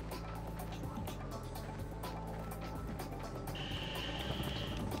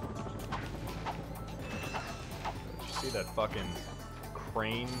 Did you see that fucking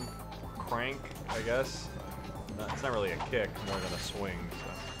crank, I guess? No, it's not really a kick, more than a swing,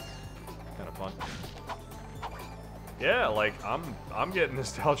 so kind of fun. Yeah, like I'm getting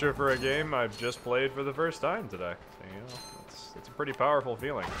nostalgia for a game I've just played for the first time today. So, you know, it's a pretty powerful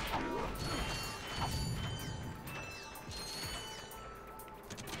feeling.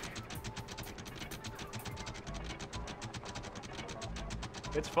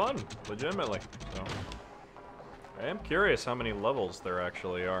 It's fun, legitimately. So I am curious how many levels there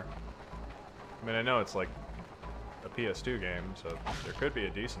actually are. I mean, I know it's like a PS2 game, so there could be a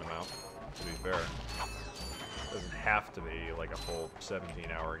decent amount, to be fair. It doesn't have to be like a full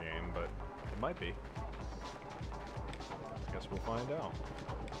 17-hour game, but it might be. I guess we'll find out.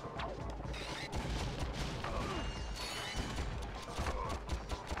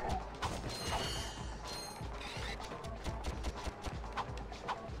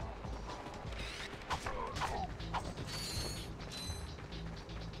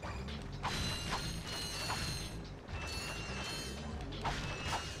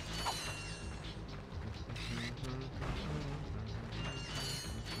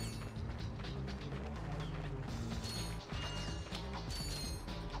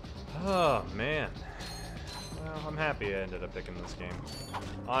 Oh, man. Well, I'm happy I ended up picking this game.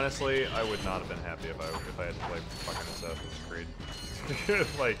 Honestly, I would not have been happy if I had to play fucking Assassin's Creed.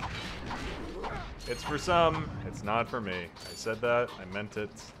 Like, it's for some, it's not for me. I said that, I meant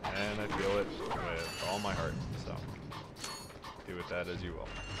it, and I feel it with all my heart, so do with that as you will.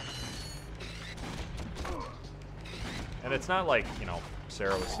 And it's not like, you know,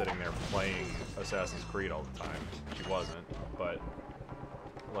 Sarah was sitting there playing Assassin's Creed all the time. She wasn't, but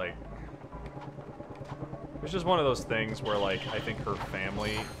like, it's just one of those things where, like, I think her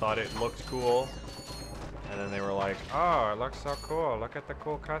family thought it looked cool, and then they were like, oh, it looks so cool, look at the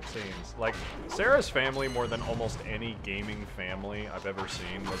cool cutscenes. Like, Sarah's family, more than almost any gaming family I've ever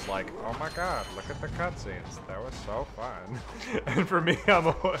seen, was like, oh my god, look at the cutscenes, that was so fun. And for me,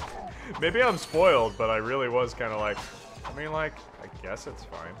 maybe I'm spoiled, but I really was kind of like, I mean, like, I guess it's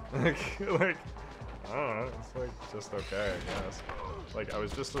fine. Like, I don't know, it's like, just okay, I guess. Like, I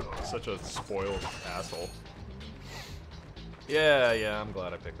was just such a spoiled asshole. Yeah, I'm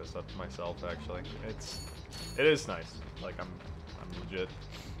glad I picked this up myself, actually. It is nice. Like, I'm legit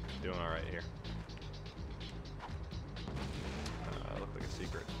doing alright here. Looked like a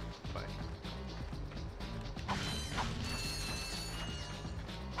secret.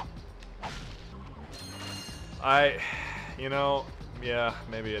 Bye. You know, yeah,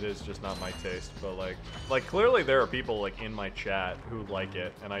 maybe it is just not my taste, but like clearly there are people like in my chat who like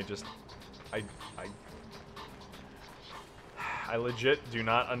it, and I legit do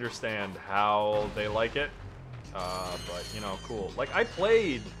not understand how they like it, but you know, cool. Like I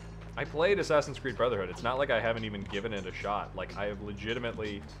played Assassin's Creed Brotherhood. It's not like I haven't even given it a shot. Like I have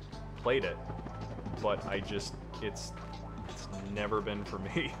legitimately played it, but it's never been for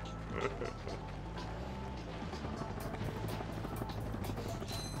me.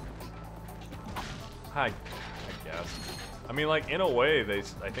 I guess. I mean, like, in a way, I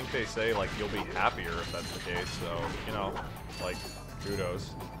think they say, like, you'll be happier if that's the case, so, you know, like,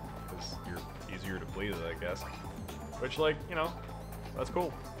 kudos, because you're easier to please, I guess. Which, like, you know, that's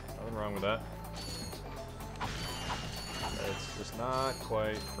cool. Nothing wrong with that. It's just not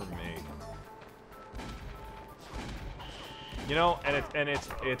quite for me. You know, and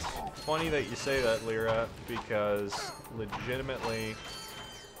it's funny that you say that, Lyra, because legitimately,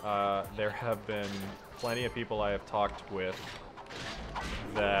 there have been plenty of people I have talked with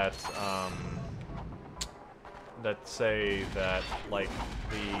that that say that like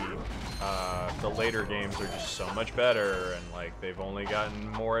the later games are just so much better and like they've only gotten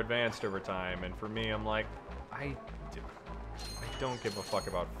more advanced over time. And for me, I'm like, I don't give a fuck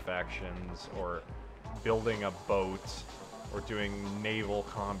about factions or building a boat or doing naval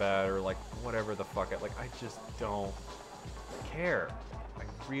combat or like whatever the fuck. I just don't care. I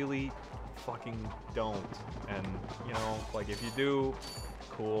really fucking don't. And you know, like if you do,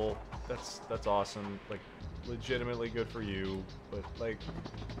 cool. That's awesome. Like legitimately good for you. But like,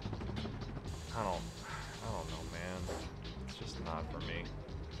 I don't know, man. It's just not for me.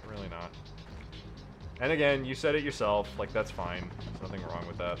 It's really not. And again, you said it yourself. Like that's fine. There's nothing wrong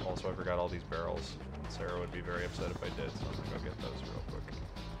with that. Also, I forgot all these barrels. Sarah would be very upset if I did, so I'm gonna go get those real quick.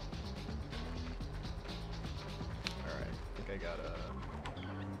 Alright, I think I got a...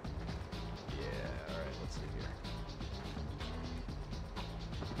 Yeah, alright, let's see here.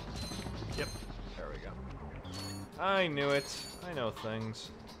 Yep, there we go. I knew it. I know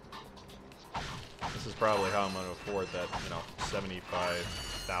things. This is probably how I'm gonna afford that, you know,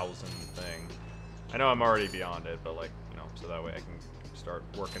 75,000 thing. I know I'm already beyond it, but like, you know, so that way I can start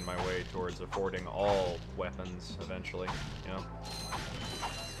working my way towards affording all weapons eventually, you know?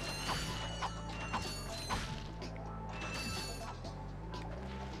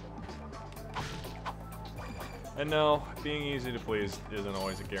 And no, being easy to please isn't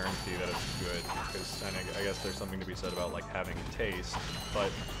always a guarantee that it's good, because I guess there's something to be said about, like, having a taste,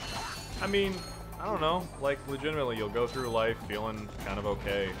 but, I mean, I don't know, like, legitimately, you'll go through life feeling kind of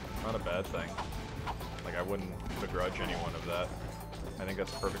okay. It's not a bad thing. Like, I wouldn't begrudge anyone of that. I think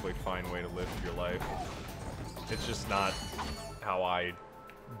that's a perfectly fine way to live your life. It's just not how I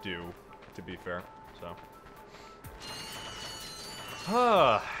do, to be fair, so.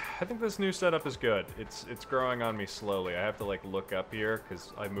 I think this new setup is good. It's growing on me slowly. I have to like look up here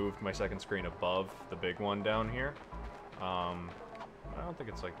because I moved my second screen above the big one down here. I don't think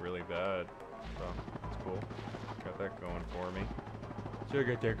it's like really bad, so it's cool. Got that going for me. So I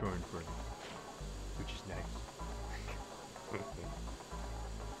got that going for me, which is nice.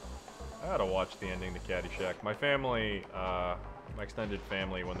 I gotta watch the ending to Caddyshack. My family, my extended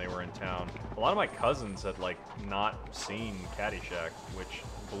family, when they were in town, a lot of my cousins had like not seen Caddyshack, which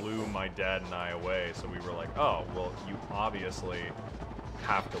blew my dad and I away. So we were like, oh, well, you obviously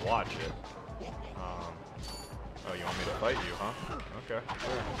have to watch it. Oh, you want me to fight you, huh? Okay,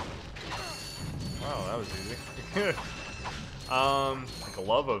 sure. Wow, that was easy.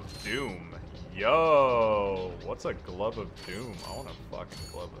 Glove of Doom. Yo, what's a Glove of Doom? I want a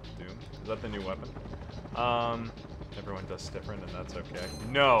fucking Glove of Doom. Is that the new weapon? Everyone does different, and that's okay.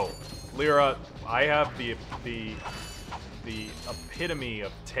 No, Lyra, I have the epitome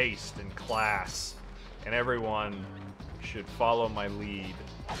of taste and class, and everyone should follow my lead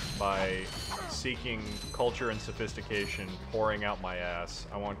by seeking culture and sophistication, pouring out my ass.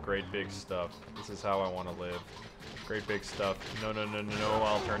 I want great big stuff. This is how I want to live. Great big stuff. No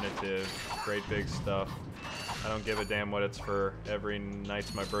alternative. Great big stuff. I don't give a damn what it's for. Every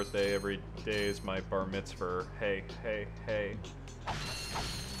night's my birthday. Every day is my bar mitzvah. Hey.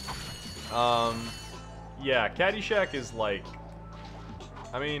 Yeah, Caddyshack is like...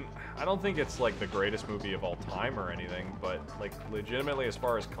 I mean, I don't think it's like the greatest movie of all time or anything, but like legitimately as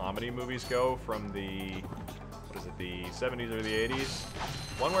far as comedy movies go from the... What is it, the 70s or the 80s?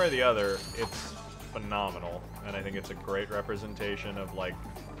 One way or the other, it's phenomenal, and I think it's a great representation of like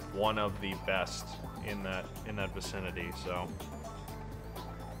one of the best in that vicinity. So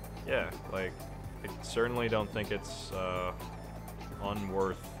yeah, like I certainly don't think it's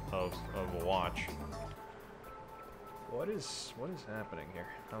unworth of a watch. What is happening here?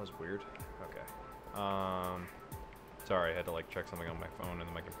 That was weird. Okay. Sorry, I had to like check something on my phone and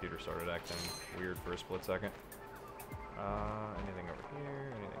then my computer started acting weird for a split second. Anything over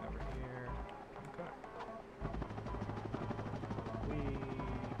here? Anything over here? Okay.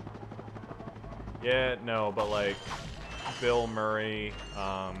 Yeah, no, but like Bill Murray,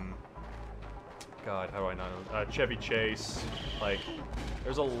 God, how do I not know? Chevy Chase, like,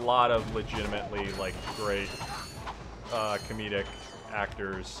 there's a lot of legitimately like great comedic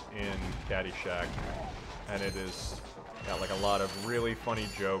actors in Caddyshack, and it is got like a lot of really funny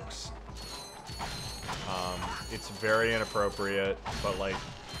jokes. It's very inappropriate, but like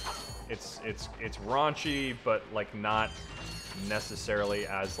it's raunchy, but like not necessarily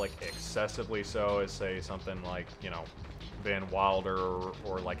as like excessively so as say something like, you know, Van Wilder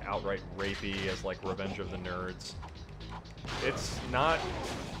or like outright rapey as like Revenge of the Nerds. it's not.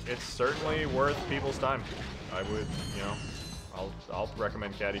 It's certainly worth people's time. I would, you know, I'll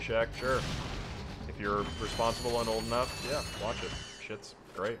recommend Caddyshack. Sure. If you're responsible and old enough, yeah, watch it. Shit's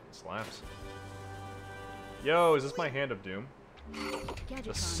great. It slaps. Yo, is this my Hand of Doom?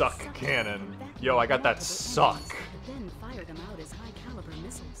 The suck cannon. Yo, I got that suck. Then fire them out as high-caliber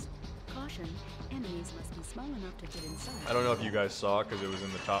missiles. Caution, enemies must be small enough to fit inside. I don't know if you guys saw because it was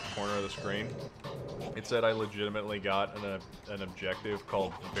in the top corner of the screen. It said I legitimately got an objective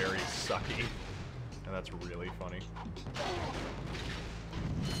called Very Sucky. And that's really funny.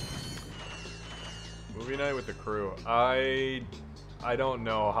 Movie night with the crew. I don't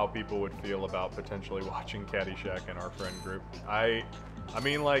know how people would feel about potentially watching Caddyshack in our friend group. I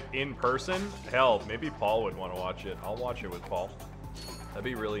mean, like, in person, hell, maybe Paul would want to watch it. I'll watch it with Paul. That'd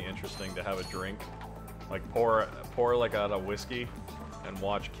be really interesting to have a drink. Like, pour like out a whiskey and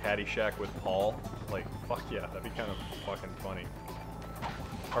watch Caddyshack with Paul. Like, fuck yeah, that'd be kind of fucking funny.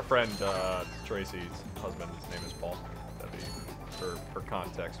 Our friend, Tracy's husband, his name is Paul. That'd be, for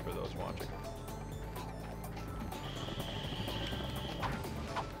context for those watching.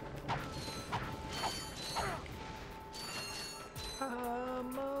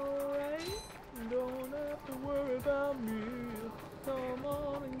 I'm alright, don't have to worry about me. Come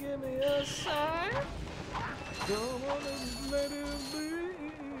on and give me a sign. Come on and let it be.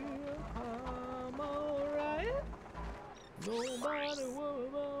 I'm alright, nobody worry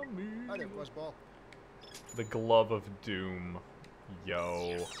about me. Hi there, Fuzzball. The Glove of Doom.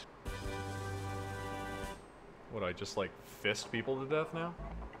 Yo. What, I just like fist people to death now?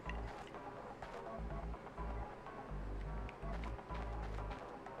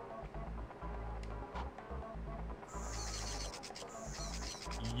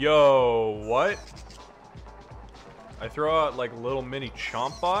 Yo, what? I throw out like little mini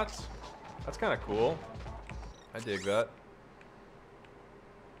chomp bots? That's kind of cool. I dig that.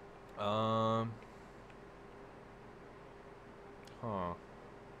 Huh.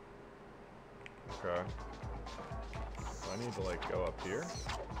 Okay. Do I need to like go up here?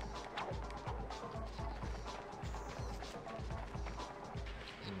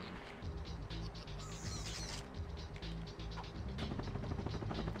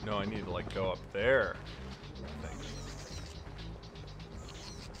 No, I need to like go up there. I think.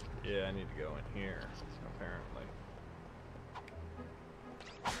 Yeah, I need to go in here, apparently.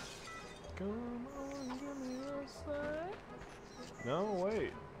 Come on, give me your side. No,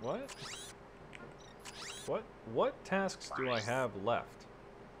 wait. What? What tasks do I have left?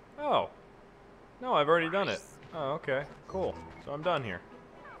 Oh. No, I've already done it. Oh, okay. Cool. So I'm done here.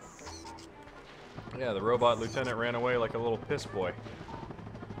 Yeah, the robot lieutenant ran away like a little piss boy.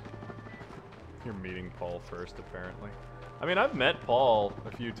 You're meeting Paul first, apparently. I mean, I've met Paul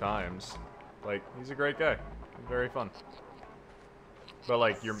a few times. Like, he's a great guy. He's very fun. But,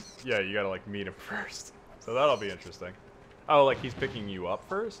 like, you gotta, like, meet him first. So that'll be interesting. Oh, like, he's picking you up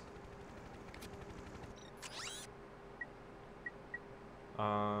first?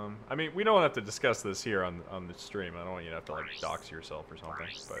 I mean, we don't have to discuss this here on the stream. I don't want you to have to, like, dox yourself or something,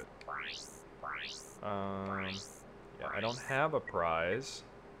 but... yeah, I don't have a prize.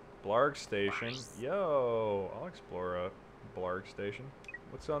 Blarg Station. Yo, I'll explore a Blarg Station.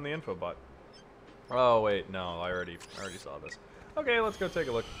 What's on the info bot? Oh wait, no, I already saw this. Okay, let's go take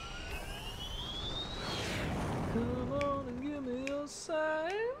a look. Come on and give me your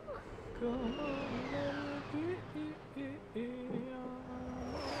sign. Come on and give me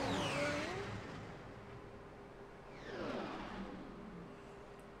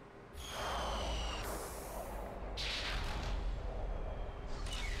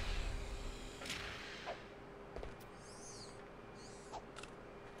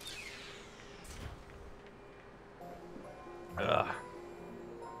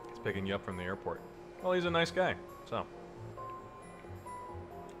He's picking you up from the airport. Well, he's a nice guy, so.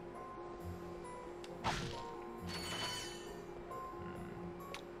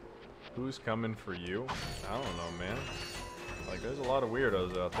 Who's coming for you? I don't know, man. Like, there's a lot of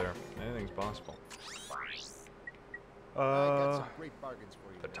weirdos out there. Anything's possible. I got some great bargains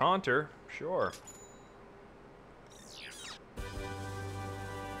for you. The Taunter? Sure.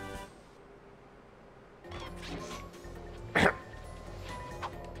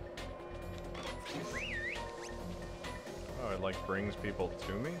 Oh, it like brings people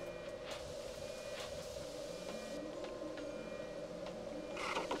to me?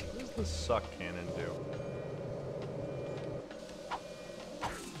 What does the suck cannon do?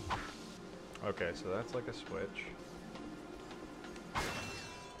 Okay, so that's like a switch.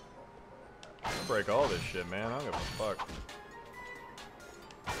 I'll break all this shit, man. I don't give a fuck.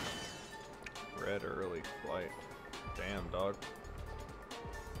 Red early flight. Damn, dog.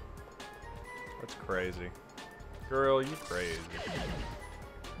 That's crazy. Girl, you crazy.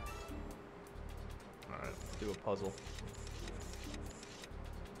 Alright, let's do a puzzle.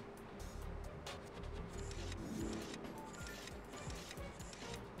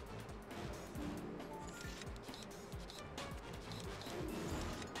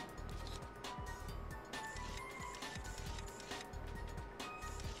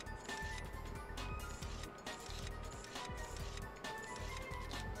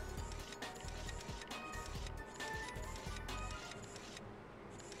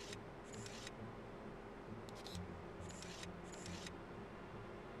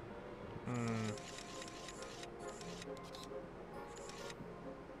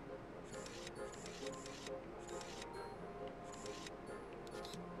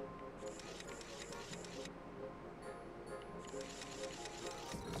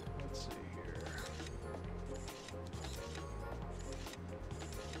 Let's see here.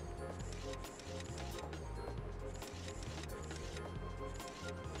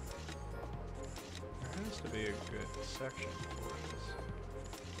 There has to be a good section for this.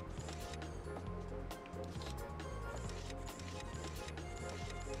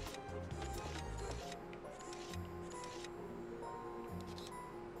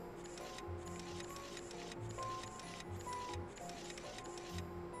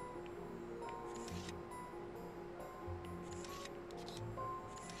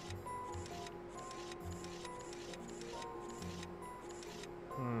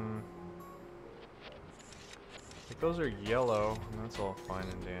 Like those are yellow, and that's all fine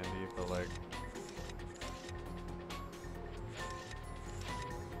and dandy, but like...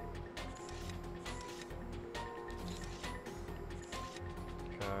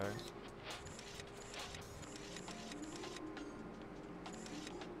 Okay.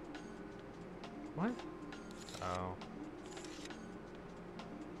 What? Oh.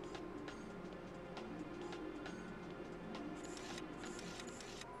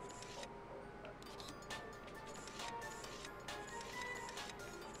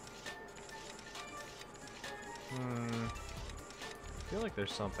 I feel like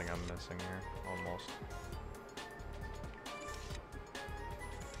there's something I'm missing here, almost.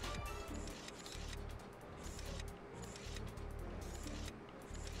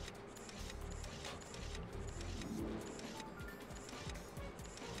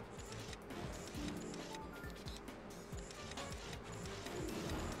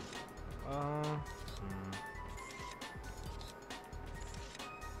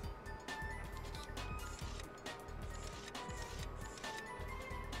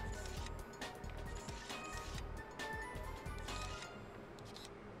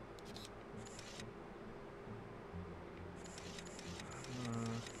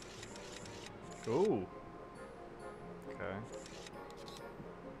 Ooh. Okay.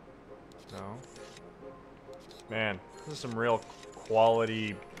 No. Man, this is some real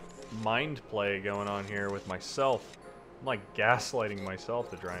quality mind play going on here with myself. I'm like gaslighting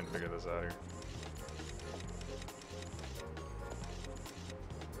myself to try and figure this out here.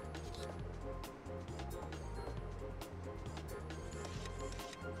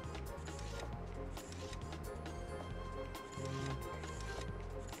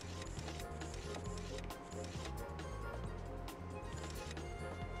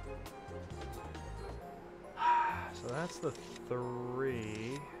 So that's the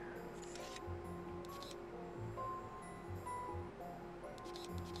 3.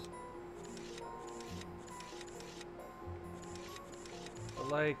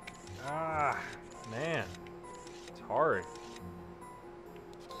 But like, man, it's hard.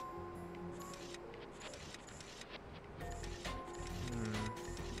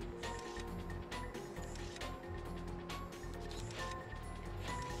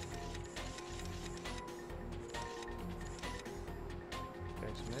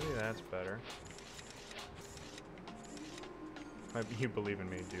 Maybe that's better. You believe in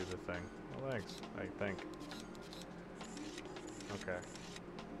me, do the thing. Well, thanks, I think. Okay.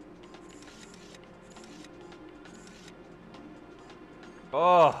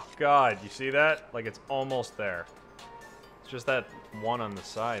 Oh, God, you see that? Like, it's almost there. It's just that one on the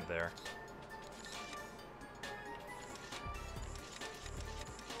side there.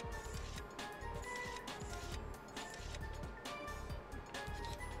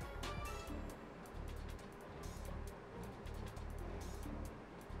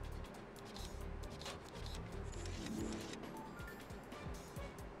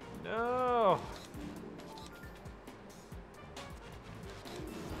 No.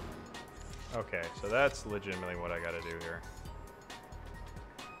 Okay, so that's legitimately what I gotta do here.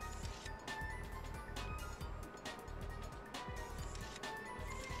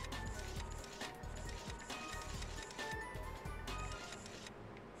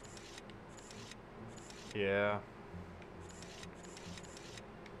 Yeah.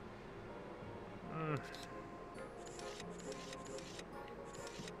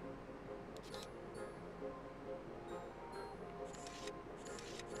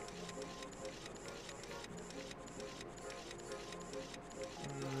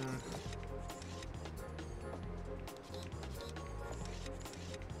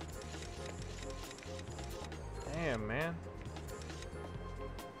 Damn, man.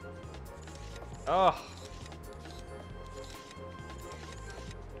 Oh.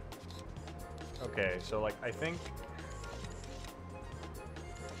 Okay, so like I think.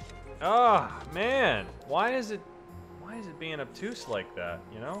 Oh man, why is it being obtuse like that?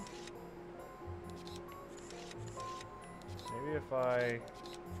 You know? Maybe if I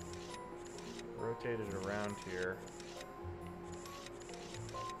rotate it around here.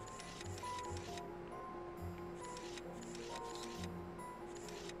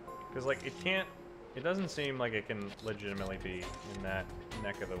 Because, like, it doesn't seem like it can legitimately be in that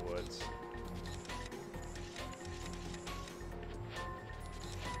neck of the woods.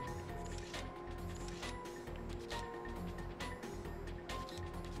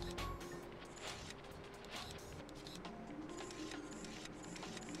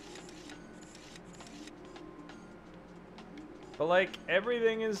 But, like,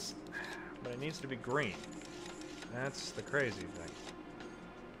 everything is... But it needs to be green. That's the crazy thing.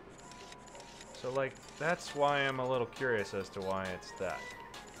 So, like, that's why I'm a little curious as to why it's that.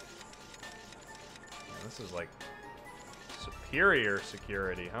 Man, this is, like, superior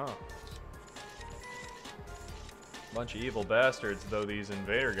security, huh? Bunch of evil bastards, though these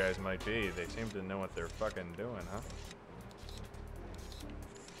invader guys might be. They seem to know what they're fucking doing, huh?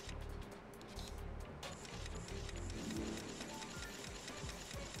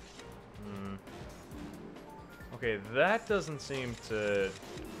 Okay, that doesn't seem to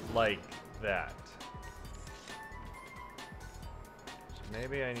like that. So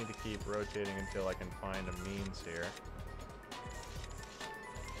maybe I need to keep rotating until I can find a means here.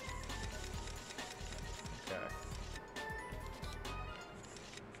 Okay.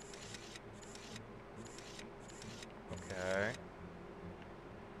 Okay.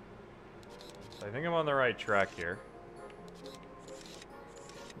 So I think I'm on the right track here.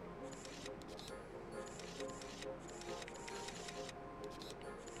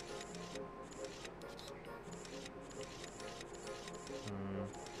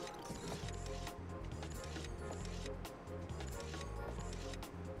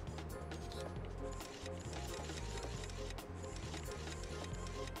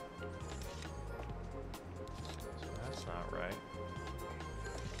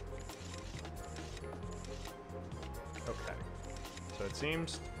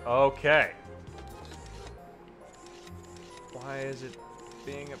 Seems okay. Why is it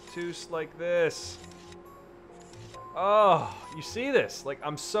being obtuse like this? Oh, you see this? Like,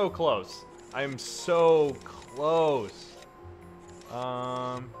 I'm so close. I'm so close.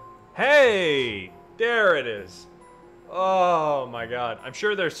 Hey! There it is. Oh my god. I'm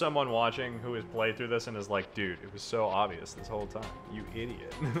sure there's someone watching who has played through this and is like, dude, it was so obvious this whole time. You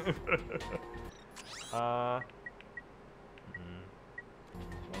idiot.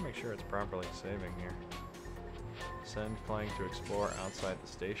 Make sure it's properly saving here. Send Clank to explore outside the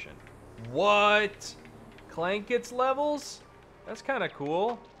station. What? Clank gets levels? That's kind of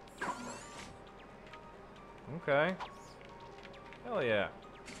cool. Okay. Hell yeah.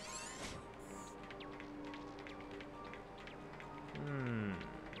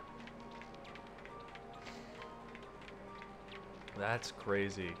 That's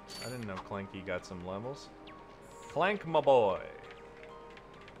crazy. I didn't know Clanky got some levels. Clank, my boy.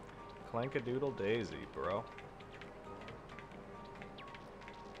 Clank-a-doodle daisy, bro.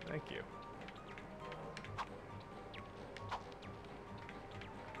 Thank you.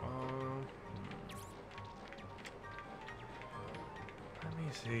 Let me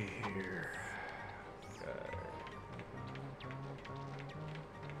see here. Okay.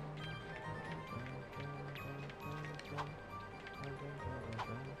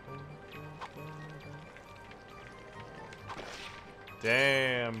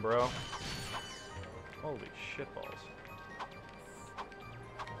 Damn, bro. Holy shitballs.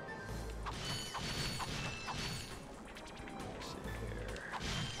 Let's see here.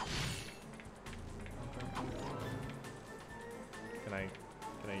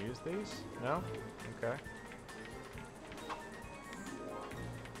 Can I use these? No? Okay.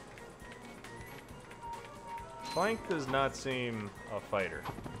 Clank does not seem a fighter,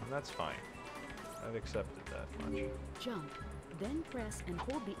 and that's fine. I've accepted that much. Jump. Then press and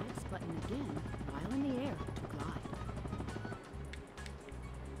hold the X button again while in the air to glide.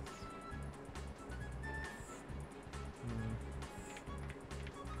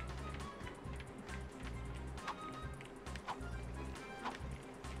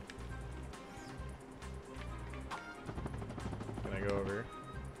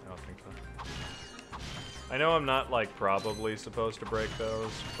 I know I'm not, like, probably supposed to break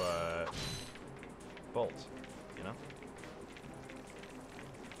those, but... bolts, you know?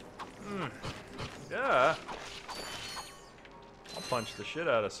 Yeah. I'll punch the shit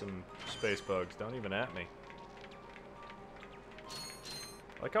out of some space bugs. Don't even at me.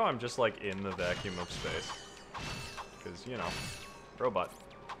 I like how I'm just, like, in the vacuum of space. Because, you know, robot.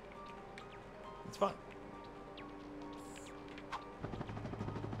 It's fun.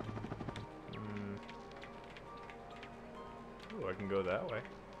 Ooh, I can go that way.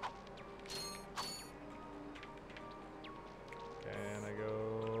 Can I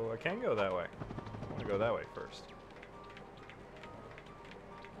go... I can go that way. I want to go that way first.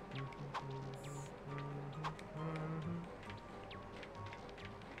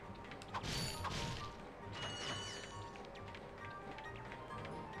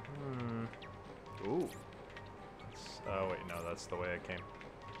 Ooh. Oh, wait, no, that's the way I came.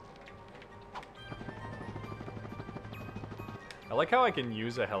 I like how I can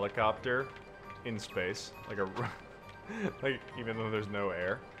use a helicopter in space, like a, like even though there's no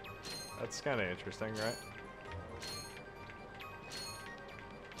air. That's kind of interesting, right?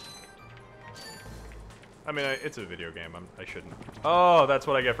 I mean, it's a video game. I shouldn't. Oh, that's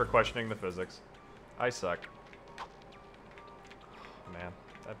what I get for questioning the physics. I suck. Oh, man,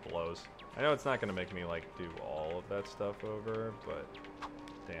 that blows. I know it's not gonna make me like do all of that stuff over, but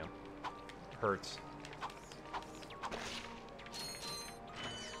damn, it hurts.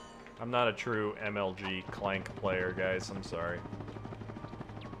 I'm not a true MLG Clank player, guys. I'm sorry.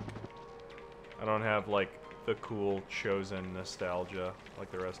 I don't have, like, the cool, chosen nostalgia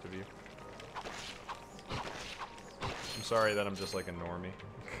like the rest of you. I'm sorry that I'm just, like, a normie.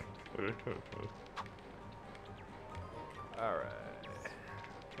 Alright.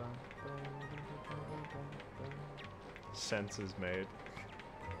 Sense is made.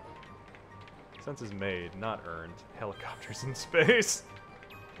 Sense is made, not earned. Helicopters in space.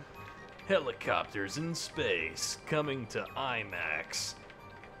 Helicopters in space, coming to IMAX.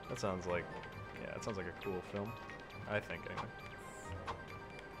 That sounds like, yeah, that sounds like a cool film. I think, anyway.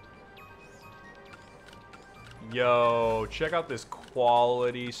 Yo, check out this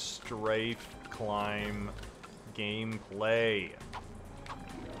quality strafe climb gameplay.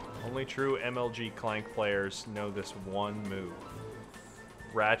 Only true MLG Clank players know this one move.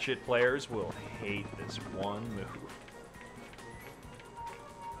 Ratchet players will hate this one move.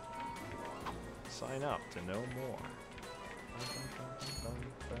 Sign up to know more.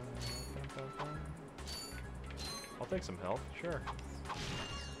 I'll take some health, sure.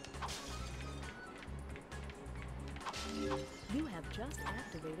 You have just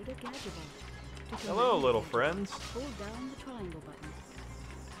activated a gadget. Hello, little friends. Hold down the triangle button.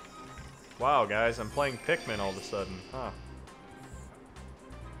 Wow, guys, I'm playing Pikmin all of a sudden, huh?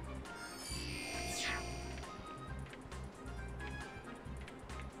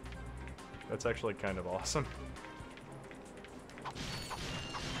 That's actually kind of awesome.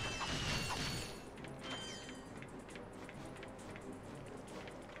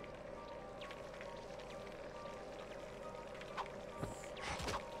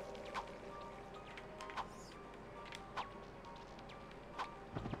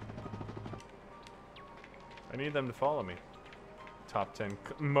 I need them to follow me. Top 10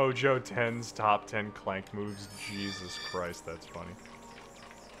 Mojo 10's top 10 Clank moves. Jesus Christ, that's funny.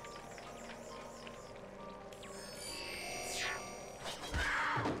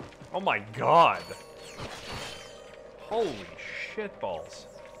 Oh my god! Holy shitballs.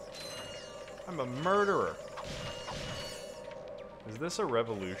 I'm a murderer. Is this a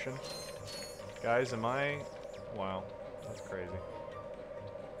revolution? Guys, am I... Wow, that's crazy.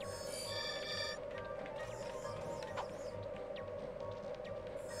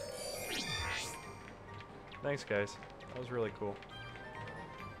 Thanks, guys. That was really cool.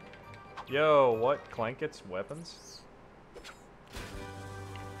 Yo, what? Clank gets weapons?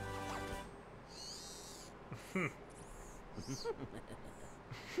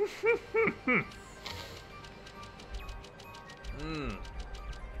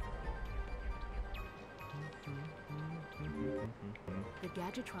 The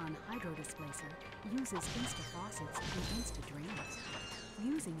Gadgetron Hydro Displacer uses insta-faucets and insta-drains.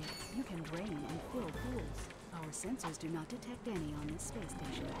 Using it, you can drain and fill pools. Our sensors do not detect any on this space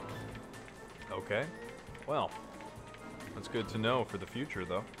station. Okay. Well, that's good to know for the future,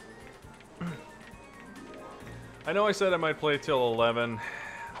 though. I know I said I might play till 11.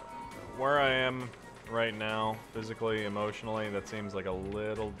 Where I am right now, physically, emotionally, that seems like a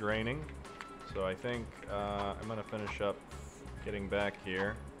little draining. So I think I'm going to finish up getting back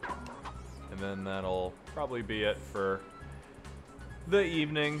here. And then that'll probably be it for the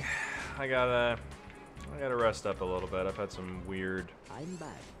evening. I gotta I gotta rest up a little bit. I've had some weird, I'm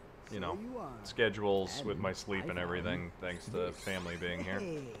back. you know, schedules with my sleep and everything, thanks to family being here.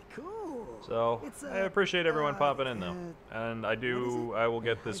 Hey, cool. So, I appreciate everyone popping in, though. And I will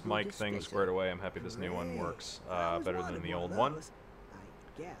get this mic thing squared away. I'm happy this new one works better than the old one.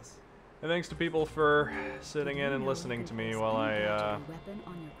 I guess. And thanks to people for sitting in and listening to me while I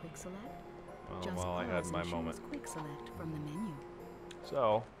had my moment. Quick select from the menu.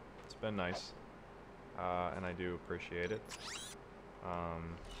 So, it's been nice. And I do appreciate it.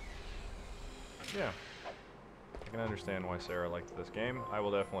 Yeah. I can understand why Sarah liked this game. I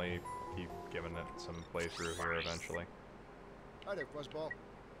will definitely keep giving it some playthrough here eventually. Hi there, Fuzzball.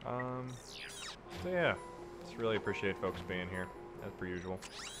 So yeah. Just really appreciate folks being here, as per usual.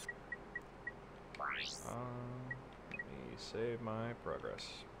 Let me save my progress.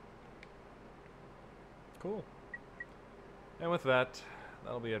 Cool. And with that,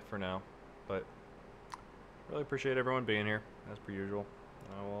 that'll be it for now. But really appreciate everyone being here, as per usual.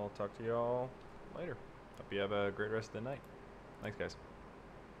 I will talk to y'all later. Hope you have a great rest of the night. Thanks, guys.